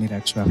भाग्यमानी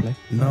ठानिरहेको छु आफूलाई।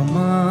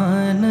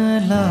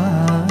 नमानला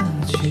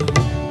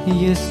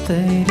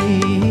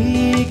यस्तरी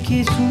के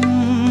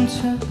जुन्छ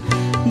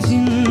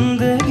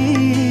जिन्दगी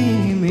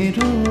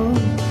मेरो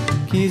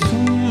के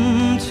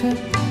जुन्छ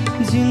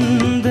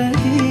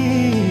जिन्दगी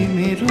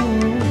मेरो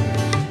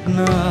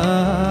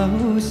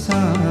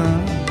नाउसा।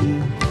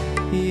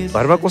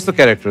 घरमा कस्तो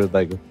क्यारेक्टर हो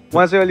दाइको?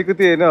 उहाँ चाहिँ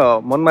अलिकति होइन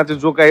मनमा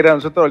चाहिँ जोक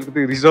आइरहन्छ तर अलिकति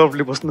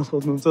रिजर्भली बस्न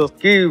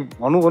सक्नुहुन्छ। के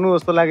भनौँ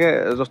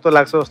जस्तो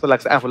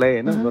लाग्छ आफूलाई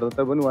होइन गर्दा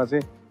तर पनि उहाँ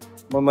चाहिँ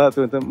मनमा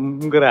त्यो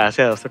मुकेर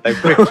हाँस्या जस्तो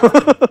टाइपको।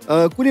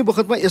 कुनै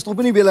बखतमा यस्तो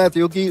पनि बेला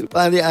थियो कि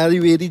पानी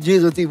आँधी जे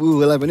जति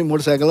ऊ होला भने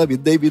मोटरसाइकलमा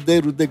भिज्दै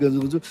रुच्दै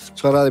गन्छु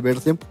छोरालाई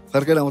भेट्थ्यौँ।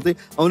 फर्केर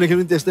आउँदाखेरि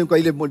पनि त्यस्तै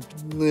कहिले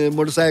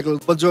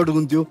मोटरसाइकल पजट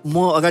हुन्थ्यो,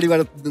 म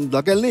अगाडिबाट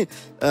धकेल्ने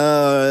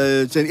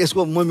चाहिँ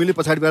यसको मम्मीले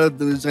पछाडिबाट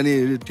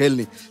चाहिँ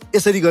ठेल्ने,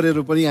 यसरी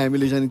गरेर पनि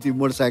हामीले चाहिँ त्यो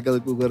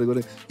मोटरसाइकलको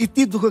गरेर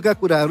यति दुःखका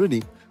कुराहरू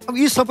नि। अब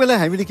यी सबैलाई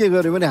हामीले के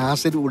गर्यो भने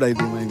हाँसेर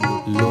उडाइदियौँ हामीले।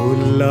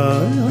 लोला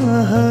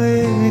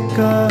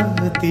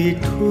कति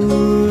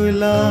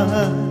ठुला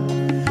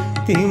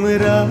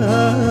तिम्रा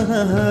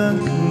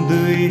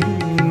दुई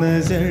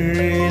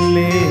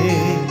नजरले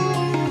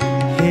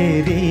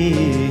हेरी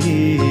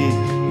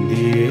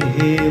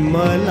दिए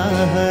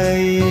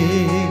मलाई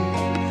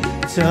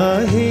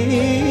चाहे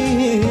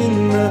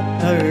न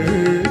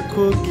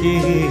अर्को के।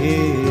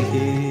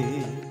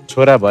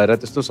 छोरा भएर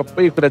त्यस्तो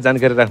सबै कुरा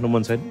जानकारी राख्नु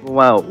मन छैन?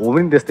 उहाँ हो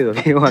पनि त्यस्तै हो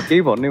कि उहाँ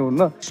केही भन्ने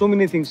हुन्न। सो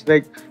मेनी थिङ्स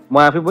लाइक म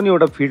आफै पनि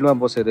एउटा फिल्डमा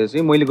बसेर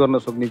चाहिँ मैले गर्न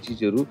सक्ने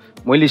चिजहरू,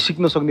 मैले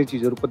सिक्न सक्ने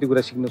चिजहरू, कति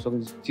कुरा सिक्न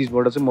सक्ने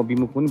चिजबाट चाहिँ म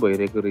विमुख पनि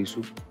भइरहेको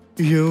रहेछु।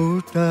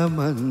 एउटा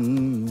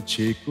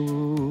मान्छेको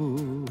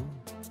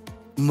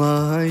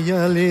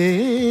मायाले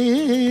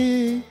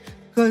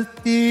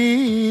कति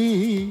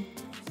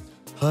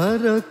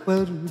फरक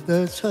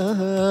पर्दछ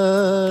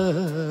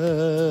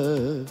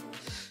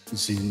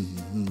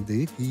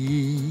जिन्दगीमा।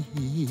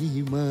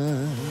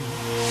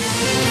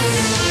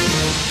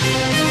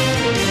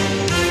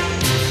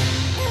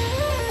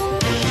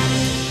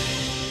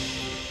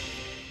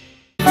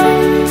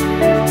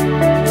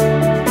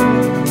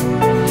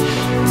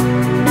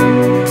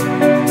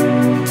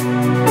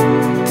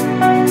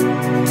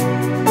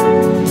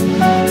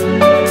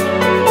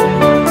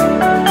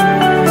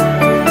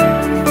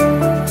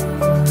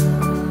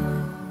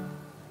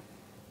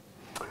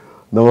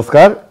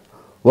 नमस्कार,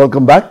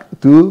 welcome back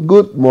to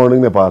good morning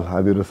Nepal.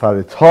 हामीहरू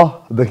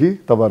 6:30 देखि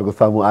तपाईँहरूको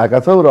सामु आएका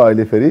छौँ र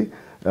अहिले फेरि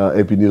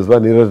एपी न्युजमा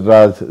निरज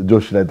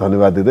जोशीलाई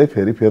धन्यवाद दिँदै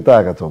फेरि फिर्ता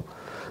आएका छौँ।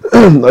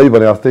 अहिले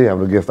भने जस्तै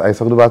हाम्रो गेस्ट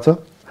आइसक्नु भएको छ,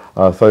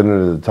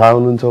 सैलेन्द्र झा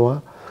हुनुहुन्छ।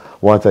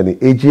 उहाँ चाहिँ नि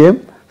एजिएम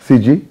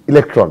सिजी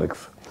इलेक्ट्रोनिक्स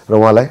र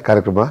उहाँलाई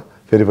कार्यक्रममा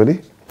फेरि पनि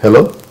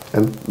हेलो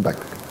एन्ड ब्याक।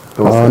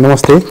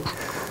 नमस्ते।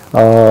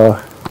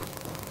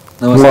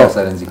 नमस्कार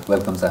शरणजी,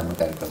 वेलकम छ हाम्रो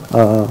कार्यक्रममा।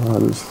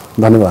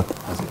 धन्यवाद।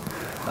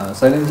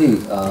 शरणजी,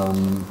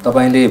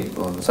 तपाईँले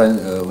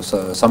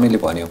समयले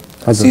भन्यो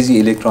सिजी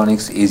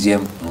इलेक्ट्रोनिक्स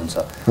एजिएम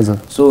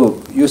हुनुहुन्छ।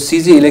 सो यो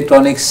सिजी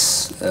इलेक्ट्रोनिक्स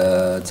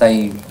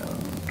चाहिँ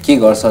के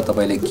गर्छ,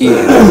 तपाईँले के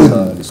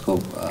हेर्नुहुन्छ यसको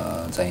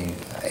चाहिँ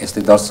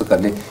यस्तै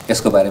दर्शकहरूले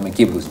यसको बारेमा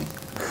के बुझ्ने?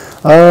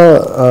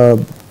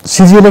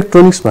 सिजी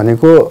इलेक्ट्रोनिक्स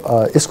भनेको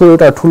यसको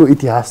एउटा ठुलो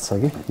इतिहास छ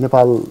कि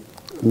नेपाल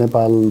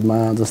नेपालमा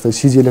जस्तै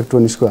सिजी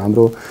इलेक्ट्रोनिक्सको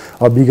हाम्रो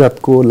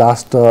विगतको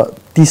लास्ट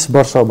 30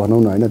 वर्ष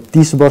भनौँ न होइन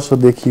 30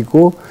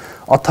 वर्षदेखिको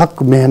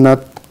अथक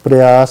मेहनत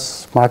प्रयास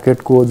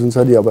मार्केटको जुन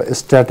छ नि अब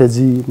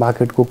स्ट्र्याटेजी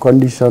मार्केटको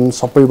कन्डिसन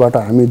सबैबाट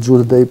हामी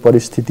जुझ्दै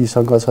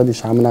परिस्थितिसँग छ नि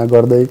सामना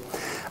गर्दै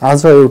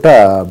आज एउटा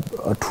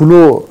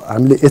ठुलो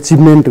हामीले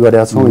एचिभमेन्ट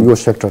गरेका छौँ यो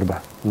सेक्टरमा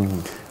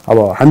अब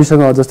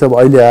हामीसँग जस्तै अब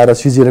अहिले आएर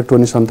सिजी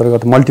इलेक्ट्रोनिक्स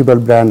अन्तर्गत मल्टिपल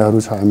ब्रान्डहरू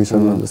छ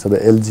हामीसँग जस्तै अब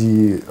एलजी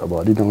अब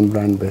रिनाउन्ड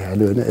ब्रान्ड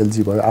भइहाल्यो होइन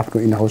एलजी भयो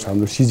आफ्नो इन हाउस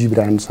हाम्रो सिजी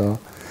ब्रान्ड छ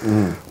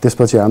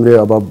त्यसपछि हाम्रो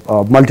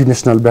अब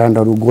मल्टिनेसनल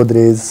ब्रान्डहरू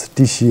गोदरेज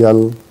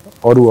टिसिएल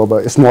अरू अब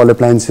स्मल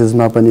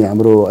एप्लायन्सेसमा पनि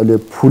हाम्रो अहिले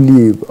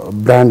फुल्ली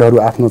ब्रान्डहरू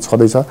आफ्नो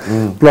छँदैछ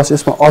प्लस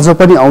यसमा अझ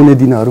पनि आउने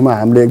दिनहरूमा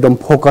हामीले एकदम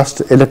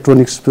फोकस्ड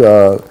इलेक्ट्रोनिक्स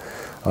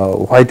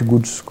व्हाइट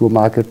गुड्सको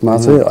मार्केटमा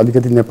चाहिँ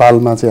अलिकति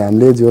नेपालमा चाहिँ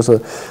हामीले जो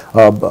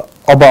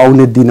अब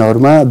आउने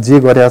दिनहरूमा जे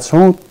गरेका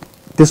छौँ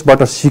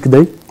त्यसबाट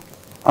सिक्दै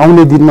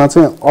आउने दिनमा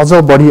चाहिँ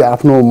अझ बढी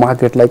आफ्नो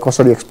मार्केटलाई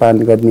कसरी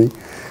एक्सपान्ड गर्ने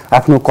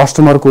आफ्नो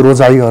कस्टमरको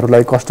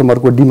रोजाइहरूलाई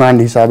कस्टमरको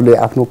डिमान्ड हिसाबले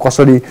आफ्नो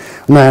कसरी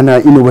नयाँ नयाँ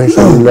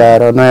इनोभेसन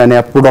ल्याएर नयाँ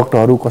नयाँ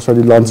प्रोडक्टहरू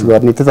कसरी लन्च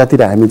गर्ने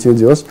त्यतातिर हामी चाहिँ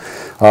जे होस्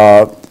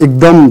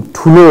एकदम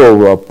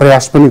ठुलो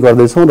प्रयास पनि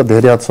गर्दैछौँ र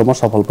धेरै हदसम्म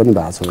सफल पनि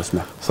भएको छ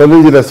यसमा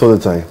सलिजीलाई सोध्न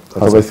चाहे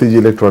तपाईँ सिजी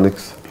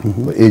इलेक्ट्रोनिक्स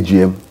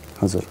एजिएम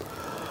हजुर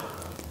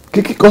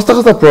के कस्ता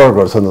कस्ता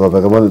प्रडक्टहरू छन्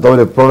तपाईँको मैले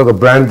तपाईँले प्रडक्टको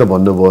ब्रान्ड त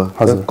भन्नुभयो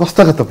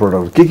कस्ता कस्ता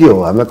प्रडक्ट के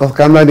हो हामीलाई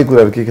काम लाग्ने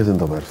कुराहरू के छन्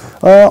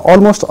तपाईँहरू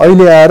अलमोस्ट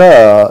अहिले आएर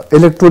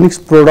इलेक्ट्रोनिक्स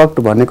प्रोडक्ट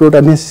भनेको एउटा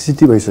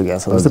नेसेसिटी भइसकेको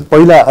छ जस्तै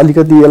पहिला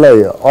अलिकति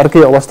यसलाई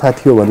अर्कै अवस्था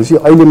थियो भनेपछि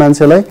अहिले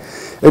मान्छेलाई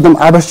एकदम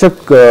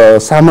आवश्यक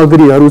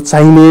सामग्रीहरू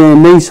चाहिने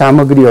नै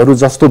सामग्रीहरू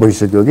जस्तो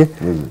भइसक्यो कि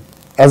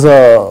एज अ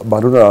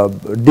भनौँ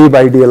न डे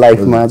बाई डे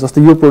लाइफमा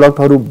जस्तै यो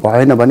प्रोडक्टहरू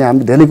भएन भने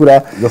हामीले धेरै कुरा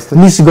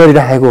मिस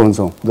गरिराखेको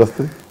हुन्छौँ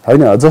जस्तै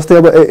होइन जस्तै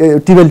अब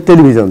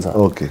टेलिभिजन छ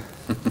ओके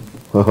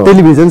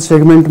टेलिभिजन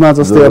सेगमेन्टमा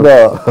जस्तै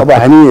अब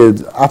हामी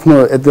आफ्नो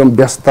एकदम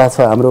व्यस्तता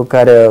छ हाम्रो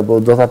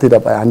कार्य जतातिर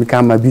हामी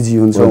काममा बिजी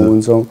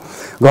हुन्छौँ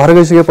घर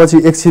गइसकेपछि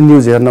एकछिन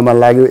न्युज हेर्नमा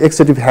लाग्यो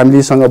एकचोटि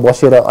फ्यामिलीसँग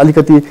बसेर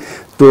अलिकति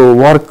त्यो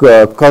वर्क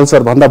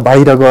कल्चरभन्दा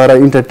बाहिर गएर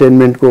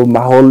इन्टरटेनमेन्टको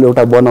माहौल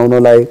एउटा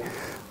बनाउनलाई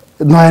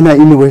नयाँ नयाँ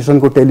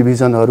इनोभेसनको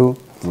टेलिभिजनहरू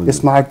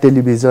स्मार्ट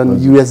टेलिभिजन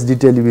युएसडी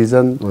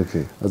टेलिभिजन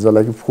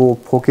जसलाई कि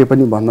फोके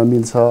पनि भन्न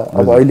मिल्छ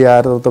अब अहिले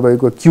आएर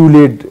तपाईँको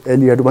क्युलेड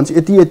एलइडी भन्छ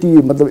यति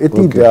मतलब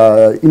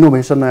यति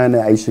इनोभेसन नयाँ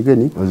नयाँ आइसक्यो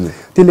नि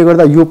त्यसले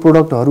गर्दा यो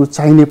प्रोडक्टहरू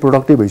चाहिने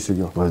प्रोडक्टै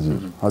भइसक्यो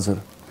हजुर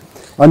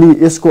अनि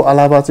यसको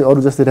अलावा चाहिँ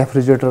अरू जस्तै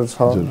रेफ्रिजरेटर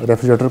छ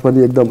रेफ्रिजरेटर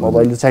पनि एकदम अब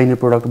अहिले चाहिने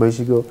प्रोडक्ट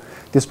भइसक्यो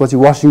त्यसपछि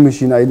वासिङ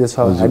मेसिन अहिले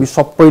छ हामी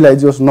सबैलाई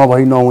जस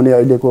नभई नहुने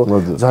अहिलेको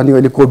झन्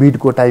अहिले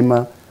कोभिडको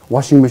टाइममा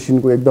वासिङ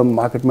मेसिनको एकदम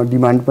मार्केटमा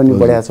डिमान्ड पनि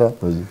बढाएको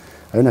छ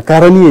होइन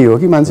कारण यही हो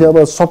कि मान्छे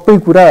अब सबै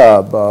कुरा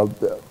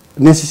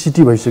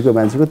नेसेसिटी भइसक्यो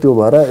मान्छेको त्यो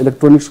भएर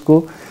इलेक्ट्रोनिक्सको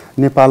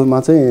नेपालमा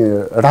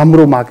चाहिँ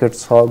राम्रो मार्केट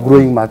छ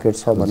ग्रोइङ मार्केट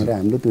छ भनेर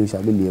हामीले त्यो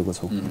हिसाबले लिएको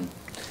छौँ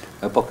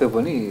पक्कै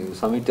पनि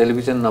सबै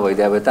टेलिभिजन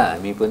नभइदिए भए त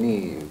हामी पनि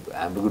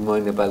हाम्रो गुड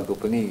मर्निङ नेपालको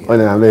पनि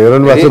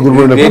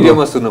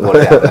रेडियोमा सुन्नु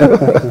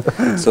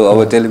पर्थ्यो सो अब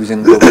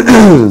टेलिभिजनको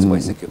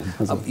भइसक्यो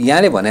अब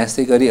यहाँले भने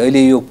जस्तै गरी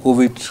अहिले यो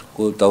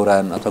कोभिडको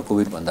दौरान अथवा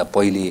कोभिडभन्दा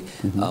पहिले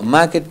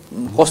मार्केट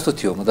कस्तो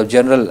थियो मतलब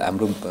जेनरल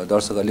हाम्रो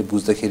दर्शकहरूले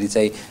बुझ्दाखेरि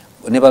चाहिँ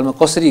नेपालमा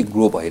कसरी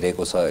ग्रो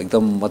भइरहेको छ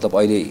एकदम मतलब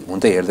अहिले हुन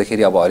त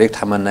हेर्दाखेरि अब हरेक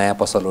ठाउँमा नयाँ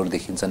पसलहरू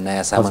देखिन्छन्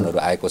नयाँ सामानहरू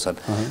आएको छन्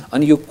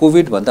अनि यो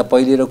कोभिडभन्दा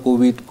पहिले र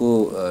कोभिडको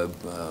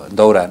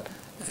दौरान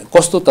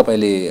कस्तो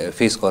तपाईँले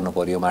फेस गर्नु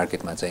पर्यो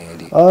मार्केटमा चाहिँ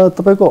अहिले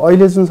तपाईँको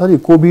अहिले जुन छ नि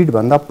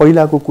कोभिडभन्दा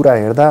पहिलाको कुरा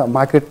हेर्दा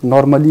मार्केट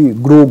नर्मली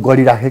ग्रो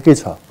गरिराखेकै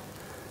छ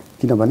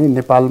किनभने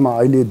नेपालमा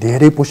अहिले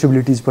धेरै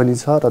पोसिबिलिटिज पनि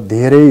छ र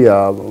धेरै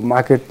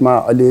मार्केटमा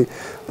अहिले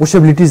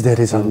पोसिबिलिटिज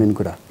धेरै छ मेन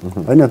कुरा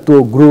होइन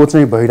त्यो ग्रो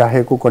चाहिँ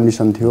भइराखेको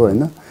कन्डिसन थियो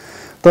होइन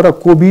तर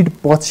कोभिड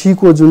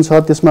पछिको जुन छ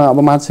त्यसमा अब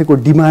मान्छेको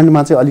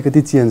डिमान्डमा चाहिँ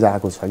अलिकति चेन्ज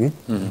आएको छ कि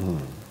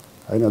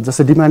होइन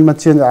जस्तै डिमान्डमा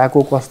चेन्ज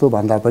आएको कस्तो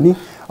भन्दा पनि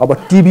अब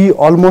टिभी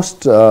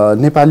अलमोस्ट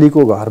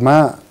नेपालीको घरमा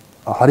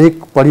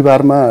हरेक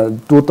परिवारमा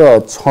त्यो त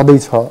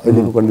छँदैछ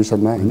अहिलेको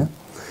कन्डिसनमा होइन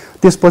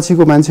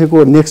त्यसपछिको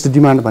मान्छेको नेक्स्ट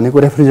डिमान्ड भनेको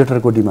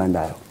रेफ्रिजरेटरको डिमान्ड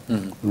आयो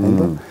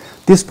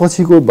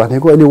त्यसपछिको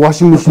भनेको अहिले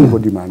वासिङ मेसिनको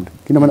डिमान्ड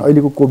किनभने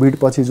अहिलेको कोभिड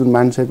पछि जुन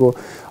मान्छेको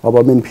अब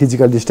मेन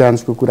फिजिकल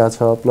डिस्टेन्सको कुरा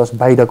छ प्लस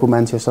बाहिरको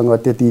मान्छेसँग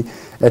त्यति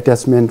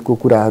एट्याचमेन्टको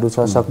कुराहरू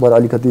छ सकभर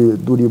अलिकति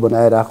दूरी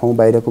बनाएर राखौँ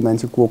बाहिरको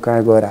मान्छे को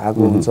कहाँ गएर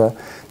आएको हुन्छ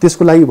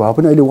त्यसको लागि भए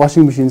पनि अहिले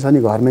वासिङ मेसिन छ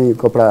नि घरमै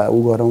कपडा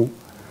गरौँ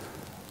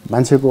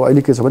मान्छेको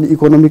अहिले के छ भने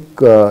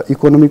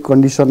इकोनोमिक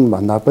कन्डिसन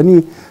भन्दा पनि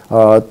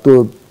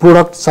त्यो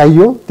प्रोडक्ट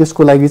चाहियो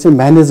त्यसको लागि चाहिँ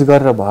म्यानेज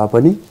गरेर भए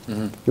पनि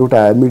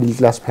एउटा मिडल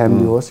क्लास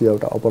फ्यामिली होस् या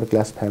एउटा अप्पर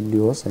क्लास फ्यामिली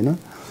होस् होइन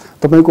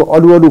तपाईँको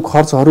अरू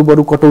खर्चहरू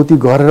बरु कटौती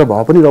गरेर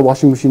भए पनि र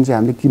वासिङ मेसिन चाहिँ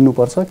हामीले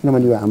किन्नुपर्छ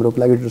किनभने यो हाम्रो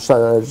लागि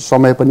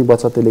समय पनि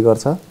बचत त्यसले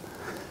गर्छ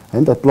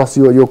होइन त प्लस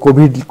यो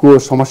कोभिडको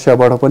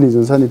समस्याबाट पनि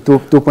जुन छ नि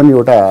त्यो पनि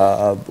एउटा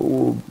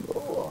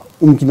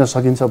उम्किन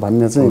सकिन्छ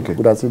भन्ने चाहिँ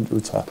कुरा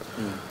चाहिँ छ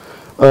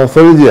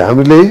सरिजी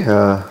हामीले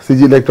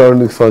सिजी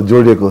इलेक्ट्रोनिक्ससँग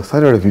जोडिएको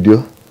सानो एउटा भिडियो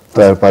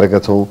तयार पारेका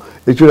छौँ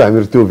एकचोटि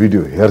हामीहरू त्यो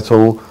भिडियो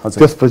हेर्छौँ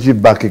त्यसपछि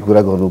बाँकी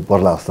कुरा गर्नु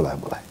पर्ला जस्तो लाग्यो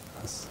मलाई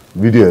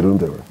भिडियो हेरौँ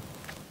त एउटा।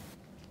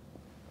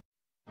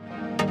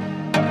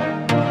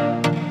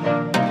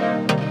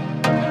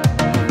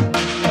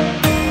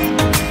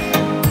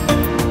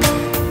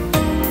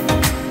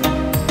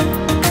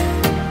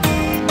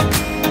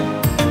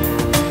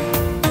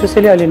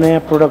 स्पेसली अहिले नयाँ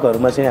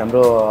प्रोडक्टहरुमा चाहिँ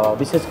हाम्रो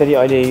विशेष गरी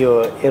अहिले यो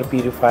एयर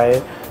प्युरिफायर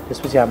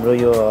त्यसपछि हाम्रो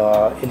यो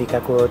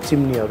एलिकाको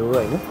चिम्नीहरु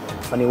हैन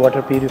अनि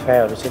वाटर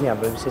प्युरिफायरहरु चाहिँ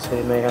हाम्रो विशेष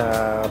गरी नयाँ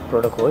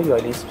प्रोडक्ट हो। यो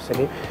अहिले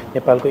स्पेसली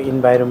नेपालको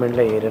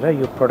इन्भाइरोन्मेन्टलाई हेरेर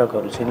यो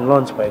प्रोडक्टहरु चाहिँ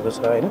लन्च भएको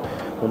छ हैन।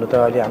 हुन त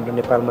अहिले हाम्रो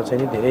नेपालमा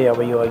चाहिँ धेरै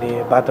अब यो अहिले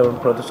वातावरण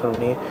प्रदूषण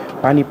हुने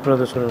पानी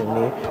प्रदूषण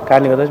हुने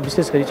कारणले गर्दा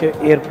विशेष गरी चाहिँ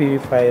एयर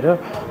प्युरिफायर र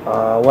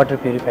वाटर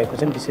प्युरिफायरको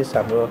चाहिँ विशेष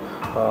हाम्रो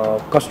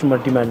कस्टमर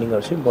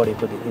डिमान्डिङहरु चाहिँ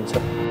बढेको देखिन्छ।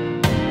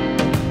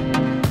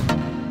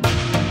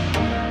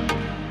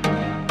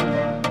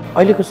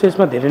 अहिलेको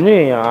सेल्समा धेरै नै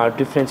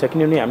डिफरेन्स छ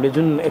किनभने हामीले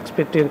जुन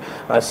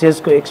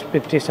सेल्सको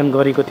एक्सपेक्टेसन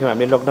गरेको थियौँ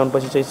हामीले लकडाउन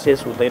पछि चाहिँ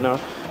सेल्स हुँदैन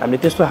हामीले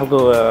त्यस्तो खालको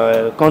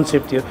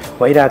कन्सेप्ट थियो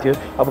भइरहेको थियो।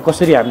 अब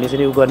कसरी हामीले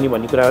चाहिँ उ गर्ने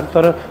भन्ने कुराहरू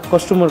तर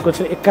कस्टमरको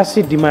चाहिँ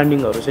 81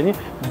 डिमान्डिङहरू चाहिँ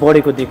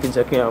बढेको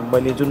देखिन्छ कि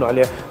मैले जुन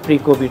अहिले प्री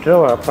कोभिड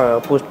र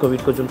पोस्ट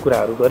कोभिडको जुन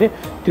कुराहरू गरेँ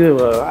त्यो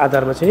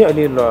आधारमा चाहिँ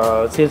अहिले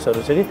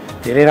सेल्सहरू चाहिँ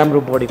धेरै राम्रो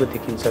बढेको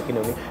देखिन्छ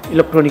किनभने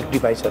इलेक्ट्रोनिक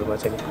डिभाइसहरूमा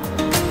चाहिँ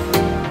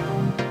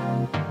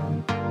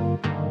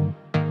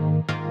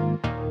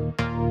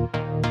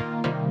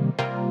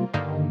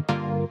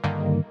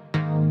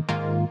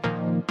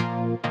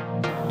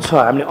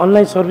हामीले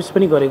अनलाइन सर्भिस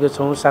पनि गरेको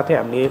छौँ। साथै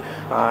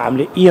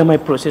हामीले इएमआई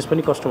प्रोसेस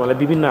पनि कस्टमरलाई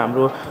विभिन्न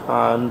हाम्रो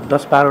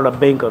 10-12 वटा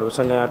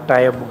ब्याङ्कहरूसँग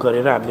टाइअप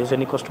गरेर हामीले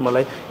चाहिँ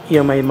कस्टमरलाई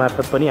इएमआई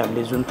मार्फत पनि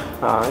हामीले जुन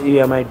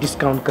इएमआई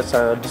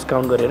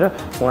डिस्काउन्ट गरेर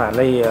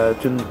उहाँहरूलाई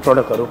जुन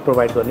प्रडक्टहरू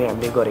प्रोभाइड गर्ने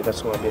हामीले गरेका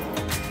छौँ। अहिले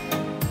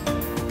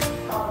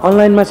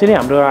अनलाइनमा चाहिँ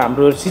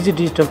हाम्रो सिजी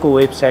डिजिटलको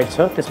वेबसाइट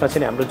छ त्यसमा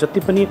चाहिँ हाम्रो जति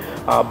पनि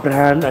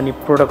ब्रान्ड अनि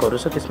प्रोडक्टहरू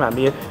छ त्यसमा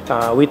हामीले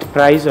विथ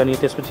प्राइस अनि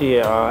त्यसपछि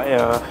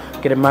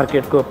के अरे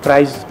मार्केटको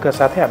प्राइसका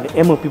साथै हामीले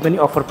एमओपी पनि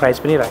अफर प्राइस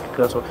पनि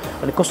राखेका छौँ।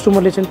 अनि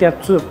कस्टमरले चाहिँ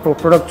त्यहाँ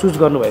प्रोडक्ट चुज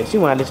गर्नुभएपछि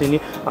उहाँले चाहिँ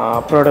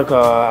प्रोडक्ट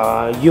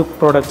यो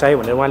प्रोडक्ट चाहियो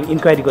भनेर उहाँले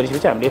इन्क्वायरी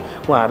गरिसकेपछि हामीले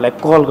उहाँहरूलाई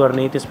कल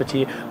गर्ने त्यसपछि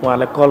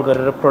उहाँहरूलाई कल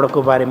गरेर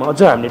प्रोडक्टको बारेमा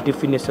अझ हामीले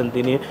डेफिनेसन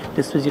दिने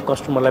त्यसपछि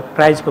कस्टमरलाई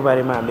प्राइसको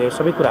बारेमा हामीले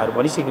सबै कुराहरू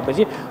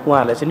भनिसकेपछि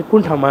उहाँहरूलाई चाहिँ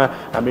कुन ठाउँमा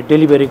हामीले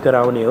डेलिभरी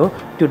गराउने हो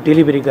त्यो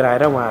डेलिभरी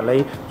गराएर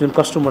उहाँहरूलाई जुन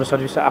customer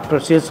service after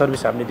sales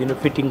service हामीले दिनु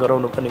फिटिङ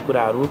गराउनु पर्ने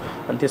कुराहरू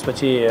अनि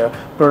त्यसपछि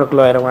प्रोडक्ट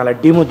लगाएर उहाँलाई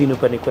डेमो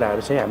दिनुपर्ने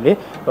कुराहरू चाहिँ हामीले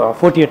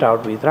 48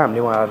 आवर्सभित्र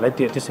हामीले उहाँहरूलाई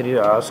त्यसरी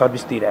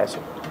सर्भिस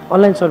दिइरहेछौँ।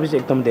 अनलाइन सर्भिस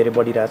एकदम धेरै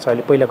बढिरहेछ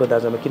अहिले पहिलाको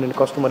दाजमा किनभने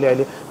कस्टमरले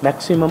अहिले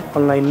म्याक्सिमम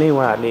अनलाइन नै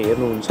उहाँहरूले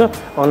हेर्नुहुन्छ।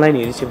 अनलाइन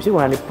हेरिसकेपछि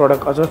उहाँले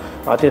प्रडक्ट अझ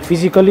त्यो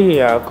फिजिकली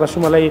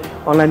कस्टमरलाई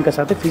अनलाइनका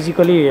साथै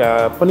फिजिकली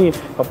पनि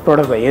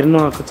प्रडक्ट हेर्न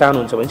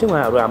चाहनुहुन्छ भने चाहिँ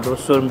उहाँहरू हाम्रो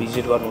सोरुम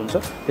भिजिट गर्नुहुन्छ।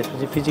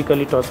 त्यसपछि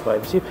फिजिकली टच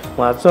भएपछि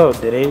उहाँ चाहिँ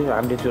धेरै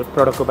हामीले जो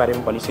प्रडक्टको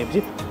बारेमा भनिसकेपछि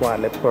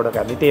उहाँहरूलाई प्रडक्ट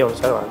हामीले त्यही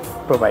अनुसार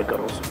प्रोभाइड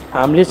गराउँछौँ।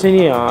 हामीले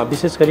चाहिँ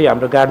विशेष गरी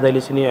हाम्रो गार्ड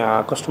दाइले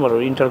चाहिँ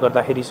कस्टमरहरू इन्टर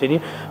गर्दाखेरि चाहिँ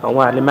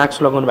उहाँहरूले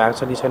मास्क लगाउनु भएको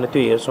छ कि छैन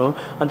त्यो हेर्छौँ।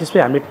 अनि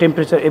त्यसपछि हामीले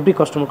टेम्परेचर एभ्री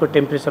कस्टमरको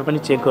टेम्परेचर पनि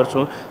चेक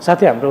गर्छौँ।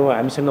 साथै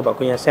हामीसँग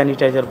भएको यहाँ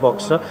सेनिटाइजर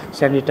बक्स छ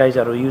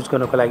सेनिटाइजरहरू युज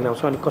गर्नको लागि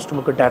आउँछौँ। अनि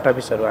कस्टमरको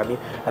डाटाबेसहरू हामी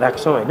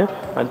राख्छौँ हैन।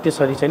 अनि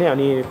त्यसरी चाहिँ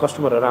अनि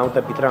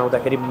कस्टमरहरू भित्र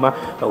आउँदाखेरि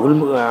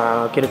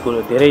के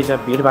अरे धेरै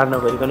भिडभाड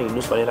नगरिकन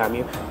हिँड्नुहोस् भनेर हामी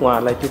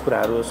उहाँहरूलाई त्यो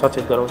कुराहरू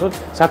सचेत गराउँछौँ।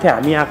 साथै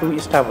हामी आफू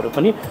स्टाफहरू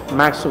पनि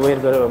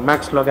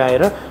मास्क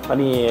लगाएर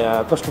अनि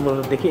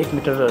कस्टमरदेखि 1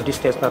 मिटर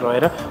डिस्टेन्समा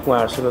रहेर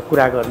उहाँहरूसँग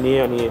कुरा गर्ने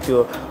अनि त्यो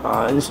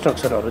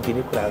इन्स्ट्रक्सनहरू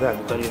दिने कुराहरू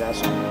हामी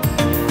गरिरहेछौँ।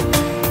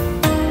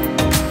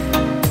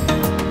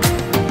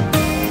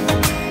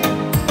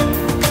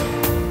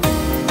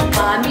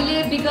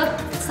 हामीले विगत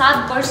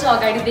 7 वर्ष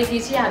अगाडिदेखि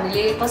चाहिँ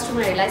हामीले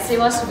कस्टमरहरूलाई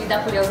सेवा सुविधा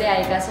पुर्याउँदै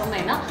आएका छौँ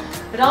हैन।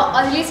 र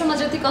अहिलेसम्म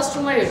जति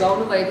कस्टमरहरू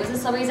आउनुभएको छ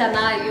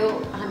सबैजना यो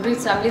हामीले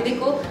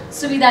दिएको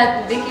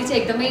सुविधादेखि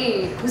चाहिँ एकदमै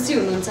खुसी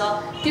हुनुहुन्छ।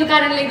 त्यो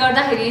कारणले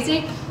गर्दाखेरि चाहिँ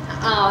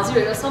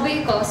हजुरहरू सबै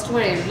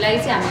कस्टमरहरूलाई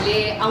चाहिँ हामीले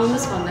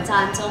आउनुहोस् भन्न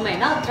चाहन्छौँ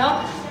हैन। र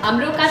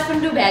हाम्रो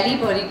काठमाडौँ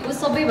भ्यालीभरिको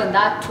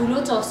सबैभन्दा ठुलो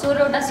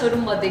 16 वटा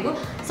सोरुम मध्येको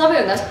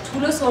सबैभन्दा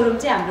ठुलो सोरुम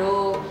चाहिँ हाम्रो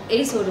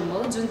यही सोरुम हो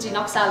जुन चाहिँ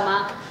नक्सालमा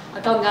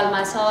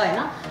टङ्गालमा छ हैन।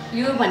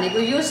 यो भनेको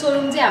यो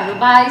सोरुम चाहिँ हाम्रो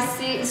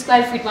 2200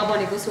 स्क्वायर फिटमा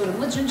बनेको सोरुम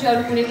हो जुन चाहिँ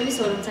अरू कुनै पनि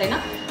सोरुम छैन।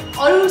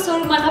 अरू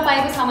सोरुममा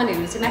नपाएको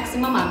सामानहरू चाहिँ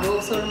म्याक्सिमम हाम्रो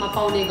सोरुममा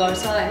पाउने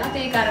गर्छ हैन।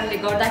 त्यही कारणले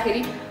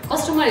गर्दाखेरि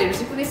कस्टमरहरू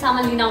चाहिँ कुनै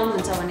सामान लिन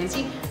आउनुहुन्छ भने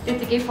चाहिँ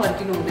त्यतिकै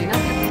फर्किनु हुँदैन।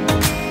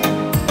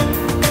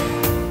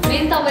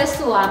 मेन त अब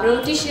यस्तो हो हाम्रो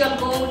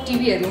टिसिएलको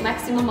टिभीहरू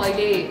म्याक्सिमम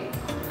अहिले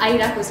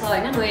आइरहेको छ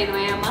हैन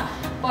नयाँमा।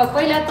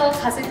 पहिला त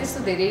खासै त्यस्तो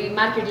धेरै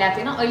मार्केट ल्याएको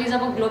थिएन। अहिले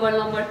जब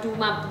ग्लोबलमा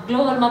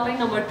पनि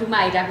नम्बर 2 मा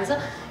आइरहेको छ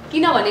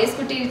किनभने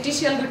यसको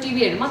टिसिएलको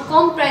टिभीहरूमा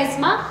कम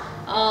प्राइसमा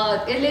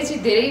यसले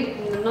चाहिँ धेरै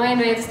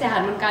नयाँ जस्तै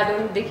हार्मोन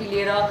कार्डनदेखि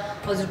लिएर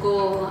हजुरको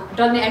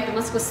डल्ने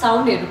एटमसको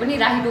साउन्डहरू पनि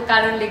राखेको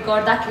कारणले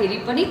गर्दाखेरि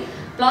पनि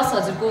प्लस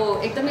हजुरको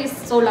एकदमै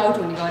सोल्ड आउट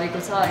हुने गरेको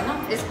छ हैन।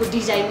 यसको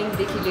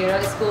डिजाइनिङदेखि लिएर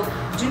यसको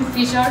जुन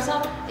फिचर छ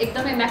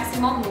एकदमै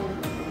म्याक्सिमम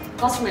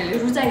कस्टमरहरूले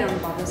रुचाइरहनु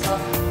भएको छ।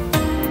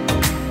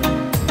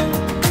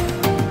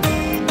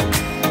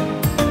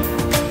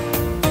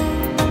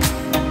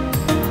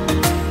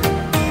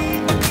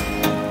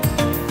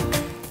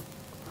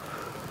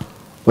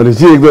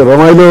 भनेपछि एकदम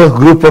रमाइलो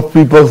ग्रुप अफ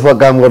पिपल्समा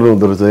काम गर्नु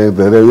हुँदो रहेछ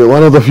धेरै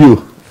वान अफ द फ्यू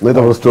है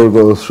तपाईँ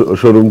स्टोरको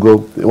सोरुमको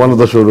वान अफ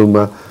द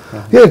सोरुममा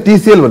यहाँ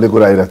टिसिएल भन्ने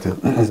कुरा आइरहेको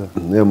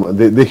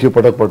थियो देखियो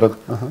पटक पटक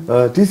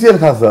टिसिएल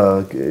खास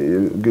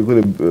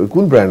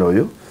कुन ब्रान्ड हो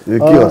यो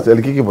के गर्छ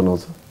अहिले के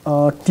बनाउँछ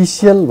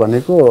टिसिएल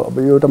भनेको अब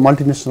यो एउटा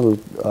मल्टिनेसनल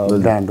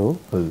ब्रान्ड हो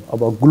अब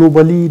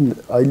ग्लोबली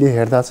अहिले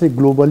हेर्दा चाहिँ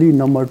ग्लोबली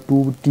नम्बर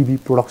 2 टिभी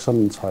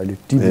प्रोडक्सन छ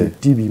अहिले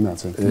टिभीमा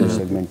चाहिँ यो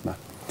सेगमेन्टमा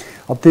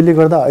अब त्यसले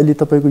गर्दा अहिले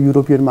तपाईँको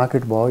युरोपियन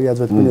मार्केट भयो या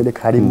जति पनि अहिले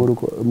खाडी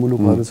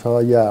मुलुकहरू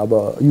छ या अब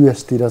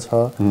युएसतिर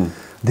छ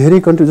धेरै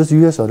कन्ट्री जस्तो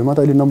युएसहरूमा त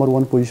अहिले नम्बर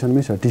 1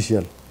 पोजिसनमै छ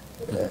टिसिएल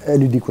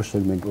एलइडीको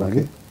सेगमेन्टमा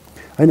कि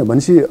हैन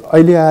भनेपछि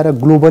अहिले आएर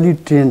ग्लोबली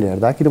ट्रेन्ड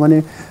हेर्दा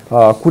किनभने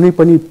कुनै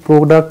पनि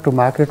प्रोडक्ट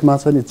मार्केटमा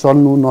छ नि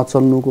चल्नु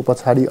नचल्नुको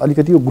पछाडि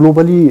अलिकति यो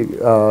ग्लोबली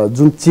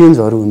जुन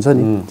चेन्जहरू हुन्छ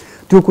नि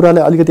त्यो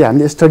कुरालाई अलिकति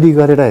हामीले स्टडी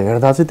गरेर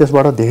हेर्दा चाहिँ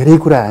त्यसबाट धेरै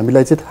कुरा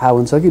हामीलाई चाहिँ थाहा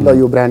हुन्छ कि ल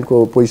यो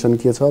ब्रान्डको पोजिसन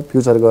के छ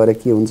फ्युचर गएर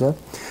के हुन्छ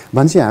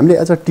भनेपछि हामीले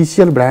एज अ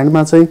टिसिएल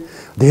ब्रान्डमा चाहिँ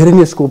धेरै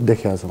नै स्कोप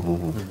देखेका छौँ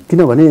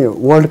किनभने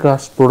वर्ल्ड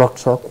क्लास प्रोडक्ट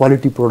छ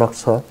क्वालिटी प्रोडक्ट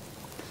छ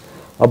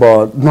अब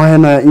नयाँ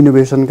नयाँ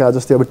इनोभेसनका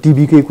जस्तै अब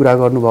टिभीकै कुरा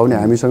गर्नुभयो भने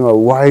हामीसँग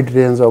वाइड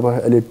रेन्ज अब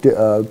अहिले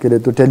के अरे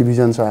त्यो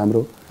टेलिभिजन छ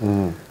हाम्रो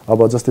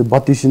अब जस्तै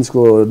 32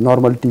 इन्चको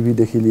नर्मल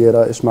टिभीदेखि लिएर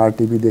स्मार्ट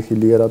टिभीदेखि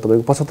लिएर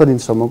तपाईँको 75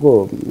 इन्चसम्मको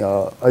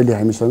अहिले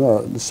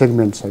हामीसँग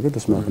सेगमेन्ट छ कि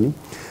त्यसमा पनि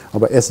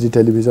अब एचडी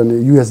टेलिभिजन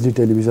युएसडी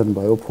टेलिभिजन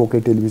भयो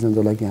 4K टेलिभिजन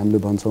जसलाई कि हामीले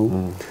भन्छौँ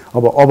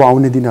अब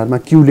आउने दिनहरूमा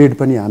क्युलेड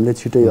पनि हामीले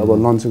छिटै अब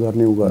लन्च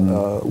गर्ने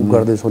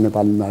गर्दैछौँ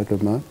नेपाली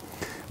मार्केटमा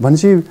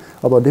भनेपछि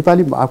अब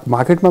नेपाली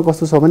मार्केटमा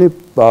कस्तो छ भने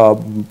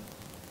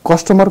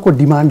कस्टमरको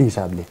डिमान्ड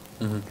हिसाबले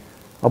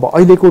अब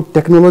अहिलेको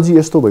टेक्नोलोजी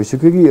यस्तो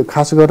भइसक्यो कि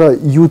खास गरेर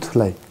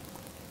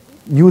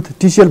युथ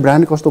टिसिएल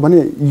ब्रान्ड कस्तो भने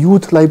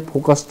युथलाई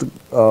फोकस्ड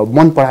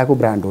मन पराएको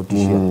ब्रान्ड हो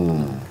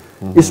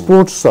टिसिएल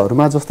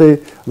स्पोर्ट्सहरूमा जस्तै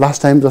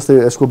लास्ट टाइम जस्तै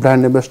यसको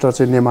ब्रान्ड एम्बेसडर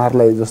चाहिँ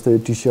नेमारलाई जस्तै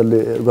टिसिएलले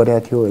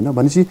गरेको थियो हैन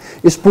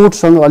भनेपछि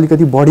स्पोर्ट्ससँग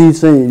अलिकति बढी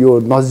चाहिँ यो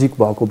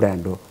नजिक भएको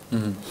ब्रान्ड हो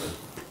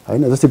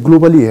हैन जस्तै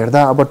ग्लोबली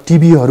हेर्दा अब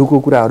टिभीहरूको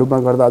कुराहरूमा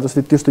गर्दा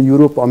जस्तै त्यस्तो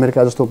युरोप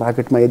अमेरिका जस्तो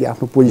मार्केटमा यदि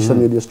आफ्नो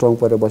पोजिसन यदि स्ट्रङ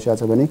परेर बसेको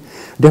छ भने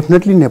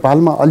डेफिनेटली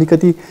नेपालमा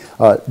अलिकति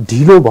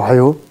ढिलो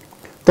भयो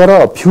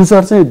तर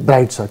फ्युचर चाहिँ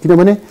ब्राइट छ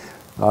किनभने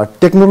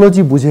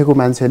टेक्नोलोजी बुझेको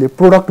मान्छेले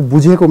प्रोडक्ट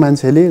बुझेको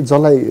मान्छेले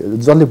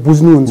जसले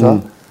बुझ्नुहुन्छ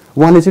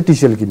उहाँले चाहिँ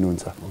टिसिएल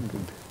किन्नुहुन्छ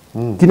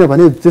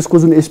किनभने त्यसको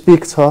जुन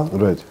स्पेक छ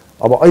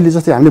अब अहिले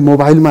जस्तै हामीले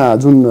मोबाइलमा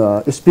जुन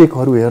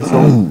स्पेकहरू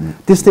हेर्छौँ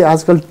त्यस्तै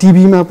आजकल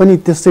टिभीमा पनि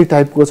त्यस्तै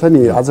टाइपको छ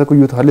नि आजको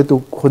युथहरूले त्यो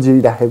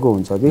खोजिराखेको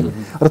हुन्छ कि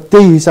र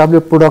त्यही हिसाबले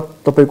प्रोडक्ट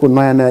तपाईँको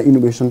नयाँ नयाँ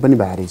इनोभेसन पनि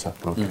भारी छ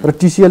र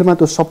टिसिएलमा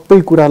त्यो सबै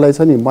कुरालाई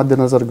छ नि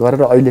मध्यनजर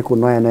गरेर अहिलेको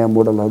नयाँ नयाँ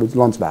मोडलहरू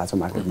लन्च भएको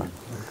छ मार्केटमा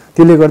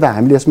त्यसले गर्दा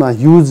हामीले यसमा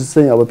ह्युज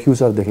चाहिँ अब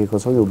फ्युचर देखेको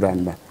छौँ यो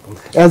ब्रान्डमा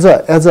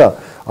एज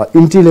अ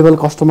इन्ट्री लेभल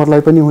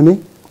कस्टमरलाई पनि हुने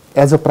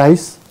as a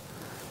price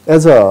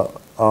as a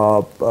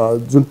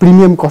जुन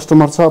प्रिमियम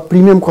कस्टमर छ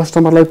प्रिमियम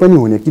कस्टमरलाई पनि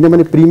हुने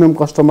किनभने प्रिमियम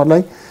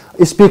कस्टमरलाई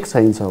स्पेक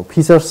चाहिन्छ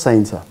फिचर्स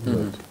चाहिन्छ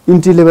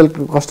इन्ट्री लेभल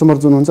कस्टमर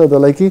जुन हुन्छ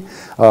त्यसलाई कि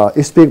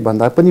स्पेक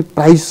भन्दा पनि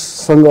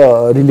प्राइससँग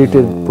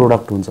रिलेटेड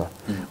प्रोडक्ट हुन्छ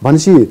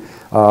भनेपछि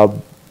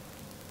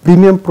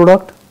प्रिमियम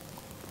प्रोडक्ट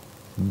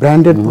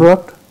ब्रान्डेड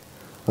प्रोडक्ट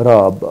र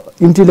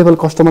इन्ट्री लेभल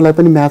कस्टमरलाई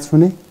पनि म्याच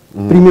हुने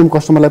प्रिमियम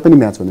कस्टमरलाई पनि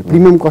म्याच हुने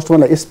प्रिमियम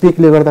कस्टमरलाई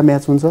स्पेकले गर्दा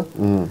म्याच हुन्छ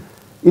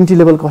इन्ट्री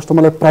लेभल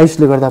कस्टमरलाई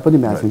प्राइसले गर्दा पनि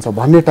म्याच हुन्छ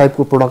भन्ने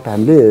टाइपको प्रोडक्ट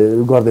हामीले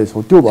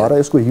गर्दैछौँ त्यो भएर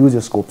यसको ह्युज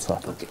स्कोप छ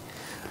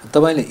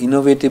तपाईले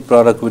इनोभेटिभ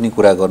प्रडक्ट पनि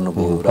कुरा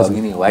गर्नुभयो र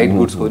अघि नै व्हाइट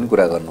गुड्सको पनि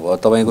कुरा गर्नुभयो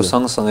तपाईको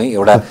सँगसँगै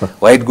एउटा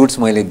व्हाइट गुड्स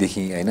मैले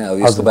देखेँ हैन अब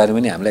यसको बारेमा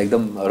पनि हामीलाई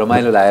एकदम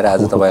रमाइलो लागेर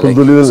आज तपाईलाई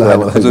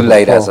खुजुल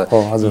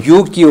लागिरहेछ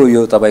यो के हो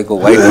यो तपाईको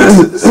व्हाइट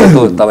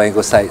गुड्सको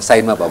तपाईको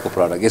साइडमा भएको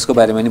प्रडक्ट यसको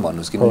बारेमा पनि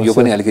भन्नुस् किन यो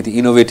पनि अलिकति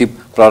इनोभेटिभ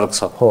प्रडक्ट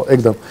छ हो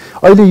एकदम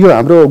अहिले यो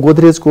हाम्रो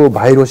गोदरेजको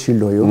भाइरो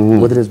शिल्ड हो यो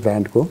गोदरेज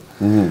ब्रान्डको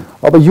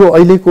अब यो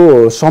अहिलेको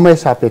समय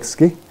सापेक्ष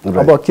के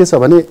अब के छ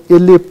भने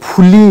यसले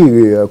फुल्ली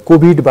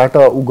कोभिडबाट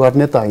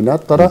गर्ने त हैन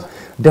तर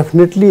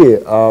डेफिनेटली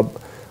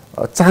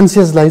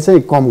चान्सेसलाई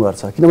चाहिँ कम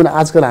गर्छ किनभने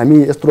आजकल हामी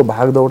यत्रो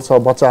भागदौड छ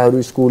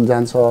बच्चाहरू स्कुल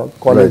जान्छ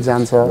कलेज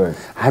जान्छ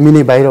हामी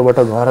नै बाहिरबाट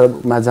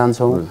घरमा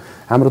जान्छौँ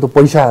हाम्रो त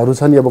पैसाहरू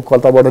छ नि अब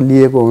कताबाट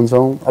लिएको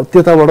हुन्छौँ अब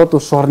त्यताबाट त्यो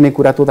सर्ने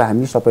कुरा त्यो त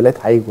हामी सबैलाई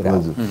थाहै कुरा हो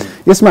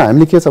यसमा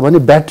हामीले के छ भने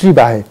ब्याट्री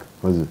बाहेक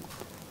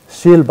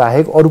सेल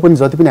बाहेक अरू पनि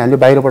जति पनि हामीले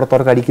बाहिरबाट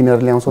तरकारी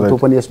किनेर ल्याउँछौँ त्यो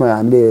पनि यसमा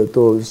हामीले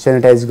त्यो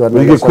सेनिटाइज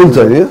गर्ने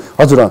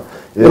हजुर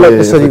यसलाई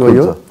यसरी हो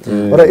यो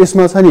र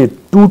यसमा छ नि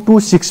 2 to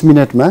 6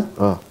 मिनटमा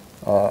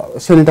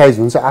सेनिटाइज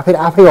हुन्छ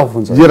आफै अफ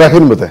हुन्छ जे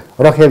राख्नु भयो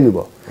त राख्नु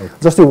भयो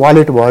जस्तै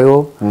वालेट भयो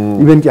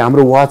इभन कि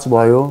हाम्रो वाच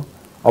भयो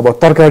अब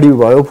तरकारी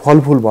भयो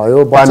फलफुल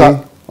भयो बच्चा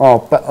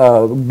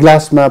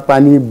ग्लासमा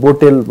पानी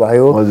बोतल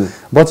भयो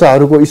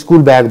बच्चाहरूको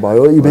स्कुल ब्याग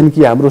भयो इभन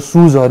कि हाम्रो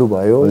सुजहरू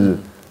भयो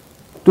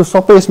त्यो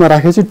सबै यसमा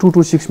राखेपछि 2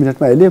 to 6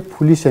 मिनटमा यसले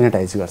फुल्ली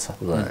सेनिटाइज गर्छ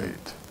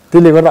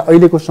त्यसले गर्दा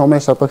अहिलेको समय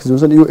सापेक्ष जुन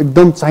छ यो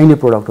एकदम चाहिने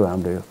प्रोडक्ट हो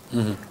हाम्रो यो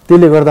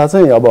त्यसले गर्दा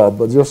चाहिँ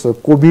अब जस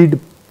कोभिड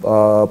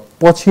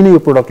पछि नै यो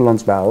प्रोडक्ट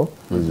लन्च भयो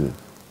हो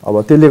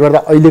अब त्यसले गर्दा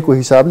अहिलेको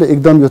हिसाबले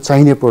एकदम यो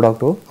चाहिने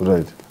प्रोडक्ट हो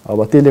राइट अब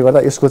त्यसले गर्दा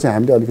यसको चाहिँ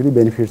हामीले अलिकति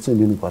बेनिफिट चाहिँ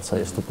लिनुपर्छ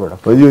यस्तो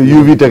प्रोडक्ट यो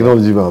युभी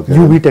टेक्नोलोजीमा हो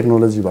युभी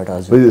टेक्नोलोजीबाट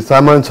हजुर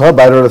सामान छ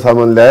बाहिरबाट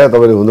सामान ल्याए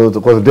तपाईँले हुनुहुन्छ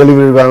कसै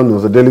डेलिभरीमा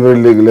आउनुहुन्छ डेलिभरी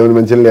ल्याउने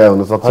मान्छेले ल्याए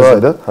हुनसक्छ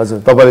होइन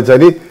तपाईँले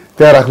चाहिँ नि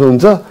त्यहाँ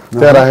राख्नुहुन्छ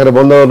त्यहाँ राखेर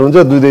बन्द गर्नुहुन्छ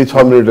 2 देखि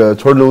 6 मिनट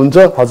छोड्नुहुन्छ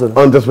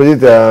अनि त्यसपछि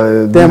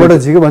त्यहाँबाट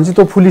झिक्यो भनेपछि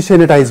त्यो फुल्ली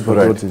सेनिटाइज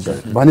भएको चिज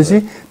भनेपछि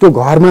त्यो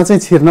घरमा चाहिँ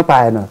छिर्न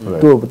पाएन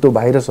त्यो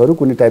भाइरसहरू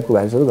कुनै टाइपको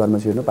भाइरसहरू घरमा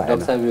छिर्न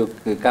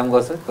पाएन काम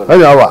गर्छ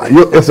हैन अब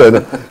यो यसो हैन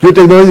यो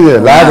टेक्नोलोजी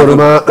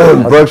ल्याबहरुमा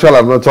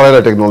प्रयोगशालाहरुमा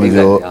चलेर टेक्नोलोजी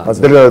हो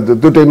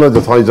त्यो टेक्नोलोजी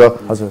छ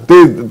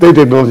त्यही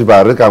टेक्नोलोजी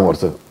पाएर काम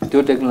गर्छ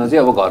त्यो टेक्नोलोजी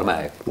अब घरमा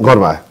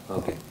आयो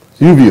ओके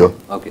युभी हो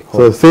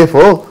सो सेफ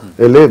हो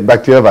यसले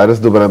ब्याक्टेरिया भाइरस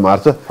दुवैलाई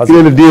मार्छ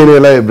किनभने डिएनए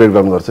लाई ब्रेक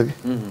डाउन गर्छ कि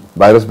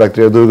भाइरस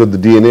ब्याक्टेरिया दुवैको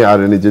डिएनए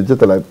आरएनए चाहिँ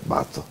त्यसलाई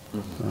भाग्छ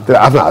त्यो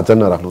आफ्नो हात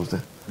चाहिँ नराख्नुहोस्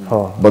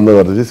बन्द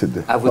गर्दै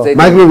सिधै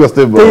माइक्रोवेभ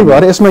जस्तै त्यही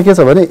भएर यसमा के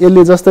छ भने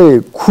यसले जस्तै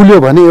खुल्यो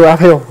भने यो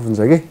आफै अफ हुन्छ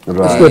कि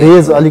यसको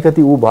रेज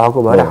अलिकति उ भएको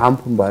भएर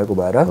हार्मफुल भएको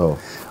भएर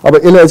अब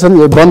यसले चाहिँ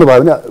यो बन्द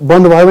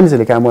भयो भने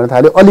चाहिँ काम गर्न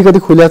थाल्यो अलिकति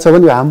खुल्या छ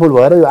भने यो हार्मफुल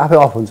भएर यो आफै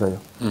अफ हुन्छ यो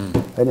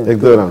हैन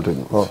एकदमै राम्रो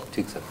हो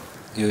ठीक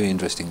छ यो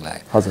इन्ट्रेस्टिङ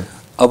लाग्यो हजुर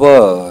अब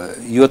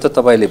यो त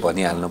तपाईले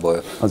भनिहाल्नु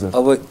भयो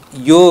अब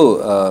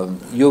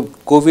यो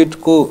कोभिड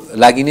को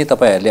लागि नै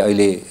तपाईहरुले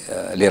अहिले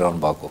लिएर आउनु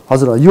भएको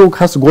हजुर यो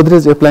खास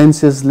गोदरेज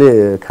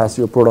एप्लायन्सेसले खास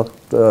यो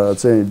प्रोडक्ट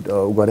चाहिँ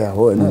गरे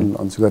हो हैन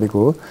लन्च गरेको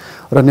हो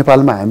र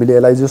नेपालमा हामीले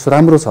यसलाई जस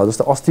राम्रो छ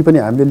जस्तो अस्ति पनि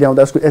हामीले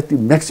ल्याउँदा यसको यति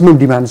म्याक्सिमम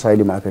डिमान्ड छ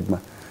अहिले मार्केटमा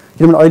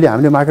किनभने अहिले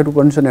हामीले मार्केटको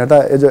कन्डिसन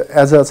हेर्दा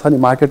एज अ छ नि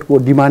मार्केटको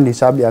डिमान्ड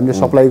हिसाबले हामीले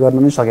सप्लाई गर्न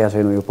पनि सकेका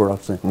छैनौँ यो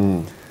प्रोडक्ट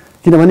चाहिँ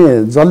किनभने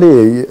जसले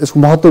यसको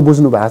महत्त्व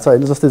बुझ्नु भएको छ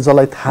हैन जस्तै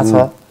जसलाई थाहा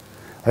छ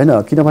हैन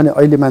किनभने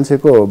अहिले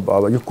मान्छेको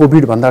यो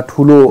कोभिड भन्दा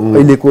ठुलो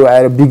अहिलेको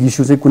आएर बिग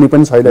इस्यु चाहिँ कुनै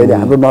पनि छैन अहिले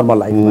हाम्रो नर्मल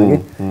लाइफमा के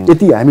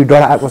यति हामी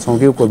डराएको छौँ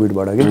कि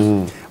कोभिडबाट के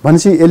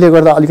भनेपछि यसले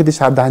गर्दा अलिकति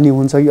सावधानी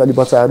हुन्छ कि अलि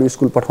बच्चाहरू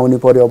स्कुल पठाउनु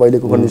पर्यो अब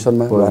अहिलेको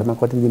कन्डिसनमा घरमा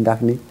कति दिन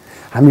राख्ने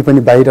हामी पनि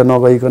बाहिर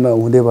नगइकन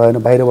हुँदै भएन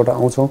बाहिरबाट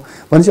आउँछौँ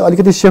भनेपछि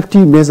अलिकति सेफ्टी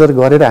मेजर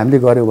गरेर हामीले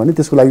गर्यौँ भने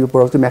त्यसको लागि यो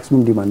प्रोडक्ट चाहिँ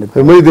म्याक्सिमम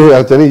डिमान्डेड मैले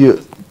देखेको चाहिँ यो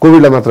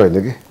कोभिडलाई मात्र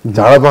होइन कि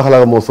झाडा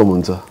पखालाको मौसम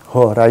हुन्छ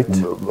हो राइट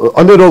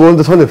अन्य रोगहरू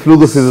त छ नि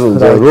फ्लूको सिजन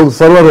हुन्छ रोग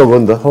सर्व रोग हो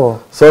नि त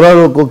सर्व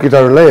रोगको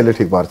कीटाणुलाई यसले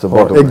ठिक पार्छ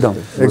एकदम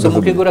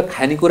मुख्य कुरा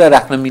खानेकुरा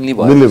राख्न मिल्ने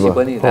भएपछि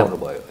पनि राम्रो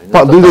भयो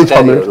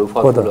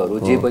फलफुलहरू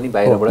जे पनि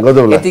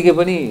बाहिरबाट यतिकै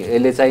पनि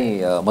यसले चाहिँ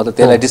मतलब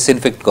त्यसलाई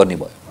डिसइन्फेक्ट गर्ने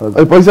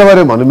भयो पैसा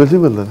बारे भन्नु मिल्छ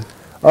मिल्दैन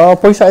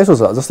पैसा यसो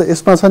छ जस्तै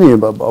यसमा छ नि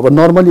अब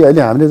नर्मली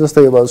अहिले हामीले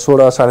जस्तै अब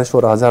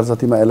 16,500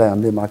 जतिमा यसलाई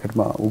हामीले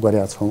मार्केटमा उ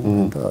गरेका छौँ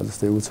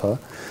जस्तै उ छ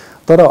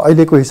तर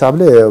अहिलेको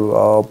हिसाबले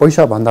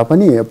पैसा भन्दा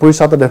पनि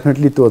पैसा त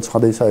डेफिनेटली त्यो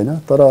छँदैछ हैन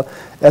तर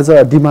एज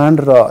अ डिमान्ड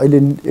र अहिले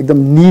एकदम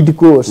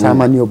निडको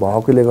सामान्य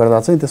भएकोले गर्दा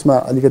चाहिँ त्यसमा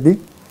अलिकति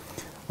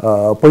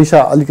पैसा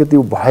अलिकति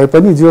भए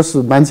पनि जस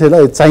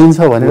मान्छेलाई चाहिन्छ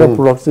भनेर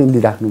प्रोडक्ट चाहिँ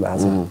लिइराख्नु भएको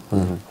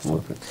छ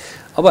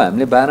अब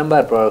हामीले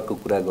बारम्बार प्रोडक्टको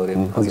कुरा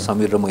गऱ्यौँ अघि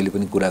समीर र मैले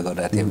पनि कुरा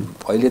गरिरहेको थियौँ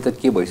अहिले त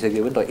के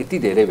भइसक्यो भने यति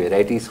धेरै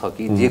भेराइटी छ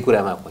कि जे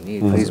कुरामा पनि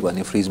फ्रिज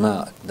भने फ्रिजमा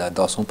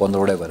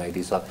 10-15वटा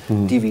भेराइटी छ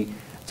टिभी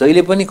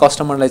जहिले पनि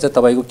कस्टमरलाई चाहिँ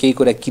तपाईको केही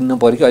कुरा किन्न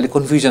पर्यो कि अहिले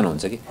कन्फ्युजन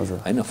हुन्छ कि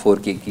हैन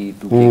 4K कि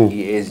 2K कि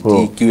HD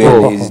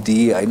QL HD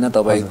हैन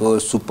तपाईको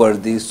सुपर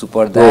दिस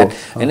सुपर दैट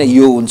हैन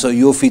यो हुन्छ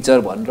यो फिचर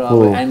भनेर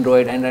अब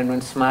एन्ड्रोइड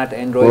स्मार्ट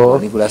एन्ड्रोइड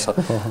भन्ने कुरा छ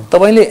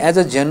तपाईले एज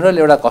अ जनरल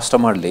एउटा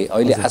कस्टमरले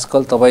अहिले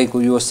आजकल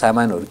तपाईको यो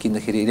सामानहरु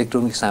किन्दाखेरि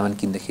इलेक्ट्रोनिक सामान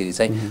किन्दाखेरि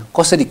चाहिँ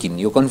कसरी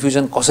किन्ने यो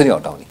कन्फ्युजन कसरी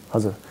हटाउने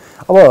हजुर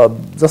अब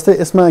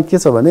जस्तै यसमा के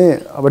छ भने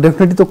अब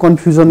डेफिनेटली त्यो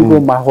कन्फ्युजनको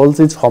माहौल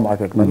चाहिँ छ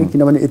मार्केटमा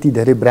किनभने यति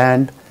धेरै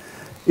ब्रान्ड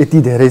यति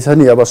धेरै छ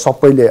नि अब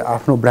सबैले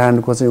आफ्नो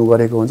ब्रान्डको चाहिँ उ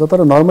गरेको हुन्छ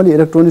तर नर्मली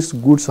इलेक्ट्रोनिक्स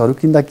गुड्सहरू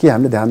किन्दा के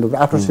हामीले ध्यान दिनु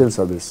after sale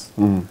service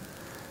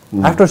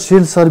after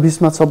sale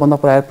सर्भिसमा सबभन्दा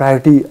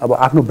प्रायोरिटी अब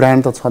आफ्नो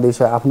ब्रान्ड त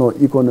छँदैछ आफ्नो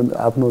इकोनोमी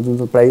आफ्नो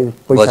जुन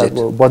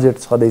पैसाको बजेट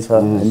छँदैछ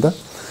हैन त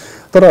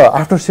तर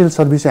आफ्टर सेल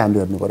सर्भिस चाहिँ हामीले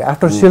हेर्नु पर्यो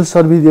आफ्टर सेल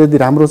सर्भिस यदि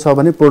राम्रो छ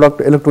भने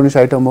प्रोडक्ट इलेक्ट्रोनिक्स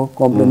आइटम हो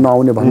कम्प्लेन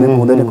नआउने भन्ने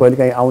हुँदैन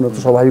कहिलेकाहीँ आउन त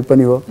स्वाभाविक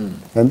पनि हो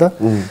हैन त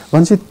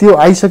भनेपछि त्यो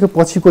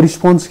आइसकेपछिको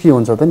रिस्पोन्स के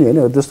हुन्छ त नि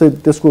हैन जस्तै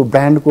त्यसको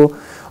ब्रान्डको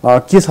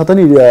के छ त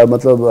नि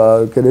मतलब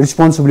के अरे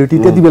रिस्पोन्सिबिलिटी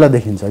त्यति बेला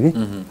देखिन्छ कि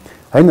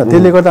हैन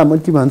त्यसले गर्दा म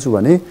के भन्छु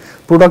भने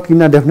प्रोडक्ट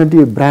किन्न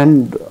डेफिनेटली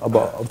ब्रान्ड अब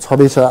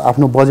छँदैछ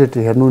आफ्नो बजेट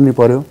हेर्नु नि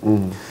पर्यो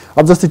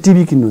अब जस्तै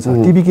टिभी किन्नु छ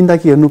टिभी किन्दा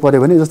के हेर्नु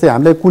पर्यो भने जस्तै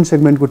हामीलाई कुन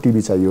सेगमेन्टको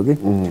टिभी चाहियो कि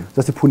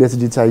जस्तै फुल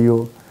एचडी चाहियो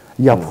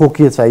या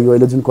 4K चाहियो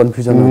अहिले जुन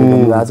कन्फ्युजन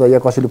भएको छ या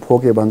कसैले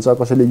 4K भन्छ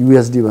कसैले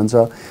UHD भन्छ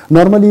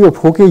नर्मली यो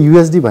 4K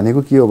UHD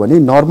भनेको के हो भने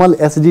नर्मल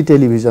एचडी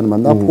टेलिभिजन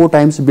भन्दा 4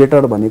 टाइम्स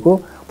बेटर भनेको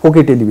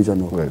 4K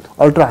टेलिभिजन हो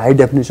अल्ट्रा हाई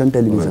डेफिनेसन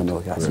टेलिभिजन हो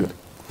खासमा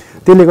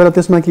त्यसले गर्दा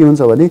त्यसमा के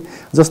हुन्छ भने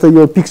जस्तै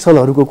यो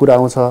पिक्सलहरुको कुरा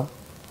आउँछ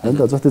हैन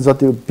त जस्तै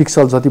जति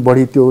पिक्सल जति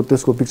बढी त्यो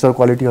त्यसको पिक्चर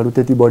क्वालिटीहरु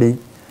त्यति बढी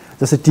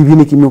जस्तै टिभी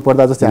नै किन्नु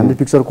पर्दा जस्तै हामीले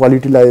पिक्चर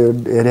क्वालिटीलाई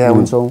हेरेका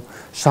हुन्छौं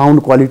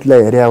साउन्ड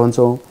क्वालिटीलाई हेरेका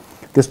हुन्छौं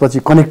त्यसपछि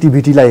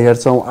कनेक्टिभिटीलाई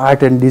हेर्छौं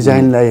आर्ट एन्ड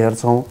डिजाइनलाई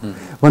हेर्छौं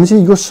भनेपछि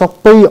यो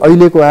सबै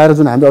अहिलेको आएर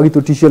जुन हामीले अघि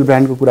त्यो टिसिएल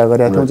ब्रान्डको कुरा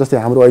गरेका थियौं जस्तै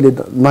हाम्रो अहिले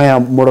नयाँ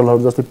मोडलहरु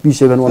जस्तै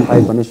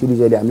P715 भन्ने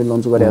सिरिज अहिले हामीले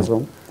लन्च गरेका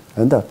छौं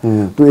हैन त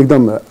त्यो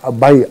एकदम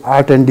by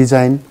art and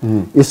design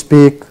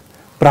speck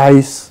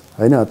price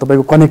हैन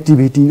तपाईको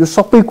कनेक्टिभिटी यो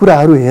सबै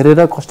कुराहरू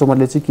हेरेर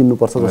कस्टमरले चाहिँ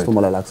किन्नुपर्छ जस्तो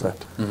मलाई लाग्छ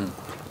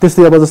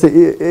त्यस्तै अब जस्तै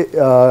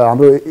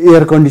हाम्रो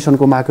एयर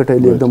कन्डिसनको मार्केट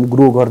अहिले एकदम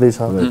ग्रो गर्दैछ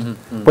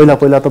पहिला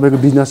पहिला तपाईको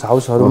बिजनेस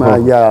हाउसहरुमा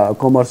या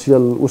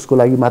कमर्सियल उसको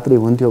लागि मात्रै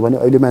हुन्थ्यो भने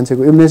अहिले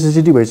मान्छेको यो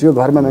नेसेसिटी भइसक्यो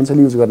घरमा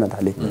मान्छेले युज गर्न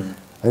थाले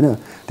हैन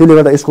त्यसले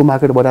गर्दा यसको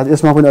मार्केट बढाएको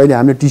यसमा पनि अहिले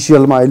हामीले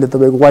टिसीएल मा अहिले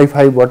तपाईको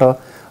वाइफाईबाट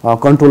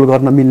कन्ट्रोल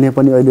गर्न मिल्ने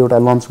पनि अहिले एउटा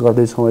लन्च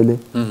गर्दै छौं अहिले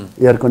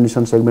एयर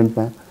कन्डिसन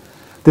सेगमेन्टमा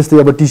त्यस्तै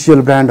अब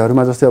टिसीएल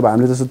ब्रान्डहरुमा जस्तै अब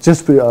हामीले जस्तो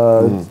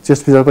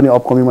चेस्ट फ्रिजर पनि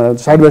अपकमिङमा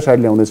साइड बाइ साइड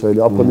ल्याउँदै छौं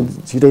अहिले अपकमिङ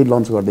छिटै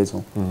लन्च गर्दै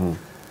छौं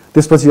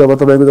त्यसपछि अब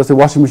तपाईको जस्तै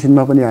वाशिङ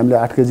मसिनमा पनि हामीले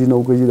 8 केजी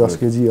 9 केजी 10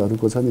 केजी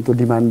हरुको छ नि त्यो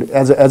डिमान्ड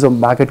एज अ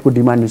मार्केटको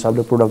डिमान्ड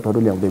हिसाबले प्रोडक्टहरु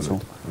ल्याउँदै छौं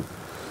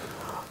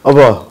अब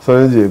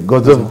सरेनजी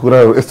गजब कुरा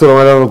यस्तो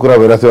रमाइलो कुरा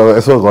भइराछ अब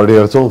यसो घडी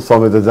हेर्छौं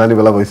समय त जाने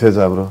बेला भइसकेछ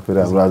हाम्रो फेरि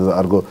हाम्रो आज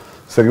अर्को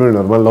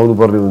सेगमेन्टहरुमा लाउनु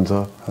पर्ने हुन्छ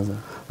हजुर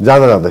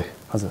जाँदा जाँदै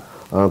हजुर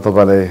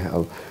तपाईले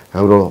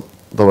हाम्रो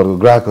तपाईहरुको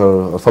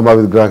ग्राहकहरु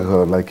सम्भावित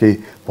ग्राहकहरुलाई केही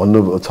भन्नु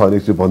छ भने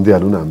एकचोटि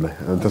भन्दिहाल्नु न हामीलाई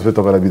त्यसपछि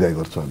तपाईलाई बिदाई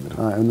गर्छु हामी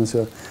हेर्नुस्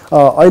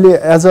अहिले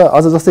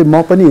अझ जस्तै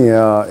म पनि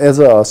एज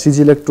अ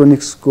सिजी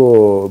इलेक्ट्रोनिक्सको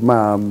मा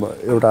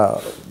एउटा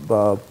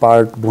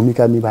पार्ट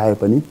भूमिका निभाए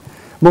पनि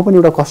म पनि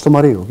एउटा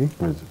कस्टमरै हो कि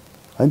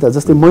हैन त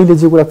जस्तै मैले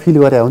जे कुरा फिल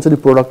गरे हुन्छ नि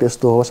प्रोडक्ट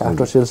यस्तो होस्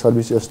आफ्टर सेल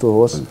सर्भिस यस्तो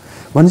होस्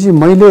भनेपछि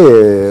मैले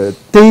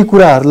त्यही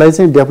कुराहरुलाई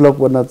चाहिँ डेभलप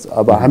गर्न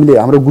अब हामीले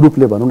हाम्रो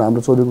ग्रुपले भनौं न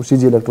हाम्रो चौधरीको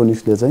सिजी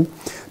इलेक्ट्रोनिक्सले चाहिँ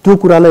त्यो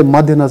कुरालाई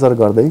मध्यनजर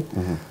गर्दै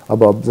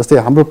अब जस्तै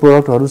हाम्रो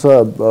प्रोडक्टहरु छ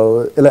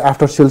यसलाई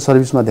आफ्टर सेल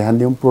सर्भिसमा ध्यान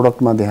दिउँ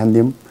प्रोडक्टमा ध्यान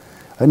दिउँ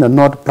हैन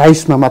नट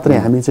प्राइसमा मात्रै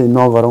हामी चाहिँ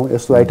नगरौं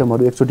यस्तो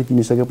आइटमहरु एकचोटी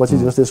किनिसकेपछि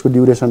जस्तै यसको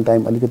ड्युरेसन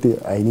टाइम अलिकति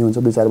हाई नै हुन्छ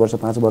 2-4 वर्ष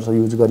 5 वर्ष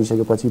युज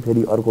गरिसकेपछि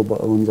फेरि अर्को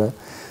हुन्छ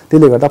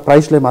त्यसले गर्दा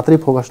प्राइसलाई मात्रै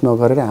फोकस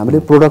नगरेर हामीले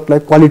प्रोडक्टलाई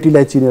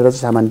क्वालिटीलाई चिनेर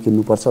चाहिँ सामान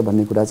किन्नुपर्छ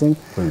भन्ने कुरा चाहिँ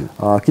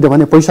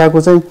किनभने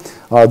पैसाको चाहिँ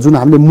जुन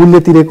हामीले मूल्य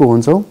तिरेको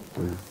हुन्छौं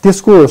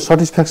त्यसको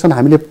सटिस्फ्याक्सन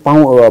हामीले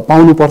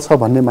पाउनु पर्छ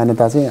भन्ने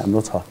मान्यता चाहिँ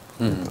हाम्रो छ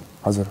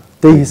हजुर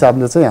त्यही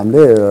हिसाबले चाहिँ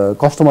हामीले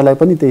कस्टमरलाई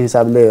पनि त्यही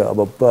हिसाबले अब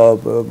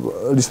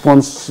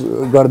रिस्पोन्स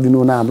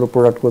गर्दिनु न हाम्रो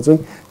प्रोडक्टको चाहिँ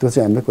त्यो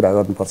चाहिँ हामीले कुरा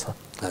गर्नुपर्छ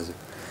हजुर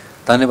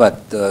धन्यवाद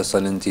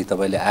सलिनजी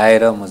तपाईले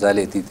आएर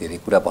मजाले यति धेरै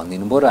कुरा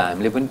भनिदिनु भयो र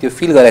हामीले पनि त्यो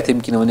फिल गरेका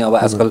थियौं किनभने अब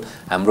आजकल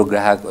हाम्रो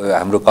ग्राहक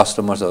हाम्रो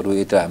कस्टमर्सहरु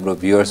यता हाम्रो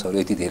भ्युअर्सहरु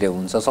यति धेरै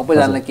हुन्छ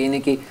सबैजनालाई केही न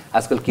केही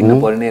आजकल किन्नु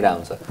पर्ने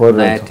हुन्छ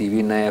नयाँ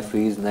टिभी नयाँ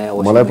फ्रिज नयाँ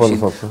वाशिङ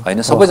मसिन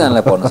हैन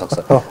सबैजनालाई पर्न सक्छ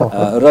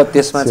र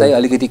त्यसमा चाहिँ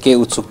अलिकति के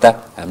उत्सुकता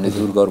हामीले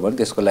दूर गरौँ भने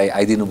त्यसको लागि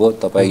आइदिनु भयो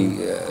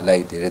तपाईलाई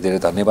धेरै धेरै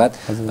धन्यवाद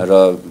र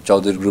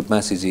चौधरी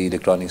ग्रुपमा सिजी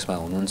इलेक्ट्रोनिक्समा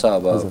हुनुहुन्छ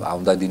अब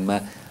आउँदा दिनमा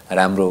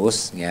राम्रो होस्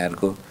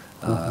यहाँहरुको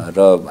र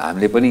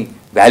हामीले पनि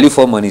भ्यालु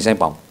फर मनी चाहिँ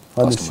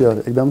पाऊँ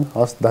श्योर एकदम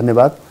हस्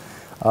धन्यवाद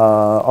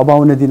अब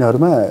आउने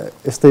दिनहरुमा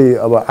यस्तै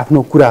अब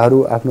आफ्नो कुराहरु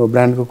आफ्नो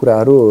ब्रान्डको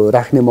कुराहरु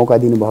राख्ने मौका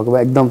दिनु भएको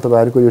भए एकदम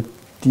तपाईहरुको यो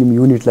टिम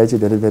युनिटलाई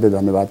चाहिँ धेरै धेरै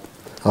धन्यवाद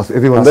हस्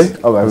यति भन्दै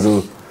अब हाम्रो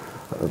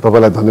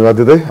तपाईलाई धन्यवाद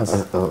दिदै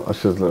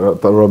अशेष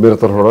र मेरो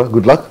तर्फबाट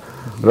गुड लक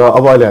र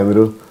अब अहिले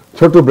हामीहरु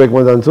छोटो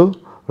ब्रेकमा जान्छौं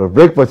र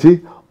ब्रेक पछि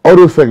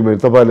अरु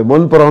सेगमेन्ट तपाईले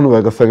मन पराउनु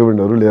भएको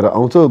सेगमेन्टहरु लिएर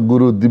आउँछ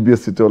गुरु दिव्य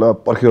सिटोला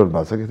पर्खिरहनु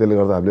भएको छ कि त्यसले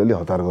गर्दा हामीले अलि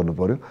हतार गर्नु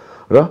पर्यो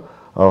र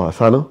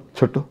सानो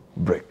छोटो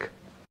ब्रेक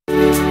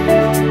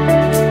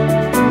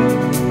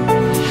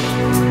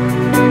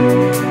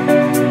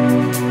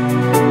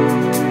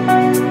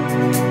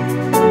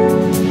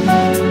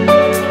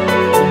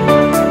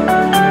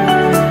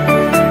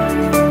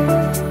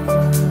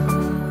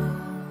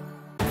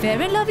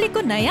फेयर एन्ड लभली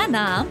को नयाँ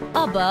नाम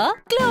अब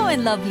glow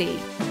and lovely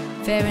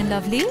fair and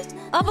lovely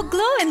अब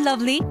ग्लो एन्ड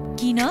लभली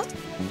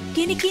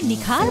किनकि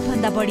निखार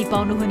भन्दा बढी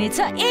पाउनु हुनेछ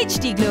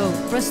एचडी ग्लो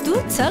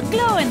प्रस्तुत छ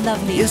ग्लो एन्ड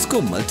लभली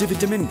यसको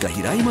मल्टिभिटामिन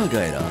गहिराईमा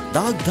गएर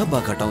दाग धब्बा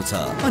घटाउँछ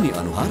अनि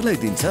अनुहारलाई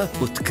दिन्छ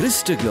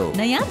उत्कृष्ट ग्लो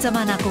नयाँ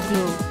जमानाको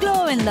glow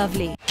and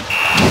lovely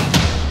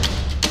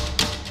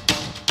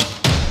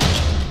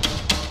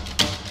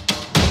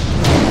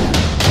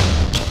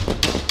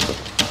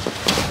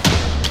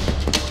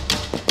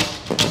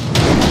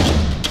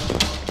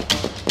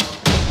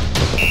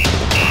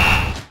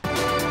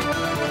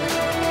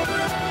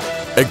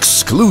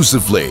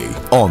Exclusively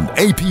on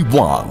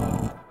AP1.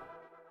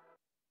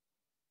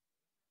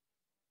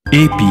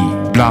 AP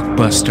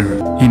Blockbuster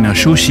in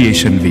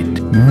association with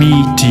Me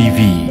TV.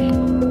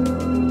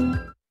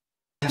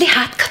 ले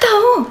हात कता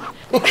हो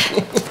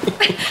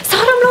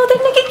शरम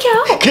लाउँदैन कि क्या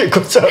हो के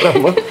को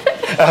शरम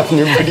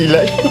आफ्नी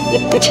बुढीलाई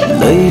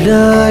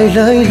लैलाई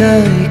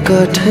लैलाई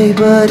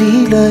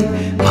कठैबारीलाई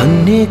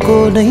भन्ने को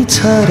नै छ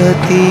र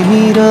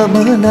तिमी र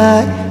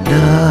मलाई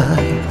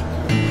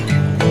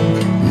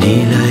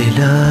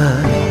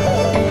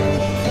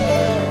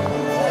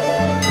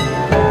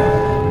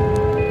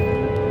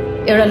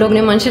एउटा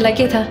लोग्ने मान्छेलाई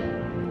के थाहा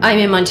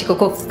आइमे मान्छेको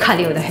कोप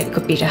खाली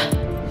हुँदाखेरिको पीडा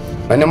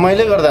हैन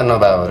मैले गर्दा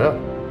नभए हो र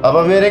अब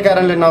मेरै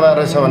कारणले नभएर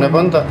छ भने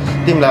पनि त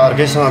तिमीलाई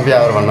अर्कैसँग बिहा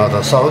गर भन्न त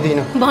सक्दिन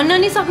भन्न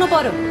नि सक्नु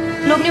पर्यो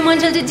लोग्ने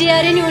मान्छेले चाहिँ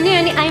जिआर नि हुने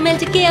अनि आइमेल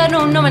चाहिँ के गर्नु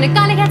हुन्न भने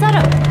काले खाछ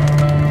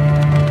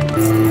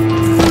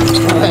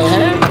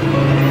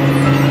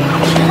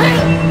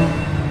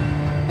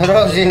र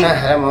रोजी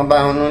नखाएर म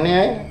बाहुनु नि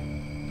है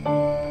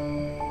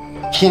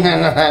किन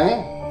नखाने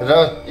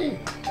रोजी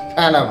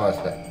खाना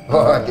बस्छ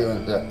कति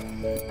हुन्छ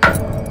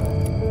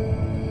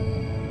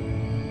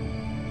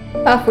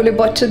आफूले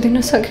बच्चा दिन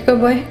सकेको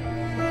भए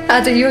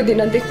आज यो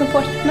दिन देख्नु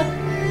पर्दैन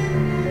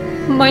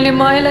मैले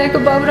माया लागेको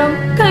बाबुराम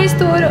कहाँ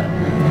यस्तो हो र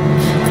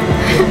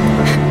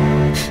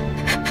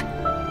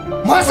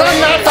मसँग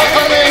नाटक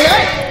गर्ने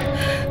होइन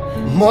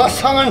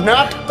मसँग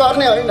नाटक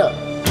गर्ने होइन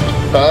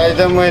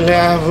त मैले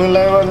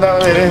आफूलाई भन्दा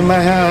धेरै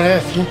माया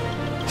गरेको थिएँ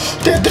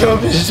त्यत्रो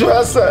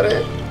विश्वास अरे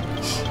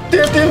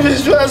त्यति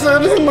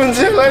विश्वासहरूले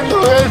मान्छेलाई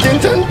धोका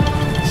दिन्छन्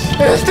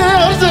यस्तै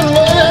गर्छन्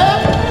माया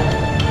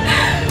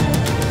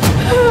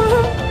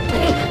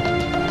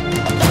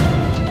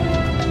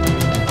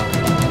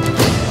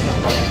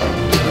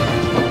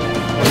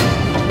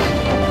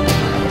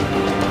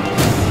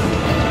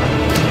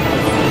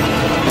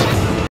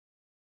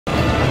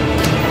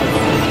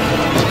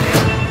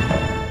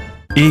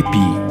AP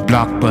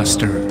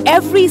Blockbuster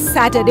every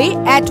Saturday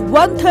at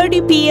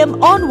 1:30 p.m.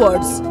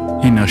 onwards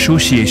in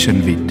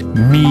association with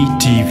Me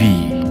TV.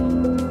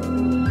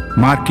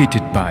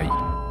 Marketed by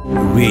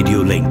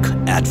Radio Link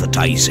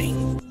Advertising.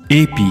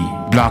 AP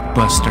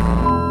Blockbuster.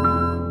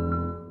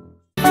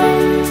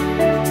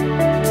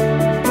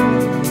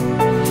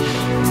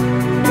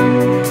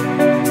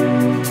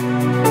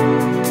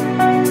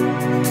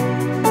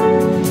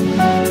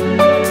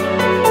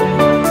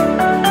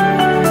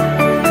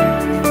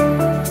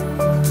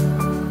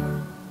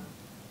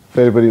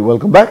 फेरि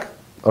वेलकम ब्याक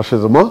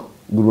अशेष म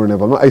गुड मर्निङ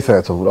नेपालमा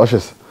आइसकेको छौँ र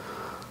अशेष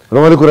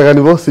रमाइलो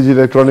कुराकानी भयो सिजी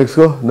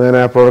इलेक्ट्रोनिक्सको नयाँ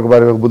नयाँ प्रडक्टको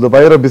बारेमा बुझ्न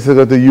पाएँ र विशेष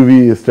गरी त्यो युभी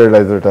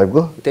स्टेरिलाइजर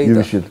टाइपको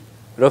युभी सिल्ड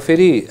र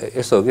फेरि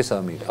यस्तो हो कि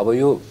समीर अब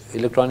यो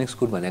इलेक्ट्रोनिक्स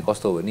गुड भनेको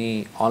कस्तो हो भने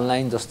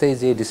अनलाइन जस्तै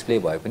जे डिस्प्ले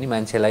भए पनि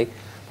मान्छेलाई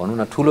भनौँ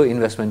न ठुलो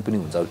इन्भेस्टमेन्ट पनि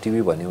हुन्छ अब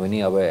टिभी भन्यो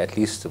भने अब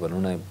एटलिस्ट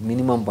भनौँ न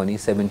मिनिमम पनि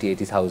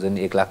 70-80,000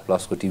 1 लाख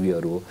प्लसको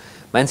टिभीहरू हो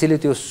मान्छेले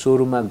त्यो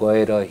सोरुममा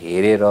गएर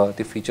हेरेर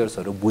त्यो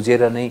फिचर्सहरू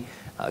बुझेर नै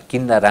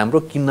किन्दा राम्रो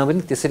किन्न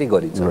पनि त्यसरी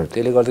गरिन्छ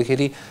त्यसले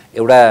गर्दाखेरि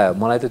एउटा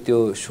मलाई त त्यो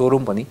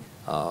सोरुम पनि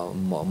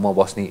म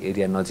बस्ने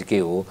एरिया नजिकै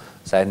हो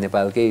सायद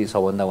नेपालकै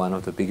सबभन्दा one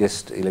of the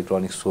biggest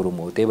electronics showroom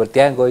हो त्यही भएर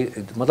त्यहाँ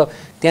मतलब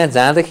त्यहाँ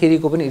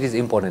जाँदाखेरिको पनि इट इज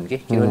इम्पोर्टेन्ट के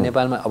किनभने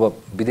नेपालमा अब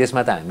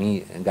विदेशमा त हामी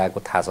गएको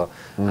थाहा छ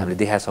हामीले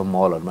देखाएको छ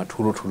मलहरूमा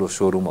ठुलो ठुलो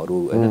सोरुमहरू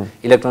होइन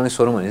इलेक्ट्रोनिक्स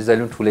सोरुम भने चाहिँ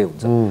जहिले पनि ठुलै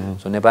हुन्छ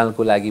सो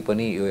नेपालको लागि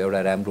पनि यो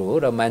एउटा राम्रो हो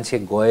र मान्छे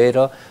गएर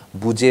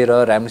बुझेर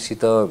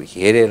राम्रोसित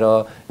हेरेर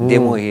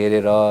डेमो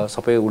हेरेर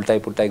सबै उल्टाइ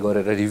पुल्टाइ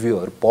गरेर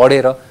रिभ्यूहरू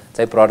पढेर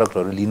चाहिँ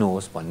प्रडक्टहरू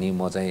लिनुहोस् भन्ने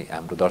म चाहिँ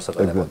हाम्रो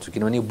दर्शकहरूलाई भन्छु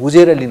किनभने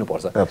बुझेर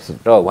लिनुपर्छ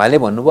र उहाँले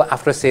भन्नुभयो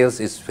after sales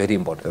is very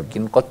important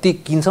किन कति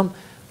किन्छौँ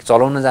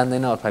चलाउन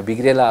जान्दैन अथवा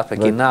बिग्रेला अथवा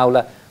किन्न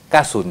आउला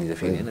कहाँ सोध्ने त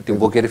फेरि होइन त्यो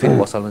बोकेर फेरि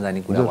पसलमा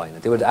जाने कुरा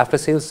भएन त्यही भएर after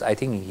sales I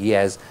think he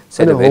has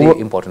set a very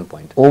important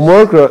point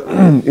homework र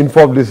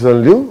इन्फर्म डिसिजन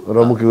लिऊ र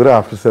म के गरेँ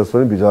आफ्टर सेल्स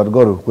पनि विचार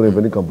गरौँ कुनै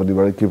पनि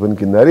कम्पनीबाट के पनि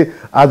किन्दाखेरि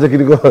आज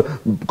किनेको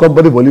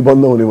कम्पनी भोलि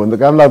बन्द हुने भन्दा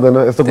काम लाग्दैन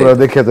यस्तो कुरा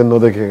देखेका छन्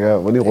नदेखेका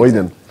पनि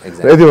होइनन्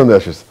यति भन्दै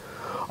आशिष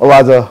अब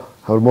आज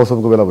हाम्रो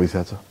मौसमको बेला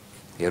भइसकेको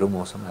छ हेरौँ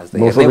मौसम आज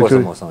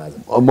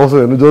मौसम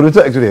हेर्नु जरुरी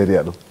छ एक्चुअली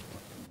हेरिहालौँ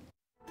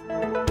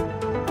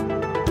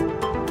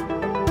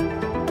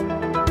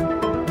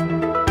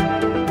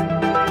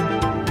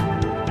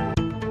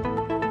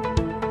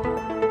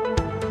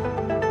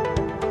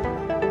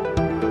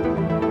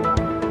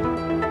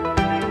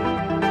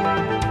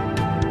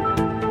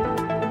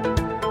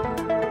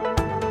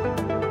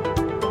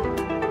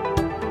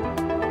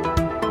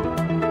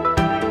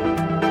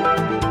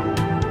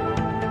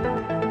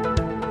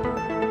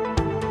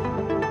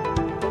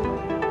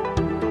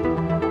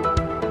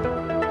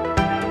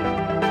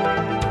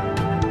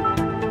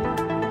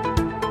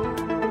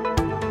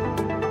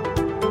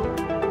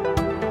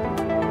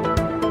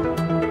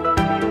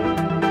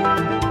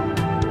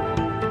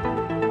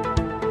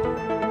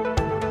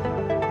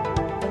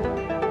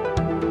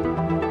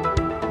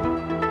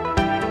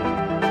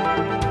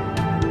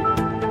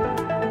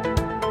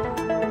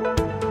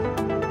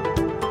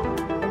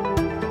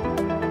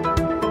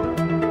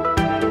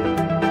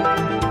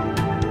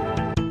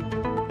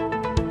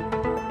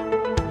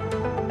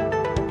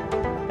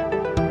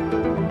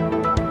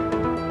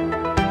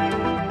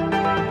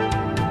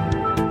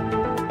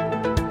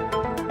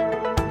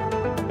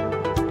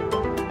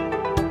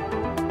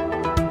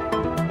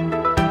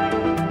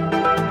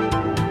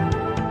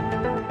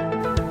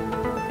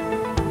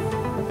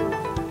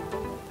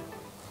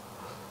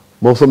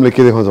मौसमले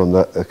के देखाउँछ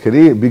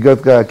भन्दाखेरि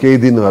विगतका केही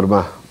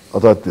दिनहरूमा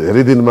अथवा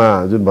धेरै दिनमा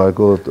जुन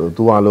भएको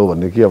तुवालो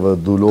भन्ने कि अब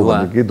धुलो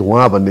भन्ने कि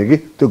धुवा भन्ने कि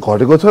त्यो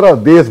घटेको छ र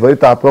देशभरि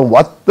तापक्रम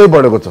वात्तै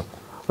बढेको छ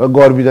र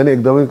गर्मी जाने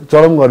एकदमै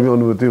चरम गर्मी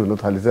अनुभूति हुन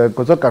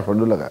थालिसकेको छ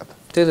काठमाडौँ लगायत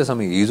त्यही त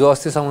समय हिजो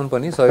अस्तिसम्म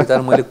पनि सरिता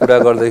मैले कुरा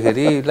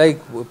गर्दाखेरि लाइक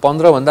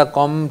 15 भन्दा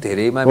कम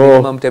धेरैमा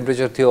मिनिमम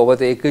टेम्परेचर थियो अब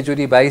त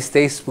एकैचोटि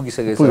 22-23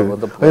 पुगिसकेको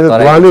छ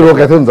धुवाले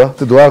रोकेको थियो नि त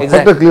त्यो धुवा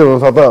फट्ट क्लियर हुन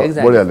सक्छ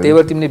बढिहाल्यो त्यही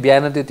भएर तिमीले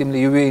बिहान त्यो तिमीले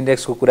युभी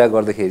इन्डेक्सको कुरा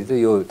गर्दाखेरि त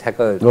यो ठ्याक्क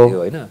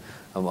थियो हैन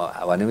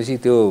भनेपछि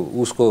त्यो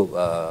उसको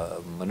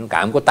भनौँ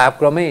घामको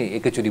तापक्रमै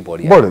एकैचोटि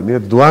बढ्यो नि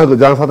धुवा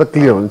जहाँ साथ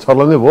क्लियर हुन्छ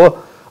छर्लनै भयो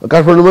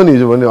काठमाडौँमा नि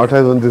हिजो भने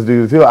 28-29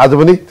 डिग्री थियो, आज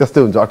पनि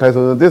त्यस्तै हुन्छ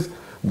 28-29।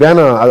 बिहान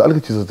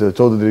अलिकति चिसो थियो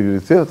 14 डिग्री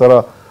थियो, तर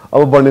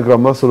अब बढ्ने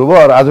क्रममा सुरु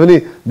भयो। र आज पनि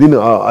दिन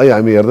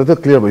हामी हेर्दा त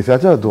क्लियर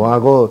भइसकेको छ,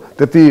 धुवाको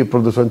त्यति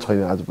प्रदूषण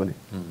छैन आज पनि,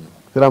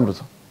 राम्रो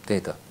छ।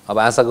 त्यही त अब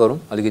आशा गरौँ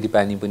अलिकति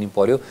पानी पनि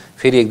पर्यो,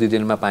 फेरि 1-2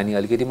 दिनमा पानी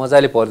अलिकति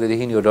मजाले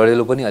पर्दैदेखि यो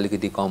डढेलो पनि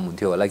अलिकति कम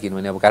हुन्थ्यो होला,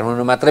 किनभने अब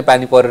काठमाडौँ मात्रै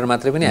पानी परेर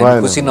मात्रै पनि हामी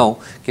खुसी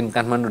नहौँ, किन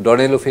काठमाडौँ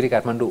डढेलो फेरि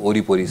काठमाडौँ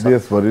वरिपरि छ,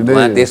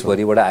 उहाँ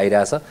देशभरिबाट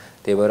आइरहेछ।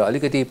 त्यही भएर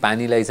अलिकति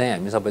पानीलाई चाहिँ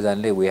हामी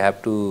सबैजनाले we have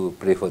to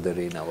pray for the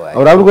rain.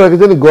 अब राम्रो कुरा के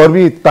छ नि,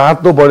 गर्मी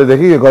तातो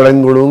बढेदेखि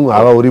गडाङगुडुङ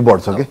हावाहुरी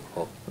बढ्छ कि,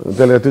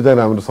 त्यसले त्यो चाहिँ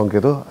राम्रो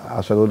सङ्केत हो।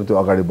 आशा गरौँ त्यो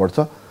अगाडि बढ्छ।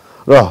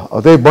 र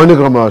त्यही बढ्ने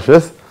क्रममा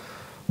अशेष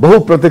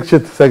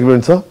बहुप्रतीक्षित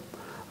सेगमेन्ट छ,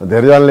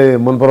 धेरैजनाले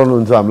मन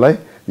पराउनुहुन्छ हामीलाई,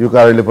 यो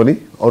कारणले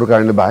पनि अरू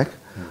कारणले बाहेक।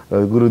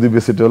 गुरुदेव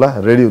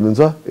बेसिटोला रेडी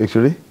हुनुहुन्छ,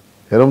 एकचोटि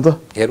हेरौँ त,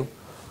 हेरौँ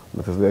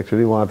त्यसको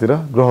एकचोटि उहाँतिर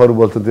ग्रहहरू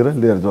बोल्छतिर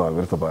लिएर जाउँ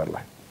हामी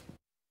तपाईँहरूलाई।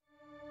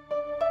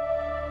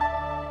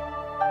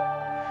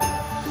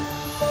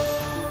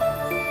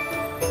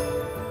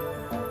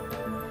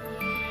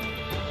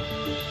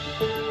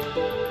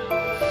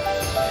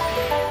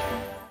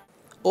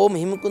 ओम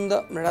हिमकुन्द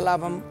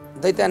मृडलाभम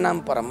दैत्यानाम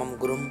परमम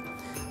गुरुम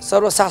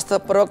सर्वशास्त्र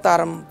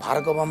प्रवक्तारम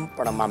भार्गवम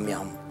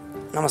प्रणमाम्यहम।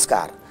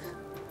 नमस्कार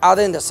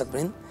आदरणीय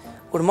दर्शकवृन्द,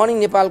 गुड मर्निङ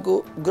नेपालको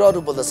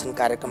ग्रहहरू बोल्दछन्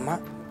कार्यक्रममा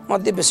म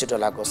दिव्य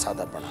सिटोलाको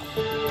सादर प्रणाम।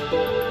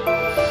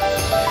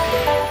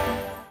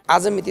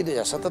 आज मिति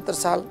 2077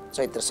 साल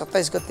चैत्र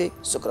 27 गते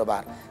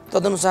शुक्रबार,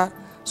 तदनुसार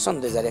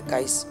सन्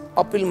 2021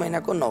 अप्रिल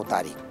महिनाको 9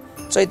 तारिक,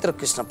 चैत्र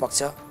कृष्ण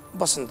पक्ष,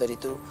 वसन्त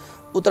ऋतु,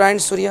 उत्तरायण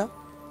सूर्य,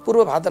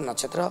 पूर्व भाद्र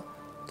नक्षत्र,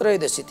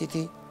 त्रयोदशी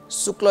तिथि,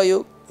 शुक्ल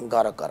योग,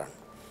 गरकरण।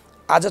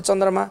 आज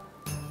चन्द्रमा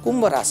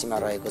कुम्भ राशिमा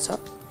रहेको छ।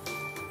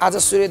 आज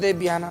सूर्योदय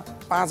बिहान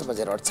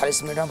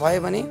 5:48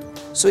 भयो भने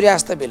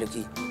सूर्यास्त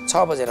बेलुकी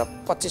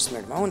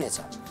 6:25 हुनेछ।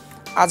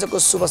 आजको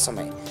शुभ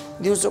समय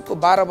दिउँसोको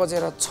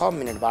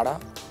 12:06बाट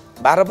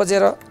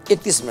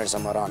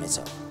 12:31 रहनेछ।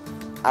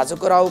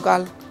 आजको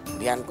राहुकाल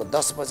बिहानको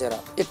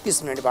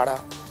 10:31बाट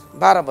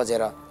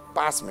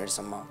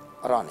 12:05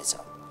 रहनेछ।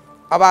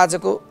 अब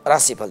आजको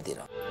राशिफलतिर।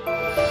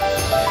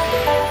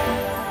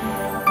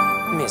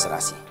 मेष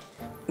राशि,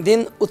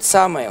 दिन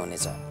उत्साहमय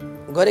हुनेछ।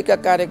 गरेका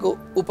कार्यको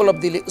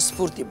उपलब्धिले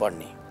स्फूर्ति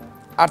बढ्ने,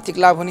 आर्थिक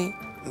लाभ हुने,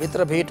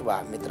 मित्र भेट वा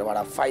मित्रबाट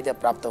फाइदा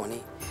प्राप्त हुने,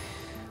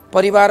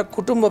 परिवार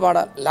कुटुम्बबाट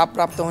लाभ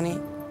प्राप्त हुने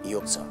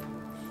योग छ।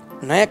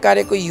 नयाँ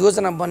कार्यको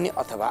योजना बन्ने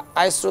अथवा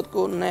आय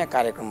स्रोतको नयाँ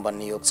कार्यक्रम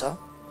बन्ने योग छ।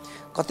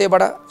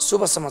 कतैबाट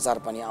शुभ समाचार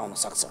पनि आउन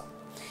सक्छ।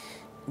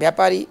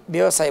 व्यापारी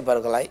व्यवसाय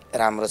वर्गलाई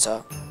राम्रो छ।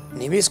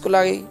 निवेशको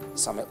लागि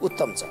समय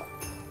उत्तम छ।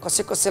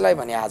 कसैलाई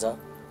भने आज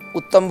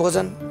उत्तम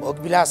भोजन,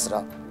 भोगविलास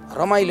र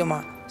रमाइलोमा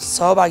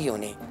सहभागी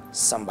हुने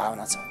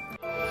सम्भावना छ।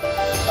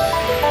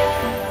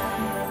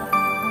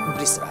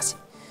 वृष राशि,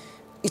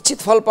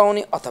 इच्छित फल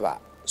पाउने अथवा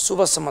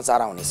शुभ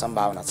समाचार आउने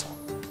सम्भावना छ।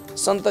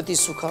 सन्तति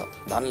सुख,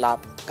 धन लाभ,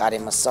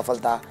 कार्यमा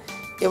सफलता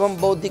एवं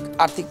बौद्धिक,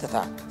 आर्थिक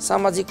तथा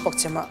सामाजिक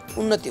पक्षमा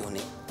उन्नति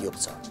हुने योग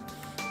छ।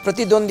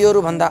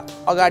 प्रतिद्वन्द्वीहरूभन्दा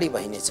अगाडि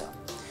बढ्नेछ।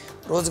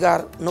 रोजगार,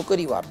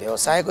 नोकरी वा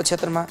व्यवसायको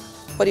क्षेत्रमा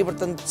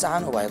परिवर्तन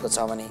चाहनु भएको छ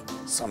भने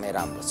समय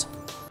राम्रो छ।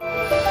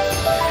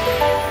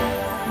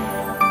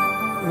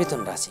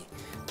 मिथुन राशि,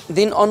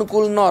 दिन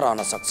अनुकूल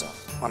नरहन सक्छ।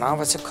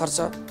 अनावश्यक खर्च,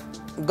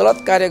 गलत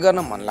कार्य गर्न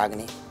मन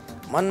लाग्ने,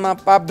 मनमा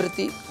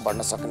पापवृत्ति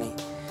बढ्न सक्ने,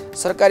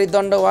 सरकारी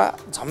दण्ड वा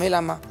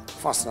झमेलामा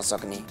फस्न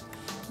सक्ने,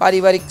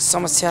 पारिवारिक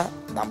समस्या,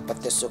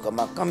 दाम्पत्य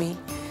सुखमा कमी,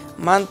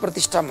 मान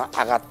प्रतिष्ठामा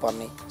आघात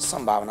पर्ने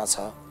सम्भावना छ।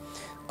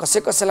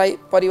 कसैलाई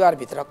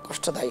परिवारभित्र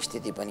कष्टदायी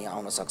स्थिति पनि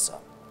आउन सक्छ।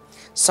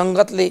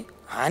 सङ्गतले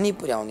हानि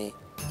पुर्याउने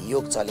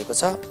योग चलेको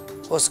छ,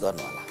 होस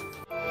गर्नुहोला।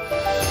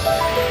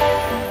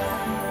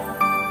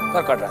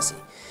 कर्कट राशि,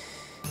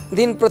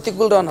 दिन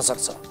प्रतिकूल रहन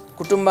सक्छ।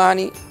 कुटुम्ब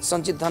हानि,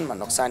 सञ्चित धनमा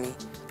नोक्सानी,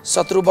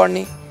 शत्रु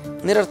बढ्ने,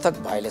 निरर्थक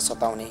भयले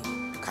सताउने,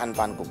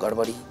 खानपानको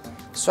गडबडी,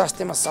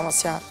 स्वास्थ्यमा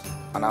समस्या,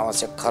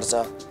 अनावश्यक खर्च,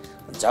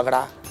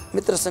 झगडा,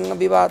 मित्रसँग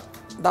विवाद,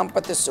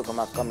 दाम्पत्य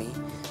सुखमा कमी,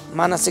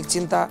 मानसिक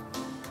चिन्ता,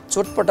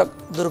 चोटपटक,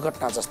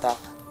 दुर्घटना जस्ता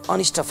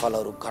अनिष्ट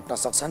फलहरू घट्न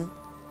सक्छन्।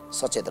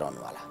 सचेत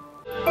रहनुहोला।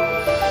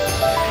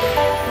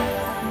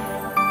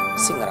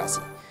 सिंह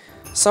राशि,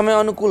 समय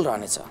अनुकूल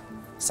रहनेछ।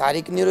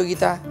 शारीरिक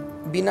निरोगिता,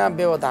 बिना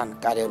व्यवधान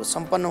कार्यहरू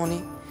सम्पन्न हुने,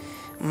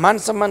 मान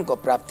सम्मानको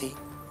प्राप्ति,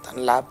 धन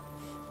लाभ,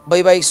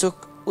 वैवाहिक सुख,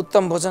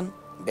 उत्तम भोजन,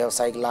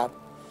 व्यावसायिक लाभ,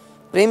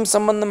 प्रेम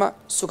सम्बन्धमा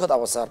सुखद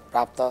अवसर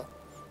प्राप्त,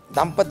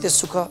 दाम्पत्य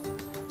सुख,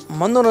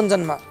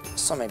 मनोरञ्जनमा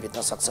समय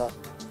बित्न सक्छ।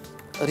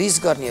 रिस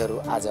गर्नेहरू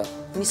आज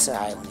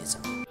निस्सहाय हुनेछ।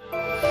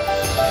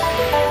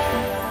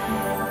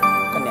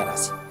 कन्या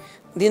राशि,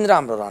 दिन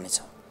राम्रो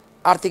रहनेछ।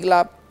 आर्थिक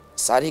लाभ,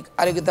 शारीरिक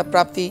आरोग्यता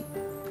प्राप्ति,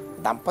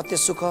 दाम्पत्य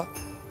सुख,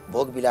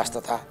 भोगविलास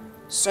तथा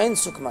शयन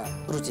सुखमा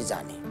रुचि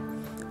जाने,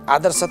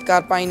 आदर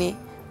सत्कार पाइने,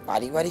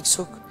 पारिवारिक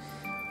सुख,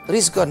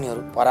 रिस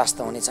गर्नेहरू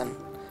परास्त हुनेछन्।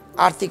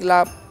 आर्थिक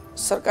लाभ,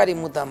 सरकारी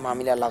मुद्दा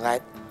मामिला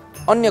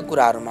लगायत अन्य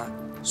कुराहरूमा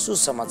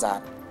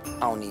सुसमाचार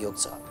आउने योग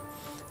छ।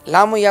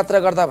 लामो यात्रा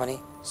गर्दा भने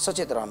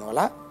सचेत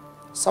रहनुहोला।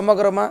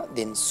 समग्रमा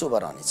दिन शुभ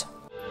रहनेछ।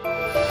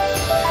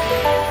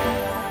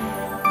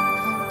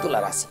 तुला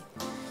राशि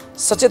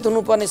सचेत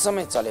हुनुपर्ने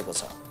समय चलेको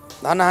छ।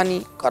 धनहानि,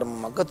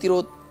 कर्ममा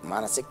गतिरोध,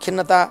 मानसिक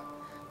खिन्नता,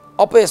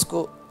 अपयसको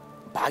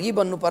भागी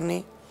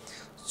बन्नुपर्ने,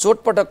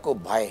 चोटपटकको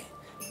भय,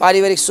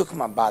 पारिवारिक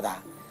सुखमा बाधा,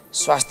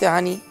 स्वास्थ्य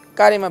हानि,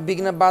 कार्यमा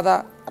विघ्न, बाधा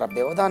र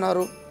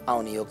व्यवधानहरू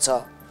आउने योग छ।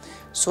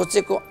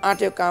 सोचेको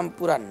आँट्यो काम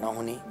पुरा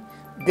नहुने,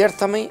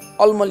 व्यर्थमै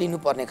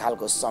अल्मलिनुपर्ने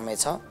खालको समय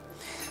छ।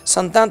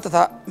 सन्तान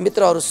तथा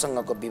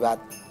मित्रहरूसँगको विवाद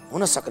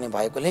हुन सक्ने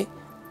भएकोले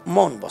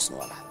मौन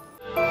बस्नुहोला।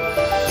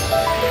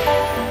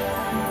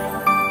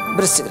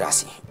 वृश्चिक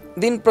राशि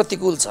दिन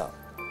प्रतिकूल छ।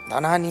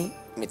 धनहानि,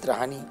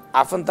 मित्रहानि,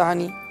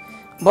 आफन्तहानि,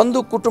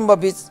 बन्धु कुटुम्ब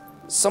बीच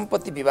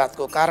सम्पत्ति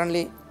विवादको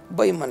कारणले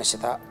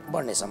वैमनस्यता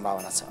बढ्ने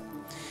सम्भावना छ।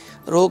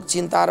 रोग,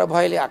 चिन्ता र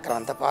भयले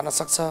आक्रान्त पार्न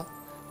सक्छ।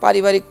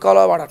 पारिवारिक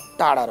कलहबाट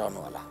टाढा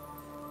रहनुहोला।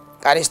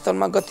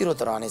 कार्यस्थलमा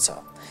गतिरोध रहनेछ।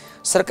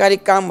 सरकारी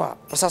काम वा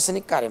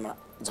प्रशासनिक कार्यमा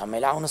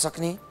झमेला आउन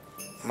सक्ने,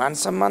 मान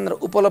सम्मान र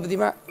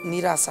उपलब्धिमा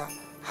निराशा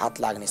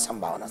हात लाग्ने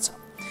सम्भावना छ।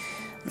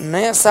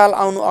 नयाँ साल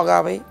आउनु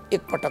अगावै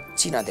एकपटक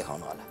चिना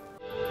देखाउनु होला।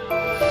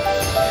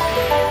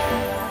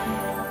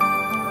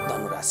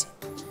 धनुराशि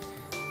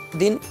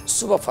दिन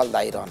शुभ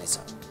फलदायी रहनेछ।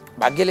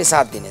 भाग्यले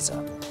साथ दिनेछ।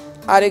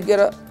 आरोग्य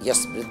र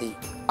यश वृद्धि,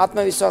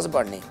 आत्मविश्वास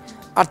बढ्ने,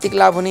 आर्थिक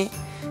लाभ हुने,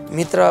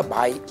 मित्र,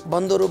 भाइ,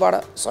 बन्धुहरूबाट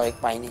सहयोग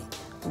पाइने,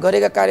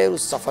 गरेका कार्यहरू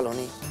सफल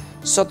हुने,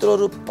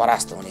 शत्रुहरू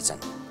परास्त हुनेछन्।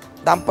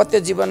 दाम्पत्य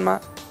जीवनमा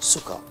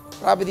सुख,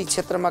 प्राविधिक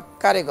क्षेत्रमा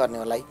कार्य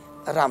गर्नेहरूलाई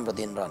राम्रो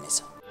दिन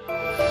रहनेछ।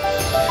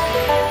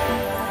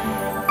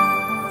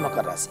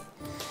 मकर राशि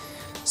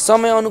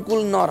समय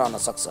अनुकूल नरहन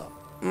सक्छ।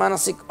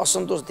 मानसिक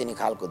असन्तोष दिने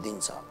खालको दिन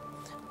छ।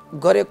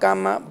 गर्यो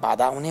काममा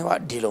बाधा हुने वा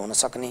ढिलो हुन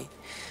सक्ने,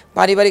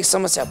 पारिवारिक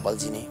समस्या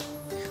बल्झिने,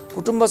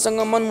 कुटुम्बसँग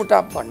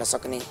मनमुटाव बढ्न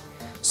सक्ने,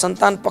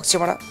 सन्तान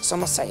पक्षबाट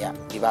समस्या या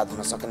विवाद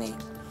हुन सक्ने,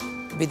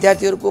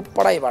 विद्यार्थीहरूको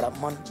पढाइबाट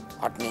मन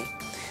हट्ने,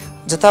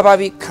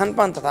 जथाभावी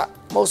खानपान तथा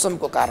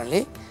मौसमको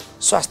कारणले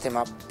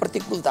स्वास्थ्यमा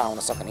प्रतिकूलता आउन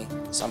सक्ने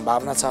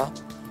सम्भावना छ।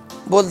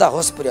 बोल्दा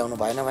होस पुर्याउनु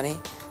भएन भने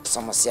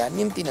समस्या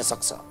निम्तिन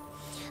सक्छ।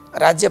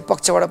 राज्य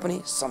पक्षबाट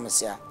पनि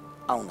समस्या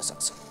आउन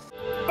सक्छ।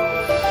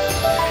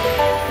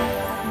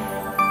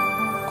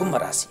 कुम्भ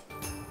राशि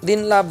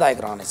दिन लाभदायक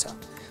रहनेछ।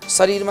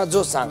 शरीरमा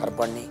जोस जाँगर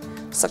बढ्ने,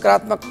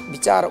 सकारात्मक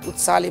विचार र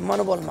उत्साहले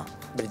मनोबलमा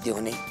वृद्धि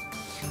हुने,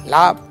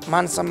 लाभ,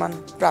 मान सम्मान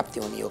प्राप्ति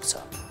हुने योग छ।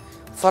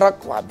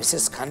 फरक वा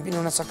विशेष खानपिन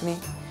हुन सक्ने,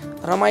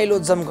 रमाइलो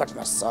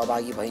जमघटमा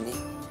सहभागी भइने,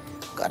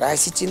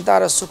 घरायसी चिन्ता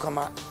र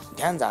सुखमा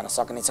ध्यान जान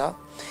सक्नेछ।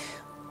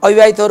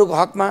 अविवाहितहरूको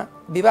हकमा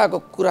विवाहको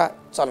कुरा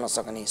चल्न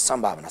सक्ने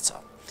सम्भावना छ।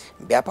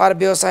 व्यापार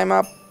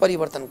व्यवसायमा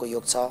परिवर्तनको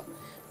योग छ।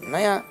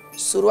 नयाँ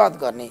सुरुवात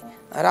गर्ने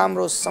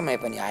राम्रो समय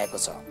पनि आएको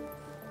छ।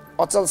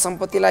 अचल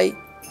सम्पत्तिलाई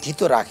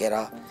धितो राखेर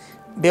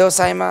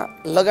व्यवसायमा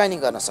लगानी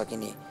गर्न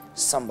सकिने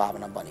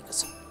सम्भावना बनेको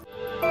छ।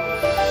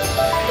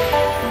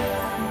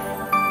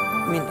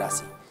 मीन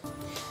राशि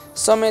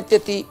समय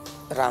त्यति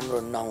राम्रो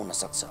नहुन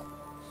सक्छ।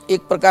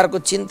 एक प्रकारको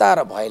चिन्ता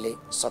र भयले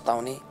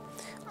सताउने,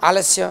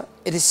 आलस्य,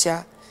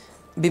 ईर्ष्या,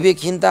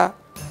 विवेकहीनता,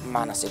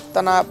 मानसिक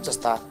तनाव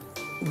जस्ता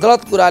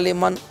गलत कुराले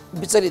मन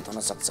विचलित हुन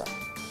सक्छ।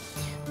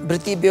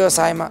 वृत्ति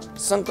व्यवसायमा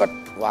सङ्कट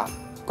वा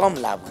कम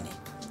लाभ हुने,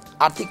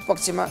 आर्थिक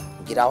पक्षमा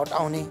गिरावट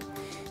आउने,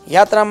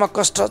 यात्रामा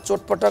कष्ट,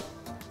 चोटपटक,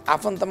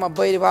 आफन्तमा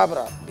वैरभाव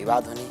र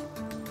विवाद हुने,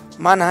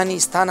 मानहानि,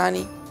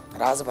 स्थानहानि,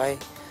 राजभय,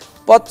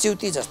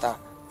 पदच्युति जस्ता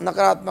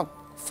नकारात्मक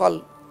फल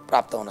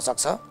प्राप्त हुन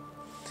सक्छ।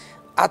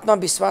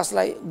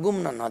 आत्मविश्वासलाई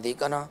गुम्न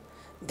नदिकन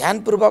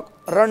ध्यानपूर्वक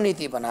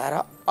रणनीति बनाएर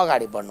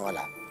अगाडि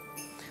बढ्नुहोला।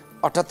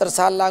 78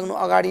 साल लाग्नु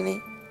अगाडि नै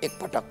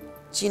एकपटक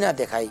चिना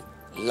देखाई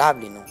लाभ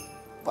लिनु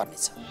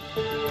पर्नेछ।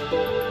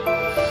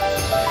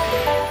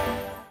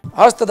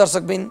 हस्त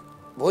दर्शकबिन,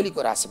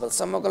 भोलिको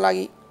राशिफलसम्मको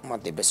लागि म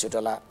दिव्य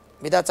सुटला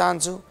बिदा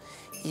चाहन्छु।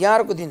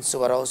 यहाँहरूको दिन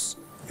शुभ रहोस्।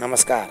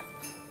 नमस्कार।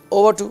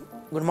 Over to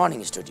good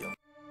morning studio.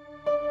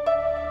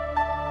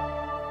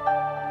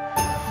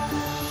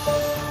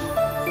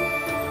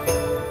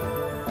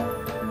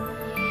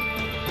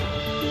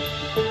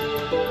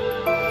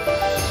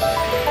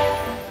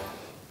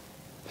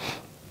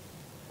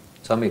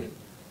 Samir,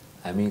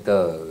 हामी त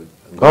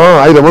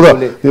आइद म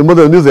त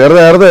न्युज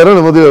हेर्दा हेर्दा हेर न,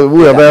 म त्यो उ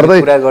हेर्दा हेर्दै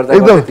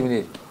एकदम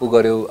तिमीले उ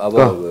गर्यौ। अब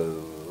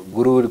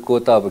गुरुको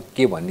त अब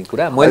के भन्ने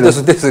कुरा मैले त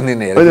सुन्दै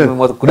सुन्दिनँ,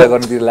 म त कुरा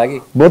गर्नुतिर लागि।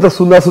 म त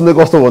सुन्दै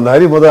कस्तो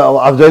भन्दाखेरि म त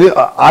अब जहिले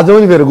आज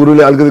पनि फेरि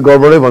गुरुले अलिकति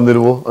गडबडै भनिदिनु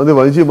भयो। अनि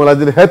भनेपछि मलाई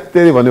चाहिँ हेत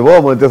तेरि भन्ने भयो।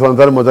 मैले त्यस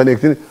अनुसार म चाहिँ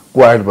एकछिन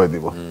क्वाइट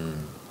भइदिनु भयो।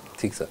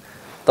 ठिक छ।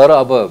 तर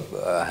अब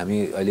हामी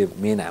अहिले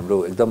मेन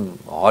हाम्रो एकदम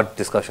हट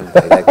डिस्कसन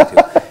भइरहेको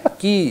थियो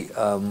कि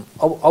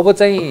अब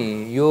चाहिँ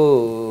यो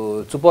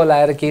चुप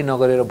लाएर केही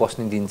नगरेर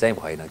बस्ने दिन चाहिँ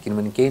भएन,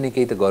 किनभने केही न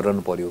केही त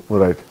गरिरहनु पर्यो।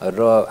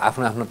 र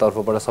आफ्नो आफ्नो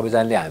तर्फबाट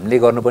सबैजनाले हामीले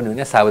गर्नुपर्ने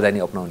होइन, सावधानी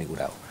अपनाउने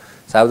कुरा हो।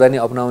 सावधानी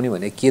अपनाउने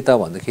भने के त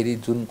भन्दाखेरि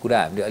जुन कुरा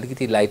हामीले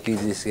अलिकति लाइटली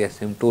डिस्कस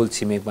टोल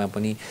छिमेकमा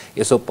पनि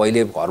यसो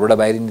पहिले घरबाट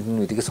बाहिर निस्किने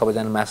बित्तिकै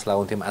सबैजना मास्क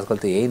लगाउँथ्यौँ आजकल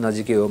त यही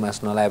नजिकै हो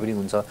मास्क नलाए पनि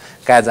हुन्छ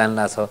कहाँ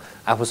जानला छ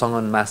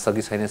आफूसँग मास्क छ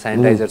कि छैन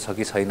सेनिटाइजर छ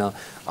कि छैन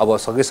अब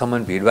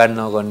सकेसम्म भिडभाड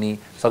नगर्ने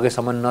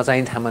सकेसम्म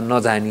नचाहिने ठाउँमा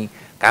नजाने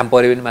काम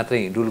पऱ्यो भने मात्रै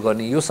हिँडुल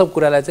गर्ने यो सब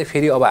कुरालाई चाहिँ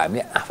फेरि अब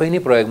हामीले आफै नै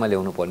प्रयोगमा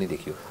ल्याउनु पर्ने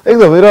देखियो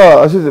एकदमै र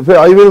फेरि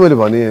अहिले मैले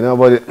भने होइन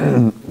अब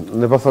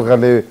नेपाल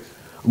सरकारले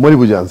मैले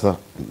बुझिहाल्छ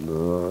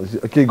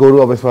केही गरौँ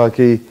अब यसमा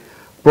केही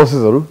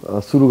प्रोसेसहरू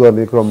सुरु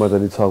गर्ने क्रममा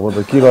चाहिँ छ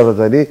मतलब के गर्दा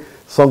चाहिँ नि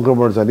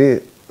सङ्क्रमण चाहिँ नि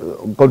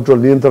कन्ट्रोल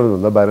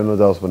नियन्त्रणभन्दा बाहिर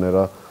नजाओस् भनेर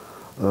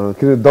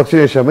किनभने दक्षिण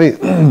एसियामै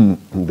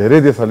धेरै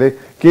देशहरूले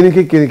केही न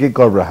केही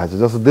कर्म राखेको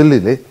छ जस्तो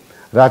दिल्लीले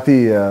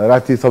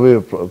राति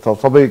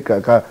सबै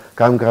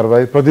काम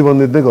कारबाही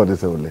प्रतिबन्धित नै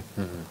गर्दैछ उसले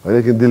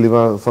होइन किन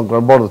दिल्लीमा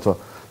सङ्क्रमण बढ्दो छ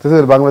त्यसै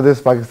गरी बङ्गलादेश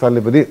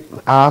पाकिस्तानले पनि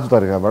आफ्नो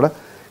तरिकाबाट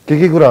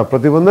के कुरा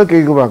प्रतिबन्ध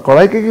के कुरा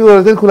कडाइ के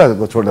कुरा चाहिँ खुला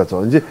छोड्दा छ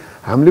भने चाहिँ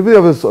हामीले पनि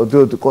अब त्यो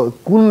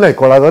कुनलाई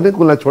कडा गर्ने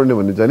कुनलाई छोड्ने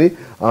भन्ने चाहिँ नि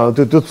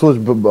त्यो सोच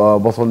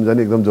बसाउनु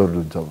जाने एकदम जरुरी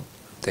हुन्छ अब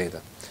त्यही त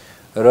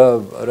र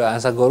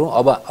आशा गरौँ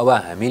अब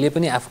हामीले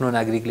पनि आफ्नो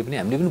नागरिकले पनि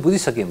हामीले पनि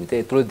बुझिसक्यौँ त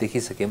यत्रो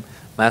देखिसक्यौँ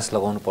मास्क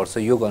लगाउनु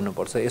पर्छ यो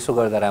गर्नुपर्छ यसो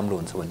गर्दा राम्रो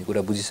हुन्छ भन्ने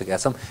कुरा बुझिसकेका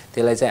छौँ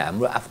त्यसलाई चाहिँ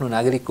हाम्रो आफ्नो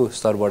नागरिकको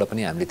स्तरबाट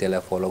पनि हामीले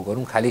त्यसलाई फलो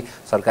गरौँ खालि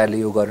सरकारले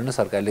यो गरेन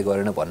सरकारले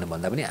गरेन भन्ने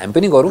भन्दा पनि हामी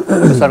पनि गरौँ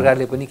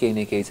सरकारले पनि केही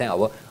न केही चाहिँ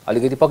अब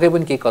अलिकति पक्कै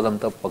पनि केही कदम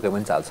त पक्कै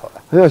पनि चाल्छ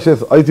होला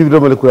अहिले तिम्रो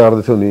मैले कुरा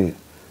गर्दैछु नि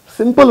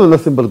सिम्पल भन्दा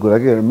सिम्पल कुरा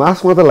के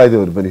मास्क मात्र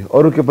लगाइदियो भने पनि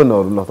अरू के पनि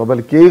नहरू ल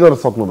तपाईँले केही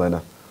गर्न सक्नु भएन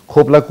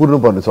खोपलाई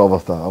कुर्नुपर्ने छ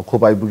अवस्था अब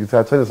खोप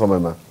आइपुगिसकेको छैन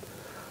समयमा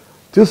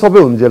त्यो सबै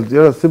हुन्छ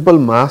एउटा सिम्पल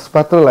मास्क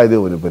मात्र लगाइदियो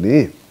भने पनि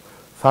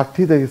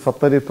 60 देखि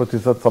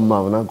 70%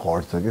 सम्भावना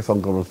घट्छ कि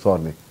सङ्क्रमण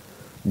सर्ने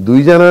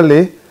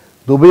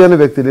दुवैजना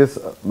व्यक्तिले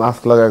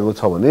मास्क लगाएको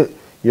छ भने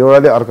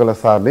एउटाले अर्कोलाई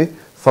सार्ने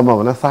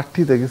सम्भावना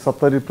 60 देखि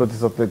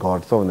 70%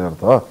 घट्छ भने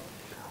अर्थ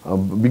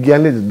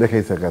विज्ञानले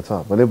देखाइसकेका छ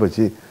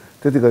भनेपछि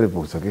त्यति गरी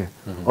पुग्छ कि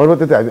अरूमा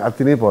त्यति हामी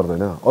अति नै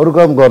पर्दैन अरू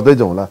काम गर्दै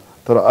जाउँला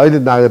तर अहिले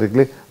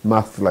नागरिकले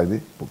मास्क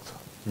लगाइदिए पुग्छ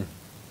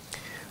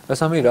र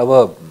समीर अब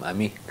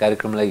हामी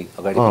कार्यक्रमलाई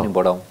अगाडि पनि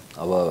बढाउँ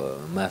अब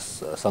मास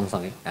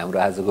सँगसँगै हाम्रो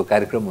आजको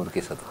कार्यक्रमहरू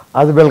के छ त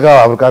आज बेलुका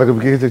हाम्रो कार्यक्रम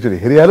के एकचोटि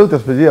हेरिहाल्यौँ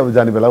त्यसपछि अब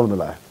जाने बेला हुन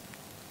लाग्यो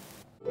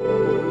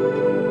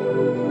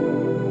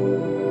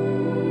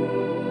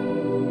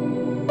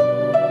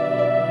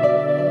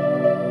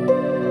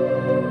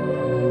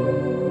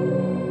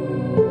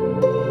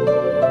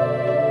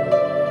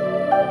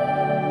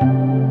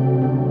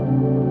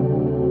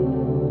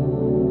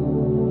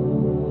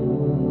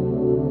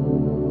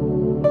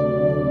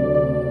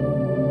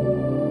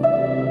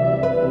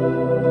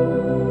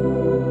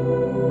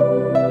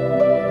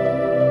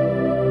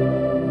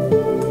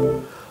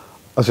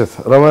अशेष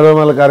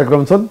रमाइलो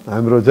कार्यक्रम छन्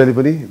हाम्रो जहिले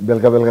पनि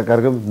बेलुका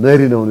कार्यक्रम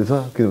नहेरिनु हुनेछ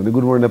किनभने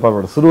गुड मर्निङ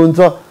नेपालबाट सुरु हुन्छ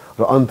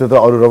र अन्त्य त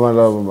अरू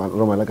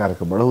रमाइलो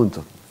कार्यक्रमबाट हुन्छ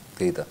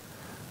त्यही त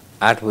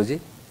 8 बजे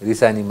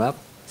रिसानीमा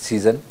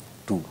सिजन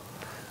 2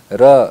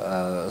 र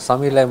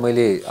समीरलाई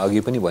मैले अघि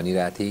पनि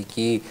भनिरहेको थिएँ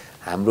कि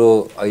हाम्रो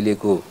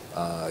अहिलेको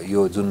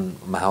यो जुन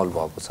माहौल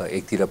भएको छ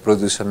एकतिर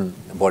प्रदूषण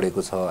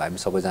बढेको छ हामी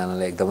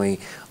सबैजनालाई एकदमै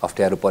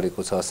अप्ठ्यारो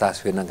परेको छ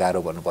सास फेर्न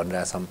गाह्रो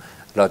भनिरहेछौँ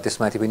र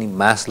त्यसमाथि पनि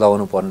मास्क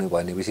लगाउनु पर्ने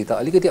भनेपछि त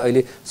अलिकति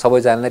अहिले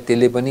सबैजनालाई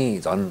त्यसले पनि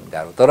झन्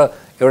गाह्रो तर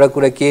एउटा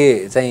कुरा के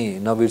चाहिँ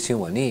नबिर्स्यौँ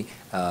भने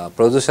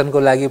प्रदूषणको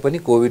लागि पनि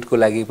कोभिडको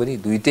लागि पनि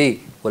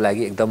दुइटैको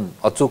लागि एकदम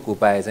अचुक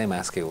उपाय चाहिँ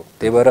मास्कै हो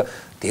त्यही भएर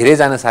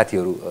धेरैजना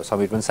साथीहरू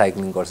समीर पनि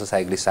साइक्लिङ गर्छ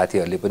साइक्लिस्ट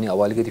साथीहरूले पनि अब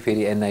अलिकति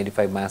फेरि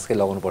N95 मास्कै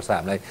लगाउनुपर्छ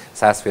हामीलाई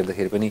सास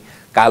फेर्दाखेरि पनि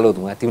कालो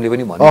धुवा तिमीले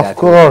पनि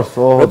भनिरहेको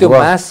थियौ र त्यो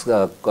मास्क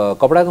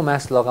कपडाको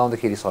मास्क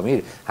लगाउँदाखेरि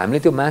समीर हामीले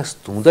त्यो मास्क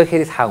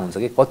धुँदाखेरि थाहा हुन्छ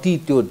कि कति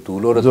त्यो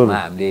धुलो र धुवा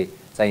हामीले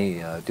चाहिँ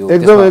त्यो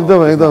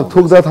एकदम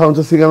थुक्दा थाहा हुन्छ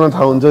सिगामा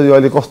थाहा हुन्छ यो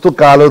अहिले कस्तो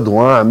कालो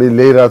धुवा हामी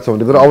ल्याइरहेको छौँ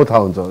भन्ने कुरा अब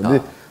थाहा हुन्छ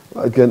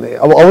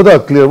अब त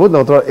क्लियर भयो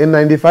नत्र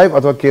N95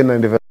 अथवा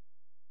K95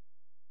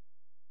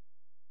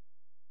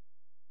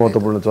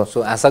 महत्त्वपूर्ण छ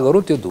सो आशा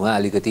गरौँ त्यो धुवा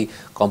अलिकति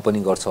कम्पनी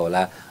गर्छ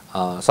होला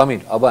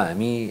समीर अब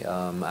हामी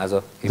आज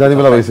जाने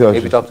बेला भइसक्यो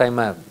एपी टक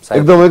टाइममा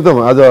एकदम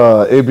आज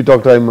एपी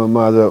टक टाइममा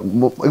आज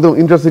एकदम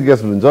इन्ट्रेस्टिङ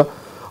गेस्ट हुनुहुन्छ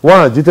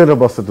उहाँ जितेन्द्र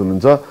बस्नेत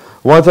हुनुहुन्छ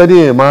उहाँ चाहिँ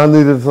नि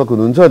महानिर्देशक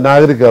हुनुहुन्छ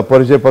नागरिक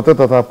परिचय पत्र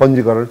तथा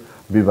पञ्जीकरण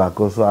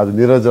विभागको आज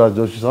निरज राज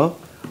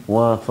जोशीसँग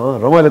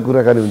उहाँसँग रमाइलो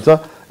कुराकानी हुन्छ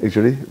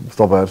एकचोटि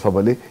तपाईँहरू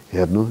सबैले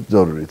हेर्नु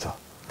जरुरी छ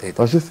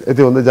अशेष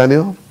यति भन्दै जाने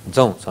हो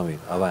जाउँ समीर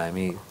अब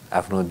हामी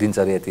आफ्नो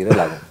दिनचर्यातिर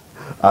लागौँ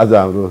आज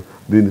हाम्रो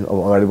दिन अब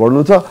अगाडि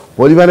बढ्नु छ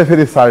भोलि बिहान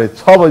फेरि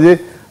 6:30 बजे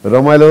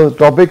रमाइलो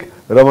टपिक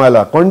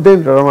रमाइलो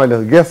कन्टेन्ट र रमाइलो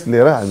गेस्ट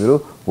लिएर हामीहरू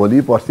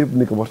भोलि पर्सि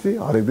निको पर्सि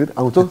हरेक दिन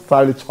आउँछौँ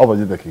 6:30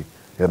 बजेदेखि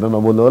हेर्न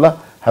नभुल्नु होला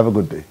हेभ अ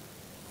गुड डे